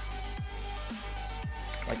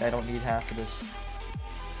 Like, I don't need half of this.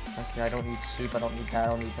 Okay, I don't need soup, I don't need that, I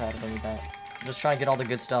don't need that, I don't need that. I'm just trying to get all the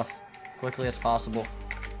good stuff quickly as possible.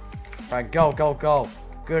 Alright, go, go, go.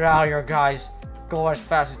 Get out of here, guys. Go as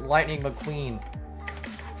fast as Lightning McQueen.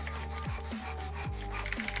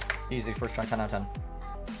 Easy, first try, 10 out of 10.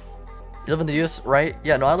 You live in the US, right?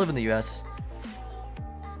 Yeah, no, I live in the US.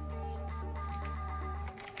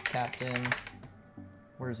 Captain.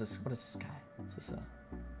 Where is this? What is this guy? Is this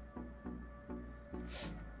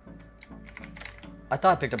I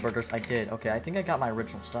thought I picked up burgers. I did. Okay, I think I got my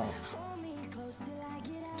original stuff.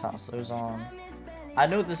 Toss those on. I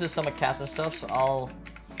know this is some of Captain stuff, so I'll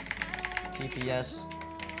TPS.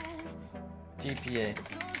 TPA.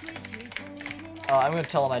 I'm gonna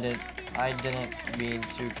tell him I didn't mean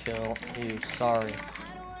to kill you. Sorry.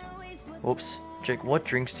 Whoops. Jake, what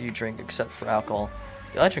drinks do you drink except for alcohol?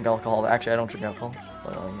 Yeah, I drink alcohol. Actually, I don't drink alcohol.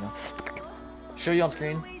 But, you know. Show you on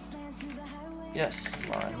screen. Yes,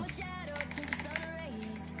 Lauren.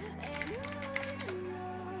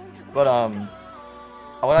 But,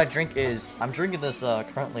 what I drink is, I'm drinking this,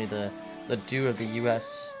 currently, the Dew of the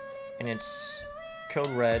US, and it's Code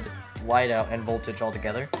Red, Whiteout, and Voltage all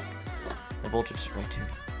together. The Voltage is way too.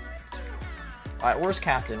 Alright, where's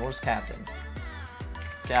Captain? Where's Captain?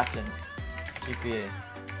 Captain. GPA.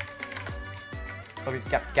 Okay,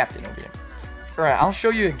 Captain over here. Alright, I'll show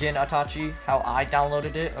you again, Itachi, how I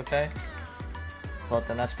downloaded it, okay? But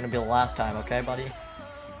then that's gonna be the last time, okay, buddy?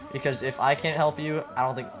 Because if I can't help you,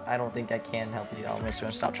 I don't think I can help you. I'm just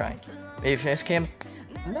gonna stop trying. Maybe face cam?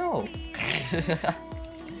 No.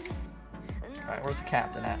 Alright, where's the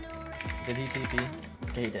Captain at? Did he TP?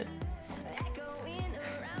 Okay, he did.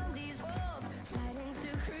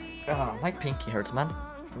 Oh, my pinky hurts, man.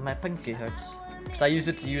 My pinky hurts. Cause I use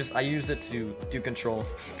it to do control.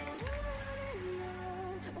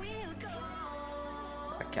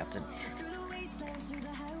 Alright, Captain.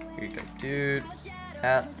 Here you go, dude.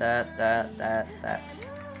 That.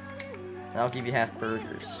 And I'll give you half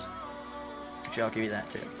burgers. Actually, I'll give you that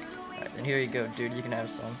too. Alright, then here you go, dude. You can have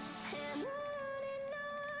some.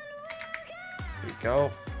 Here you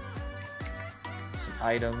go. some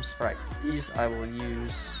items. Alright, these I will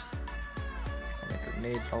use. And the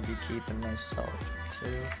grenades I'll be keeping myself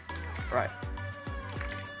too. Alright.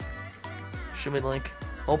 Show me the link.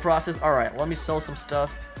 Whole process. Alright, let me sell some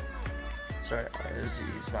stuff. Sorry,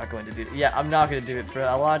 he's not going to do it. Yeah, I'm not going to do it. For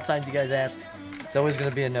a lot of times you guys asked, it's always going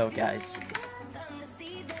to be a no, guys.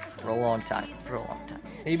 For a long time. For a long time.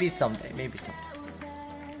 Maybe someday. Maybe someday.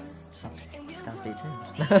 Someday. Just gotta stay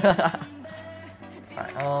tuned.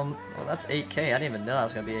 Alright, well that's 8K. I didn't even know that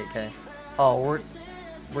was gonna be 8K. Oh,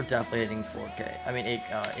 we're definitely hitting 4K. I mean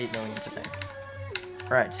 8 million today.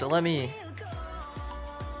 Alright, so let me.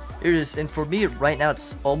 Here it is, and for me right now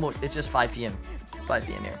it's just 5 p.m. 5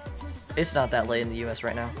 p.m. here. It's not that late in the US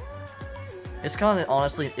right now. It's kind of,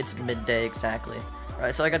 honestly, it's midday exactly.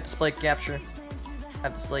 Alright, so I got display capture. I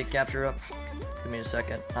have display capture up. Give me a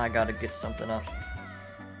second. I gotta get something up.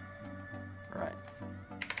 Alright.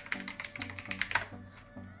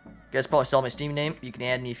 You guys probably saw my Steam name. You can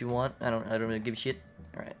add me if you want. I don't really give a shit.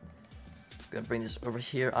 Alright. Gonna bring this over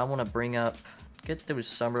here. I wanna bring up, get those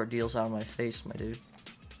summer deals out of my face, my dude.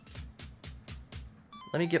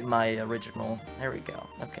 Let me get my original. There we go.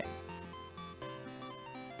 Okay.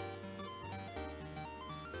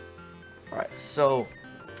 Alright, so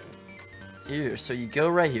here, so you go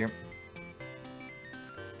right here.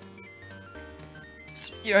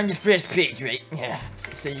 So you're on the first page, right? Yeah.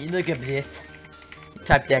 So you look up this.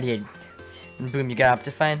 Type that in, and boom, you got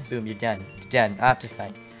Optifine. Boom, you're done. You're done.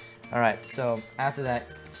 Optifine. All right. So after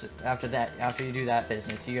you do that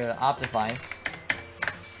business, you go to Optifine.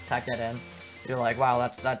 Type that in. You're like, wow,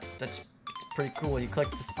 that's pretty cool. You click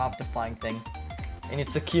this Optifine thing, and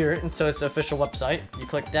it's secure, and so it's the official website. You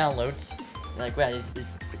click downloads. You're like, wow,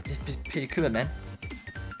 it's pretty cool, man.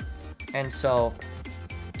 And so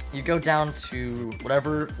you go down to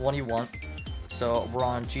whatever one you want. So we're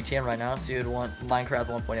on GTM right now, so you'd want Minecraft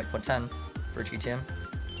 1.8.10 for GTM.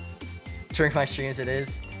 During my streams it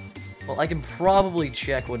is. Well, I can probably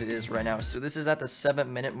check what it is right now. So this is at the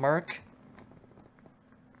 7-minute mark.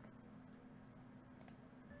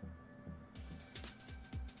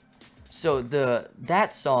 So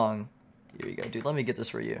that song, here you go, dude, let me get this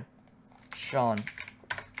for you. Sean.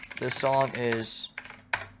 This song is,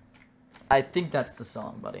 I think that's the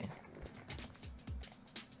song, buddy.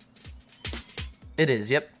 It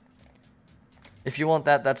is, yep. If you want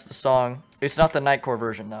that, that's the song. It's not the Nightcore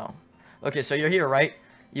version, though. Okay, so you're here, right?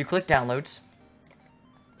 You click downloads.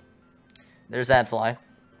 There's Adfly.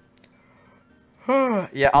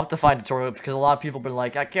 Yeah, Optifine tutorial, because a lot of people have been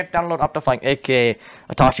like, I can't download Optifine, aka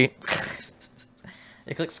Atachi.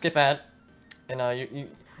 You click skip ad, and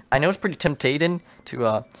I know it's pretty tempting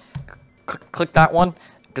to click that one,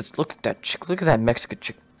 because look at that chick, look at that Mexican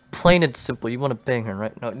chick. Plain and simple, you want to bang her,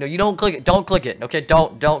 right? No, you don't click it. Don't click it. Okay,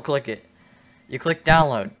 don't click it. You click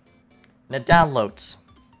download, and it downloads.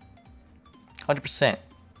 100%.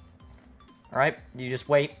 All right, you just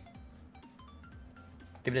wait.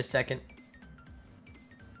 Give it a second.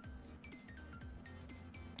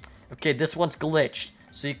 Okay, this one's glitched,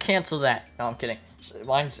 so you cancel that. No, I'm kidding.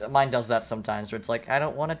 Mine does that sometimes, where it's like, I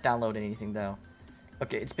don't want to download anything though.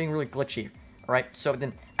 Okay, it's being really glitchy. Alright, so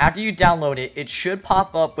then after you download it, it should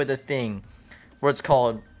pop up with a thing where it's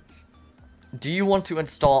called, do you want to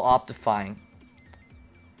install Optifine?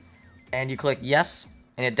 And you click yes,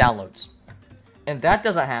 and it downloads. And that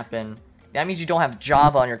doesn't happen. That means you don't have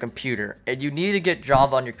Java on your computer. And you need to get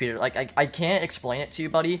Java on your computer. Like, I can't explain it to you,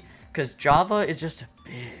 buddy, because Java is just a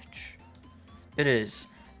bitch. It is.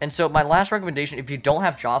 And so my last recommendation, if you don't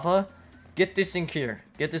have Java, get this thing here.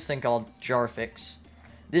 Get this thing called Jarfix.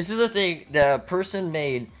 This is a thing that a person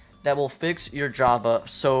made that will fix your Java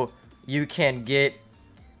so you can get,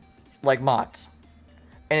 like, mods.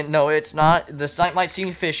 And no, it's not. The site might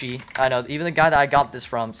seem fishy. I know. Even the guy that I got this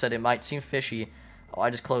from said it might seem fishy. Oh, I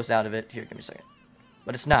just closed out of it. Here, give me a second.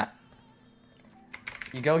 But it's not.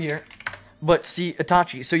 You go here. But see,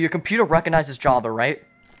 Itachi, so your computer recognizes Java, right?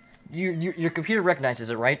 Your computer recognizes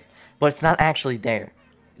it, right? But it's not actually there.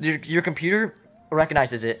 Your computer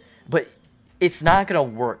recognizes it, but it's not gonna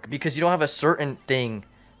work because you don't have a certain thing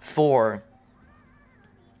for.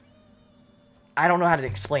 I don't know how to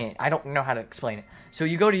explain it. So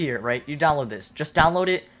you go to here, right? You download this. Just download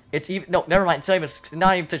it. It's even no, never mind. It's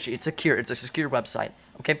not even fishy. It's secure. It's a secure website.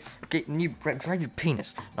 Okay. Okay. And you grab your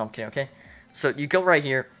penis. No, I'm kidding. Okay. So you go right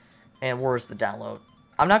here, and where's the download?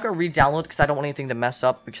 I'm not gonna re-download because I don't want anything to mess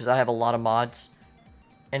up because I have a lot of mods.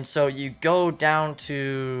 And so you go down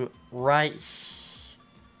to right.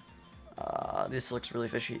 This looks really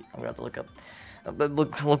fishy. I'm gonna have to look up.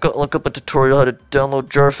 Look up a tutorial how to download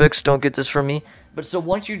Jarfix. Don't get this from me. But so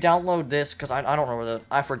once you download this, because I don't know where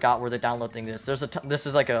I forgot where the download thing is. This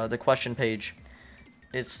is like the question page.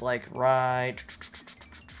 It's like right.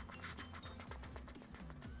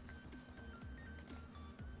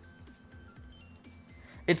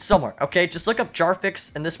 It's somewhere, okay? Just look up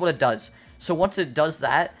jarfix, and this is what it does. So once it does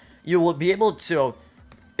that, you will be able to,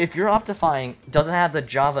 if your Optifying doesn't have the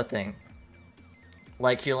Java thing,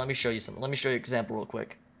 like here, let me show you something. Let me show you an example real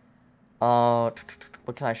quick. What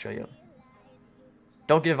can I show you?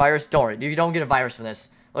 Don't get a virus. Don't worry, you don't get a virus from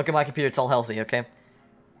this. Look at my computer; it's all healthy, okay?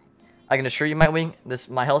 I can assure you, my wing,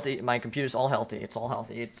 my computer's all healthy. It's all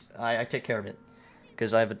healthy. I take care of it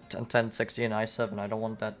because I have a 1060 and i7. I don't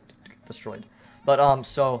want that destroyed. But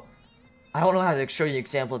so I don't know how to show you an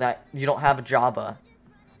example that you don't have a Java.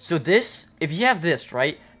 So this, if you have this,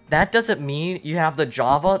 right, that doesn't mean you have the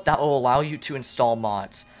Java that will allow you to install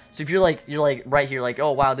mods. So if you're like right here, like,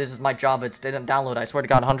 oh wow, this is my Java, it didn't download. I swear to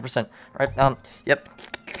God, 100%. Right? Yep.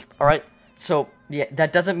 All right. So yeah,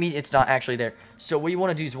 that doesn't mean it's not actually there. So what you want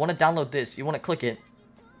to do is you want to download this. You want to click it.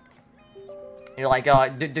 You're like, do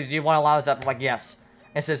you want to allow this up? I'm like, yes.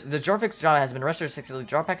 It says the jarfix Java has been restored successfully.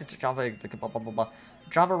 Jar package Java blah blah blah blah.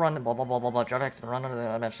 Java run blah blah blah blah blah. Java has been run under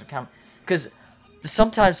the mentioned account. Because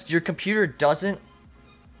sometimes your computer doesn't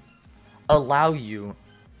allow you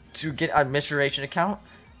to get an administration account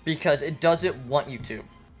because it doesn't want you to.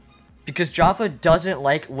 Because Java doesn't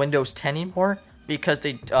like Windows 10 anymore because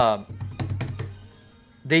they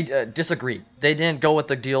disagreed. They didn't go with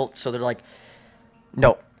the deal, so they're like,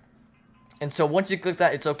 no. And so once you click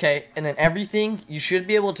that, it's okay. And then everything, you should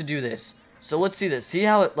be able to do this. So let's see this. See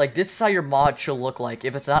how, like, this is how your mod should look like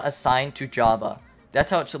if it's not assigned to Java. That's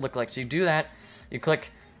how it should look like. So you do that. You click,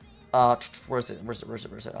 where is it? Where's it?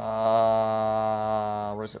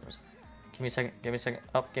 Give me a second. Give me a second.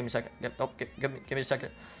 Oh, give me a second. Yep. Oh, give me a second.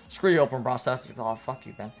 Screw you, open process. Oh, fuck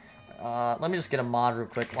you, man. Let me just get a mod real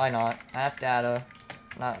quick. Why not? App data.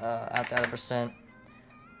 Not, app data %.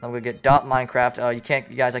 I'm gonna get .minecraft.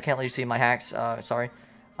 You guys, I can't let you see my hacks. Sorry.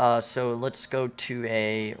 So let's go to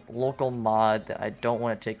a local mod that I don't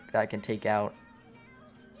want to take, that I can take out.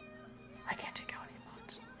 I can't take out any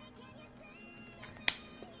mods.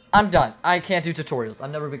 I'm done. I can't do tutorials.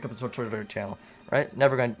 I'm never become a tutorial channel. Right?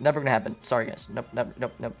 Never gonna happen. Sorry guys. Nope.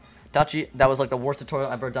 Dachi, that was like the worst tutorial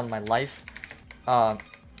I've ever done in my life.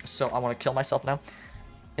 So I want to kill myself now.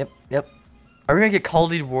 Yep. Are we gonna get Call of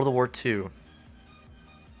Duty World War II?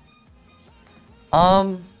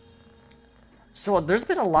 So there's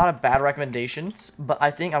been a lot of bad recommendations, but I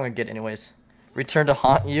think I'm gonna get it anyways. Return to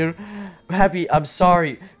haunt you. Happy, I'm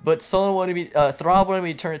sorry, but someone wanted me, Throb wanted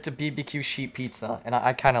me to turn it to BBQ sheep pizza, and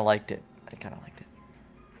I kind of liked it.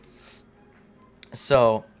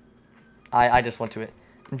 So, I just went to it.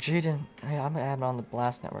 Jaden, hey, I'm an admin on the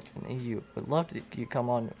Blast Network in the EU. Would love to you come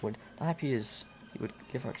on. The IP is, you would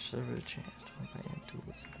give our server a chance.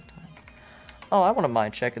 Oh, I wouldn't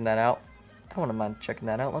mind checking that out. Let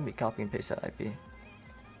me copy and paste that IP.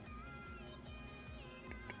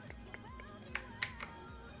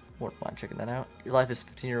 Wouldn't mind checking that out. Your life is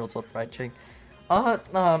 15-year-olds old, right, Jake? I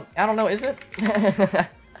don't know, is it?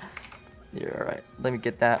 You're alright. Let me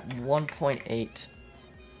get that 1.8.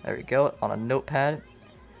 There we go, on a notepad.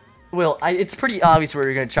 Well, it's pretty obvious what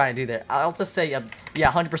you're gonna try and do there. I'll just say,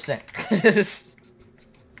 yeah, 100%.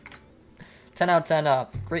 10 out of 10,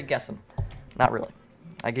 great guessing. Not really.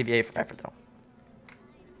 I give you A for effort, though.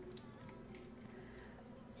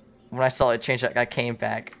 When I saw it change, I came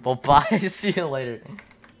back. Well, bye. See you later.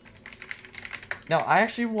 No, I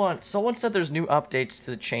actually want... Someone said there's new updates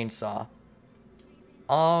to the chainsaw.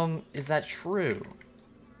 Is that true?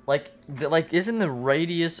 Like, isn't the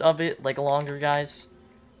radius of it, like, longer, guys?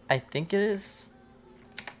 I think it is.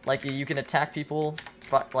 Like, you can attack people,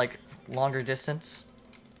 but, like, longer distance.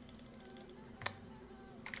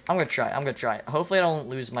 I'm gonna try. Hopefully I don't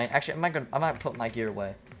lose my... Actually, I might put my gear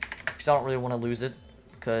away. Because I don't really want to lose it.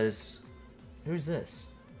 Because... Who's this?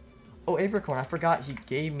 Oh, Apricorn. I forgot he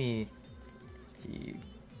gave me... He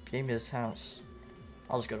gave me this house.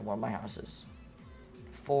 I'll just go to one of my houses.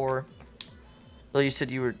 4. Well, you said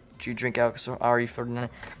you drink alcohol, so are you 49?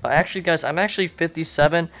 Actually, guys, I'm actually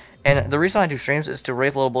 57. And the reason I do streams is to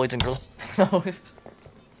rape little boys and girls.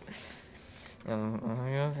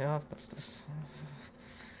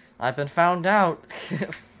 I've been found out.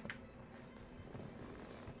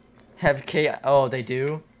 Have K... Oh, they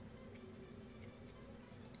do?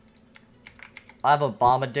 I have a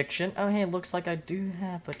bomb addiction. Oh, hey, it looks like I do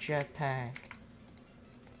have a jetpack.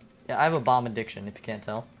 Yeah, I have a bomb addiction, if you can't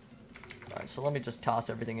tell. Alright, so let me just toss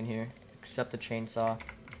everything in here. Except the chainsaw.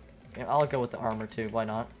 Yeah, I'll go with the armor, too. Why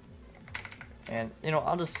not? And, you know,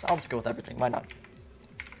 I'll just go with everything. Why not?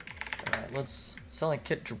 Alright, let's... Selling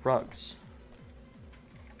kit drugs.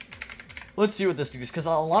 Let's see what this does, because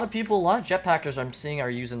a lot of jetpackers I'm seeing are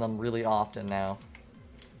using them really often now.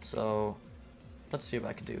 So, let's see what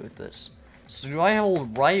I can do with this. So do I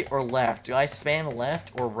hold right or left? Do I spam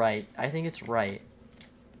left or right? I think it's right.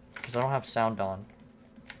 Because I don't have sound on.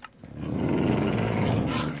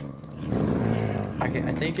 Okay,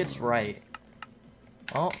 I think it's right.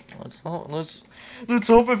 Oh, let's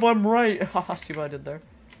hope if I'm right. See what I did there?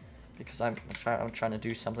 Because I'm trying to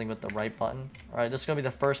do something with the right button. Alright, this is gonna be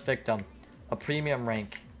the first victim. A premium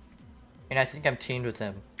rank. And I think I'm teamed with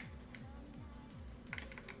him.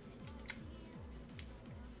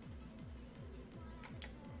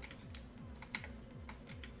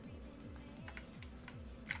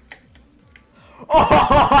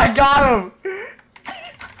 Oh, I got him!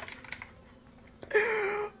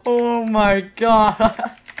 Oh my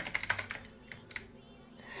god!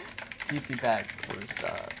 TP back first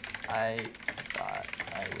up. I thought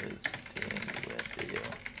I was teamed with you.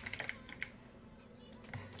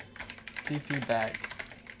 TP back.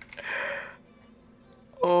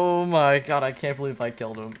 Oh my god, I can't believe I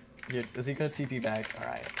killed him. Is he gonna TP back?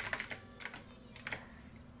 Alright.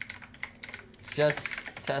 Just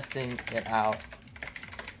testing it out.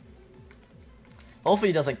 Hopefully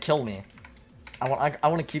he doesn't kill me. I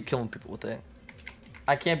want to keep killing people with it.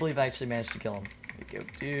 I can't believe I actually managed to kill him. Here we go,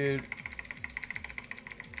 dude.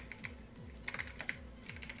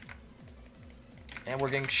 And we're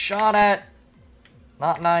getting shot at.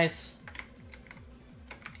 Not nice.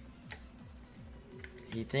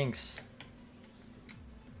 He thinks.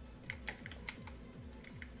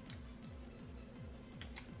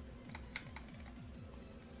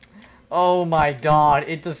 Oh my god,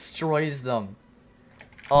 it destroys them.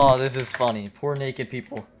 Oh, this is funny. Poor naked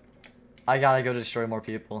people. I gotta go destroy more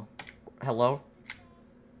people. Hello?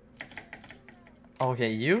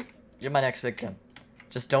 Okay, you're my next victim.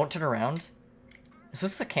 Just don't turn around. Is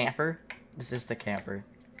this the camper? This is the camper.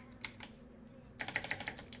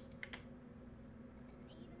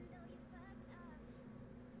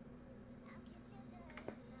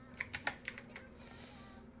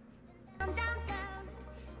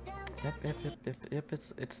 Yep,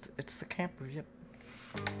 it's the camper, yep.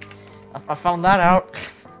 I found that out.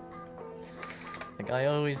 Like I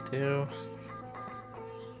always do.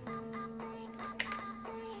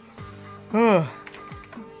 So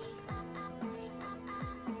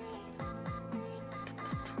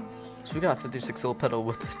we got 56-year-old pedal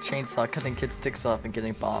with a chainsaw cutting kids' dicks off and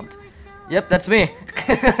getting bombed. Yep, that's me.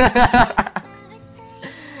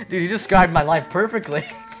 Dude, you described my life perfectly.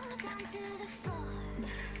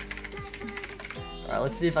 Alright,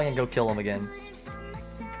 let's see if I can go kill him again.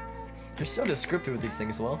 You're so descriptive with these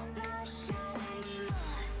things, Will.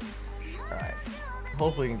 Alright.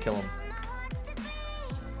 Hopefully we can kill him.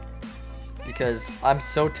 Because I'm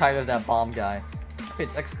so tired of that bomb guy. Okay,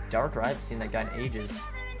 it's ex-Dark, right? I haven't seen that guy in ages.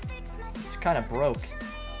 He's kind of broke.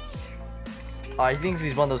 He thinks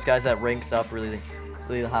he's one of those guys that ranks up really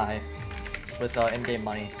high with in-game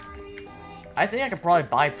money. I think I could probably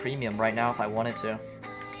buy premium right now if I wanted to.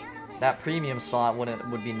 That premium slot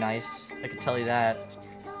would be nice. I can tell you that.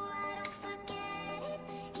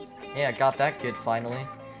 Yeah, I got that kid finally.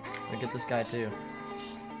 I'm gonna get this guy too.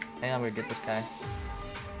 And I'm gonna get this guy.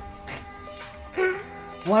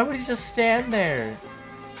 Why would he just stand there?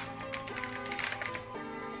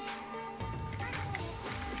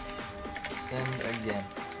 Send again.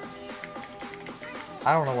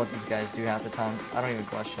 I don't know what these guys do half the time. I don't even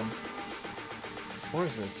question. Where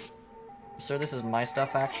is this? Sir, this is my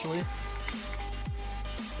stuff actually.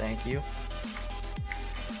 Thank you.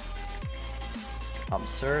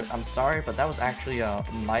 Sir, I'm sorry, but that was actually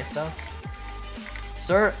my stuff.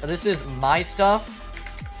 Sir, this is my stuff.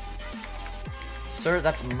 Sir,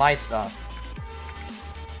 that's my stuff.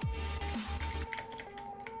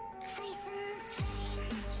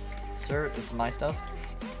 Sir, it's my stuff.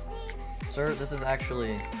 Sir, this is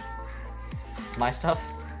actually my stuff.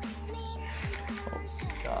 Oh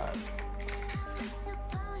god.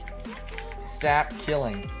 Stop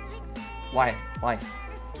killing. Why? Why?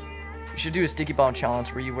 You should do a sticky bomb challenge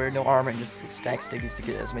where you wear no armor and just stack stickies to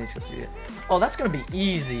get as many skills as you get. Oh, that's gonna be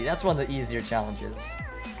easy. That's one of the easier challenges.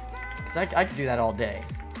 Cause I could do that all day.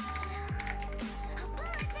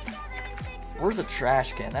 Where's the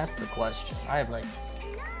trash can? That's the question. I have like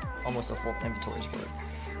almost a full inventory's worth.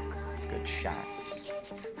 Good shots.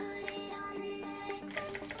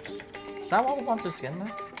 Is that what wants to skin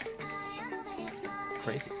there?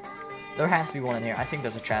 Crazy. There has to be one in here. I think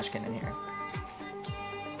there's a trash can in here.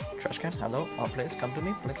 Trash can? Hello? Oh, please come to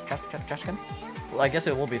me. Please, trash can. Well, I guess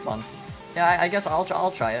it will be fun. Yeah, I guess I'll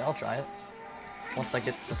try it. I'll try it. Once I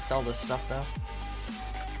get to sell this stuff, though.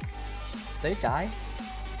 Did they die?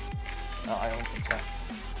 Oh, I don't think so.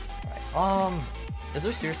 Alright, is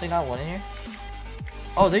there seriously not one in here?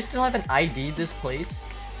 Oh, they still haven't ID'd this place?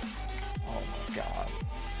 Oh my god.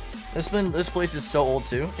 This place is so old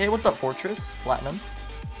too. Hey, what's up, Fortress? Platinum.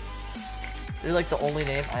 They're like the only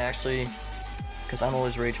name I actually... Because I'm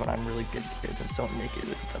always rage when I'm really good and so naked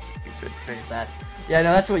with the face. It's very sad. Yeah,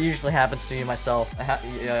 no, that's what usually happens to me myself.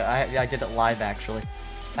 I did it live, actually.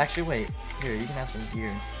 Actually, wait. Here, you can have some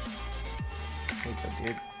gear. Here you go,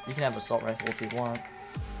 dude. You can have an assault rifle if you want.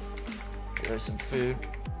 There's some food.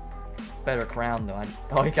 Better crown, though.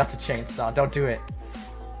 Oh, he got the chainsaw. Don't do it.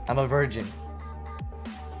 I'm a virgin.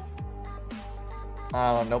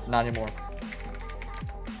 Oh, nope, not anymore.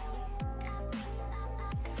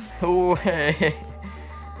 Oh, hey.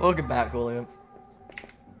 Welcome back, William.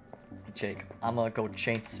 Jake, I'm gonna go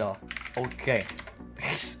chainsaw. Okay.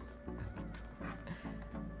 He's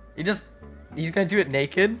gonna do it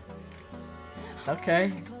naked?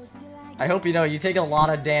 Okay. I hope you know, you take a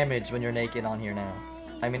lot of damage when you're naked on here now.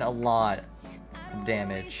 I mean, a lot of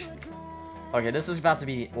damage. Okay, this is about to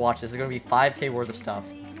be, watch, this is gonna be 5k worth of stuff.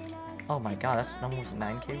 Oh my god, that's almost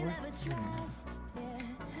 9k worth?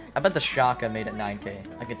 I bet the shotgun made it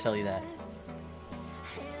 9k. I can tell you that.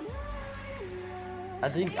 I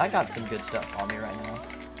think I got some good stuff on me right now.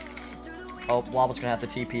 Oh, Wobble's gonna have to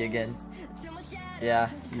TP again. Yeah,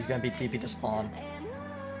 he's gonna be TP to spawn.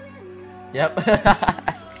 Yep.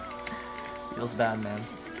 Feels bad, man.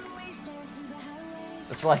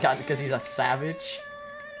 That's what I got because he's a savage.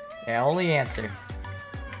 Yeah, only answer.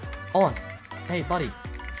 On. Hey, buddy.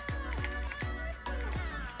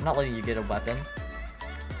 I'm not letting you get a weapon.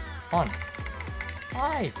 On.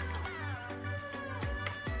 Hi.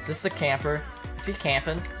 Is this the camper? Is he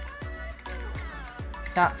camping?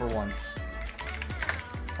 It's not for once.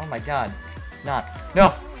 Oh my god. It's not.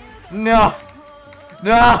 No! No!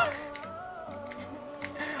 No!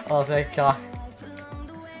 Oh, thank god.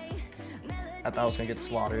 I thought I was gonna get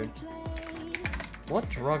slaughtered. What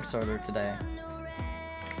drugs are there today?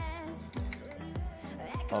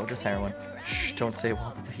 Oh, just heroin. Shh, don't say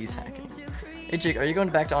well, he's hacking. Hey Jake, are you going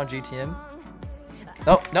back to on GTM?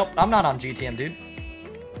 Nope, nope, I'm not on GTM, dude.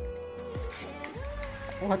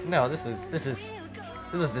 What? No, this is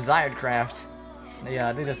Desired Craft.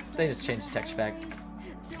 Yeah, they just changed the text back.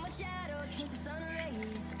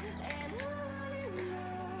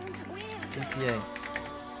 TPA.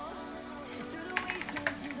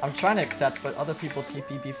 I'm trying to accept, but other people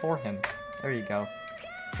TP before him. There you go.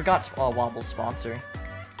 Forgot Wobble's sponsor.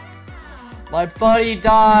 My buddy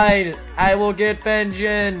died! I will get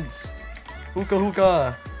vengeance! Hookah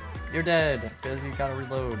hookah! You're dead, because you gotta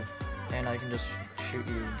reload. And I can just shoot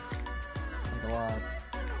you. Like a lot.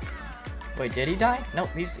 Wait, did he die? Nope,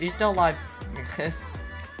 he's still alive.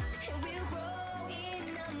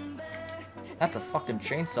 That's a fucking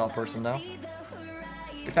chainsaw person, though.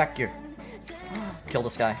 Get back here. Kill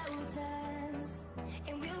this guy.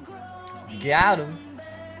 Got him.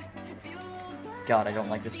 God, I don't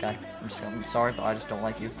like this guy. I'm sorry, but I just don't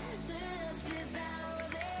like you.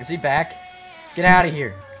 Is he back? Get out of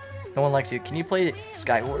here. No one likes you. Can you play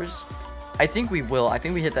Skywars? I think we will. I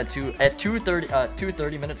think we hit that at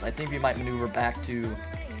 2:30 minutes. I think we might maneuver back to.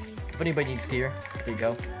 If anybody needs gear, there you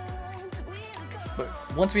go. But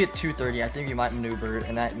once we hit 2:30, I think we might maneuver,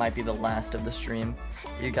 and that might be the last of the stream.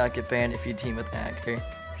 You gotta get banned if you team with hacker.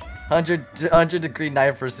 100-degree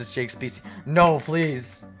knife versus Jake's PC. No,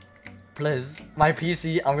 please. Please. My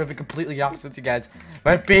PC, I'm gonna be completely honest with you guys.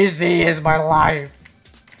 My PC is my life.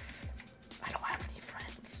 I don't have any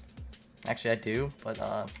friends. Actually, I do, but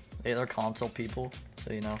they're console people,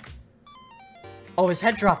 so you know. Oh, his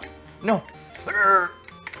head dropped. No.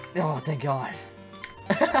 Oh, thank God.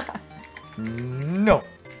 No.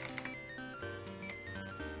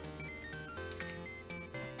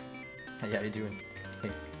 Hey, how you doing?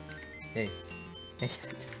 Hey. Hey. Hey.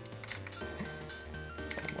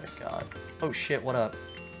 Oh my god. Oh shit, what up?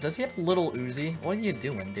 Does he have little Uzi? What are you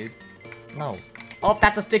doing, dude? No. Oh,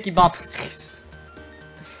 that's a sticky bump! That's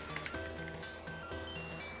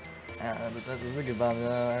a sticky bomb.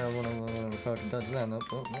 I don't wanna fucking touch that. Nope,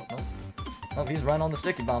 nope, nope, nope. Oh, he's right on the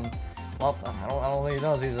sticky bomb. Well, I don't think he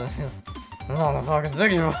does. He's on the fucking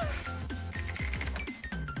sticky bomb.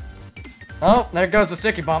 Oh, there goes the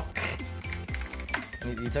sticky bomb.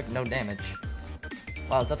 He took no damage.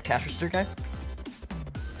 Wow, is that the cash register guy?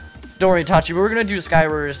 Don't worry, Tachi, we're gonna do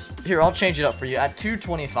Skywars. Here, I'll change it up for you at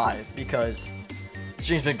 2:25 because the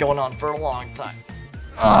stream's been going on for a long time.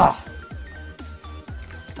 Ugh.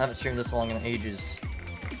 I haven't streamed this long in ages.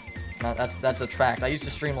 No, that's a tract. I used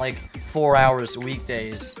to stream like 4 hours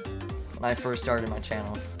weekdays when I first started my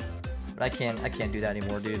channel, but I can't do that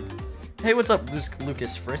anymore, dude. Hey, what's up,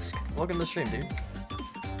 Lucas Frisk? Welcome to the stream, dude.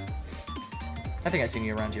 I think I've seen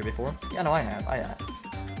you around here before. Yeah, no, I have.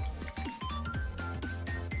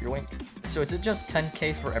 Yoink. So is it just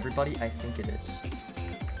 10k for everybody? I think it is.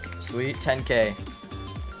 Sweet, 10k.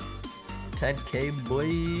 10k, boy.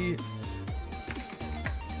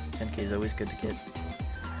 10k is always good to get.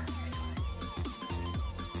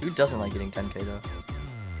 Who doesn't like getting 10k though?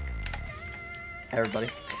 Everybody.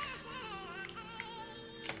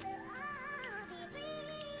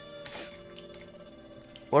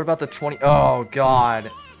 What about the 20? Oh god.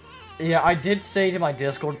 Yeah, I did say to my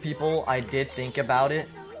Discord people, I did think about it.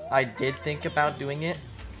 I did think about doing it.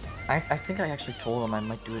 I think I actually told them I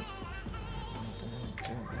might do it.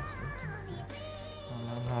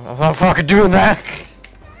 I'm not fucking doing that.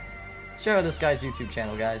 Share out this guy's YouTube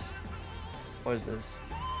channel, guys. What is this?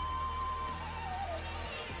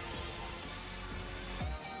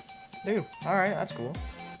 Dude, alright, that's cool.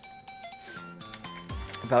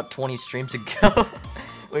 About 20 streams ago.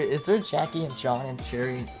 Wait, is there Jackie and John and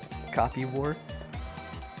Cherry copy war?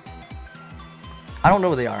 I don't know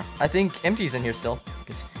where they are. I think Empty's in here still.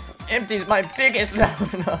 Because Empty's my biggest no.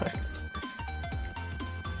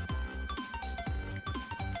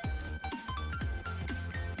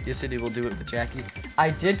 You said you will do it with Jackie. I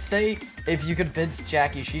did say if you convince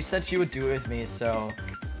Jackie, she said she would do it with me, so.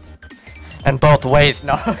 And both ways,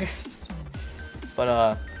 no.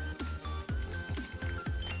 But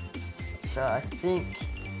so I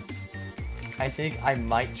think I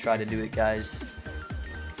might try to do it, guys,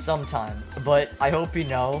 sometime. But I hope you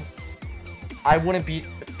know, I wouldn't be.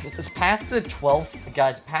 It's past the 12th,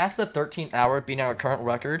 guys. Past the 13th hour being our current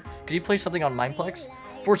record. Could you play something on Mindplex?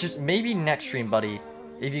 For just maybe next stream, buddy.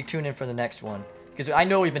 If you tune in for the next one, because I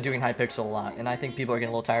know we've been doing Hypixel a lot, and I think people are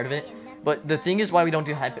getting a little tired of it. But the thing is, why we don't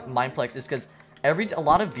do Mindplex is because a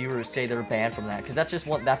lot of viewers say they're banned from that, because that's just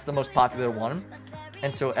one. That's the most popular one,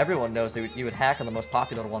 and so everyone knows you would hack on the most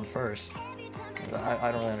popular one first.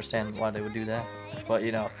 I don't really understand why they would do that, but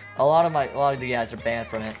you know, a lot of the guys are banned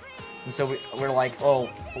from it, and so we're like, oh,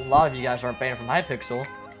 a lot of you guys aren't banned from Hypixel,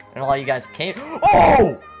 and a lot of you guys came.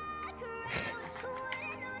 Oh!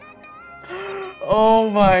 Oh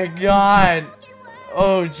my god!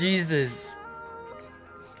 Oh Jesus!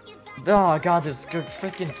 Oh god, there's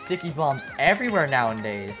freaking sticky bombs everywhere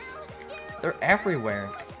nowadays. They're everywhere.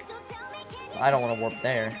 I don't want to warp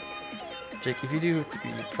there. Jake, if you do, you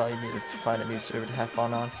probably need to find a new server to have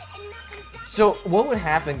fun on. So what would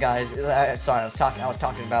happen, guys? Sorry, I was talking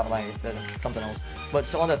about something else. But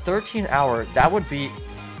so on the 13th hour, that would be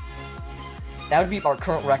our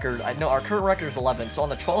current record. I know our current record is 11. So on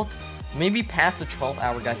the 12th, maybe past the 12th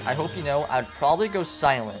hour, guys. I hope you know, I'd probably go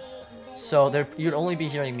silent. So you'd only be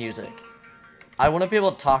hearing music. I wouldn't be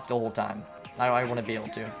able to talk the whole time. I wouldn't be able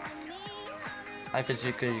to. I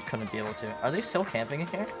physically couldn't be able to. Are they still camping in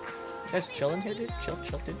here? You guys chilling here, dude? Chill,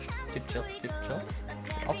 dude. Dude, chill.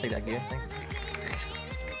 I'll take that gear.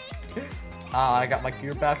 Ah, I got my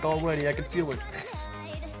gear back already. I can feel it.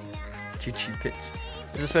 GG pitch.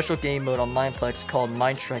 There's a special game mode on Mindplex called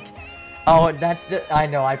Mind Strike. Oh, I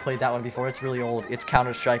know, I played that one before. It's really old. It's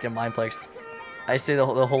Counter-Strike and Mindplex. I say the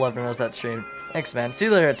whole everyone knows that stream. Thanks, man. See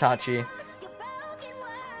you later, Itachi.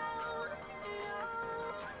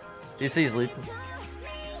 Do you see he's leaving?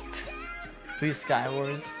 Please,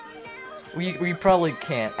 Skywars. We probably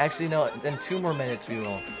can't. Actually, no. In 2 more minutes, we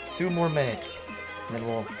will. 2 more minutes, and then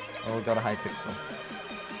we'll go to Hypixel.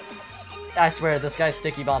 I swear, this guy's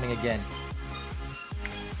sticky bombing again.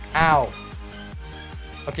 Ow.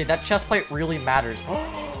 Okay, that chest plate really matters.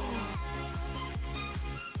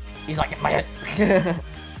 He's like in my head.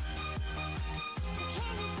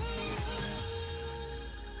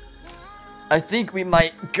 I think we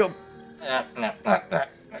might go.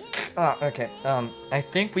 Okay. I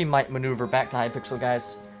think we might maneuver back to Hypixel,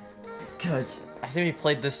 guys, because I think we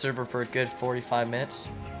played this server for a good 45 minutes.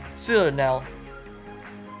 See you later, Nell.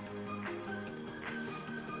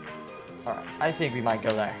 All right. I think we might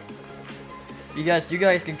go there. You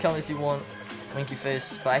guys can come if you want, winky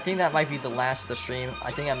face, but I think that might be the last of the stream.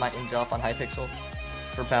 I think I might end it off on Hypixel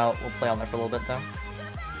for about. We'll play on there for a little bit though.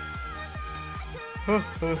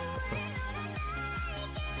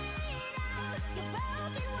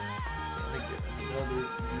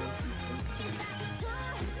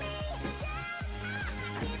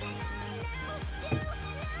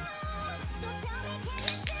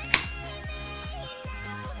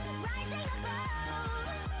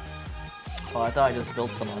 Oh, I thought I just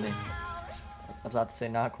spilled some on me. I was about to say,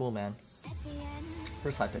 not cool, man.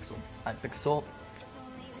 Where's Hypixel? Hypixel.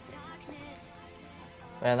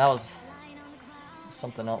 Man, that was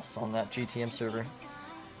something else on that GTM server.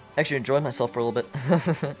 Actually enjoyed myself for a little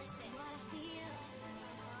bit.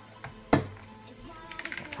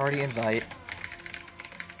 Party invite.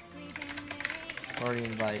 Party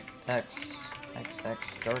invite. X.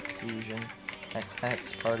 Dark fusion.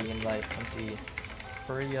 XX. Party invite. Empty.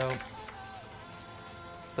 Furio.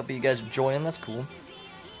 Hope you guys are enjoying. That's cool.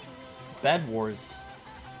 Bed Wars.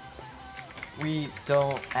 We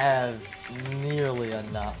don't have nearly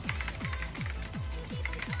enough.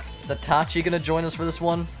 Is Itachi gonna join us for this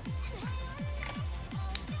one?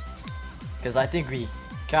 Because I think we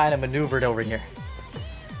kind of maneuvered over here.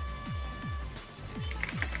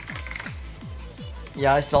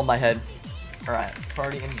 Yeah, I sold my head. Alright,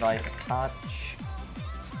 party invite, touch.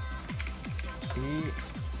 E.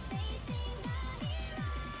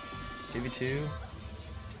 2v2.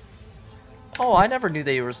 Oh, I never knew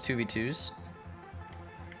they was 2v2s.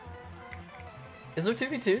 Is there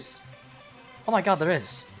 2v2s? Oh my god, there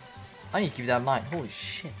is. I need to keep that in mind. Holy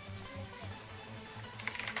shit.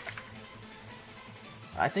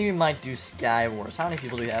 I think we might do Skywars. How many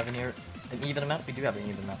people do we have in here? An even amount? We do have an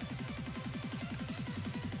even amount.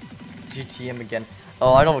 GTM again.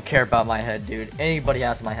 Oh, I don't care about my head, dude. Anybody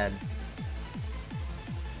has my head.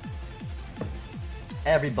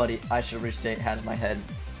 Everybody, I should restate, has my head.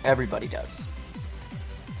 Everybody does.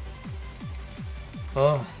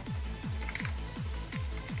 Oh.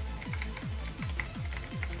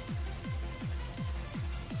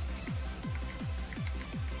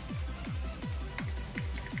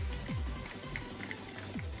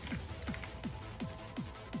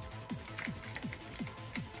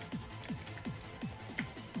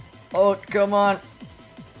 Oh, come on.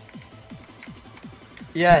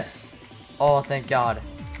 Yes. Oh, thank God.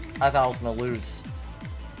 I thought I was gonna lose.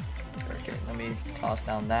 Okay, let me toss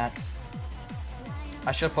down that.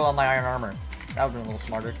 I should put on my iron armor. That would've been a little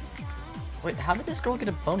smarter. Wait, how did this girl get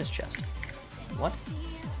a bonus chest? What?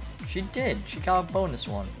 She did. She got a bonus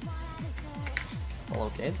one. Well,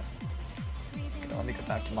 okay then. Okay, let me go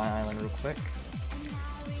back to my island real quick.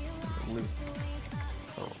 Loot.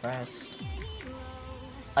 Little rest.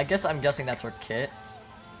 I'm guessing that's her kit.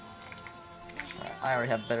 Right, I already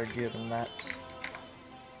have better gear than that.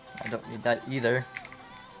 I don't need that either.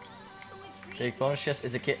 Jake, bonus chest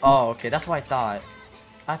is a kit. Oh, okay, that's what I thought.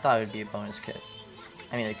 I thought it would be a bonus kit.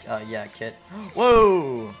 I mean, yeah, kit.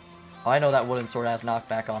 Whoa! Oh, I know that wooden sword has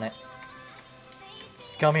knockback on it.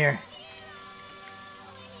 Come here.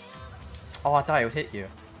 Oh, I thought it would hit you.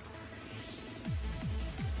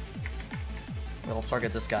 Well, let's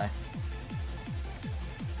target this guy.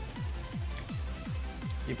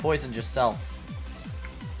 You poisoned yourself.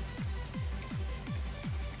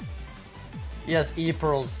 He has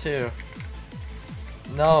E-pearls too.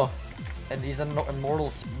 No. And he's an immortal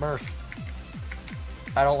smurf.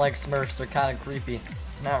 I don't like smurfs, they're kind of creepy.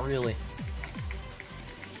 Not really.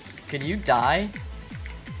 Can you die?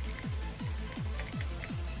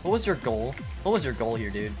 What was your goal? What was your goal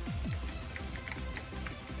here, dude?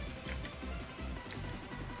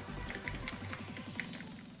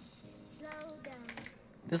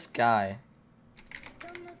 This guy.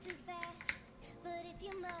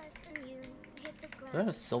 Is that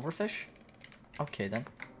a silverfish? Okay then.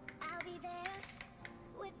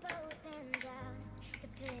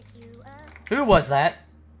 Who was that?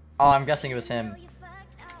 Oh, I'm guessing it was him.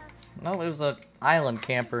 No, it was an island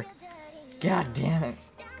camper. God damn it.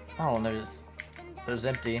 Oh, and there's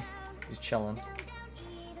empty. He's chilling.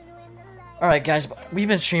 Alright guys, we've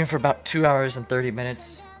been streaming for about 2 hours and 30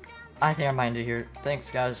 minutes. I think I might end it here. Thanks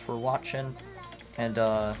guys for watching. And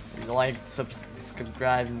like,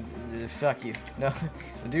 subscribe, fuck you. No,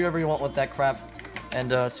 do whatever you want with that crap. And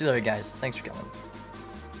see you later guys. Thanks for coming.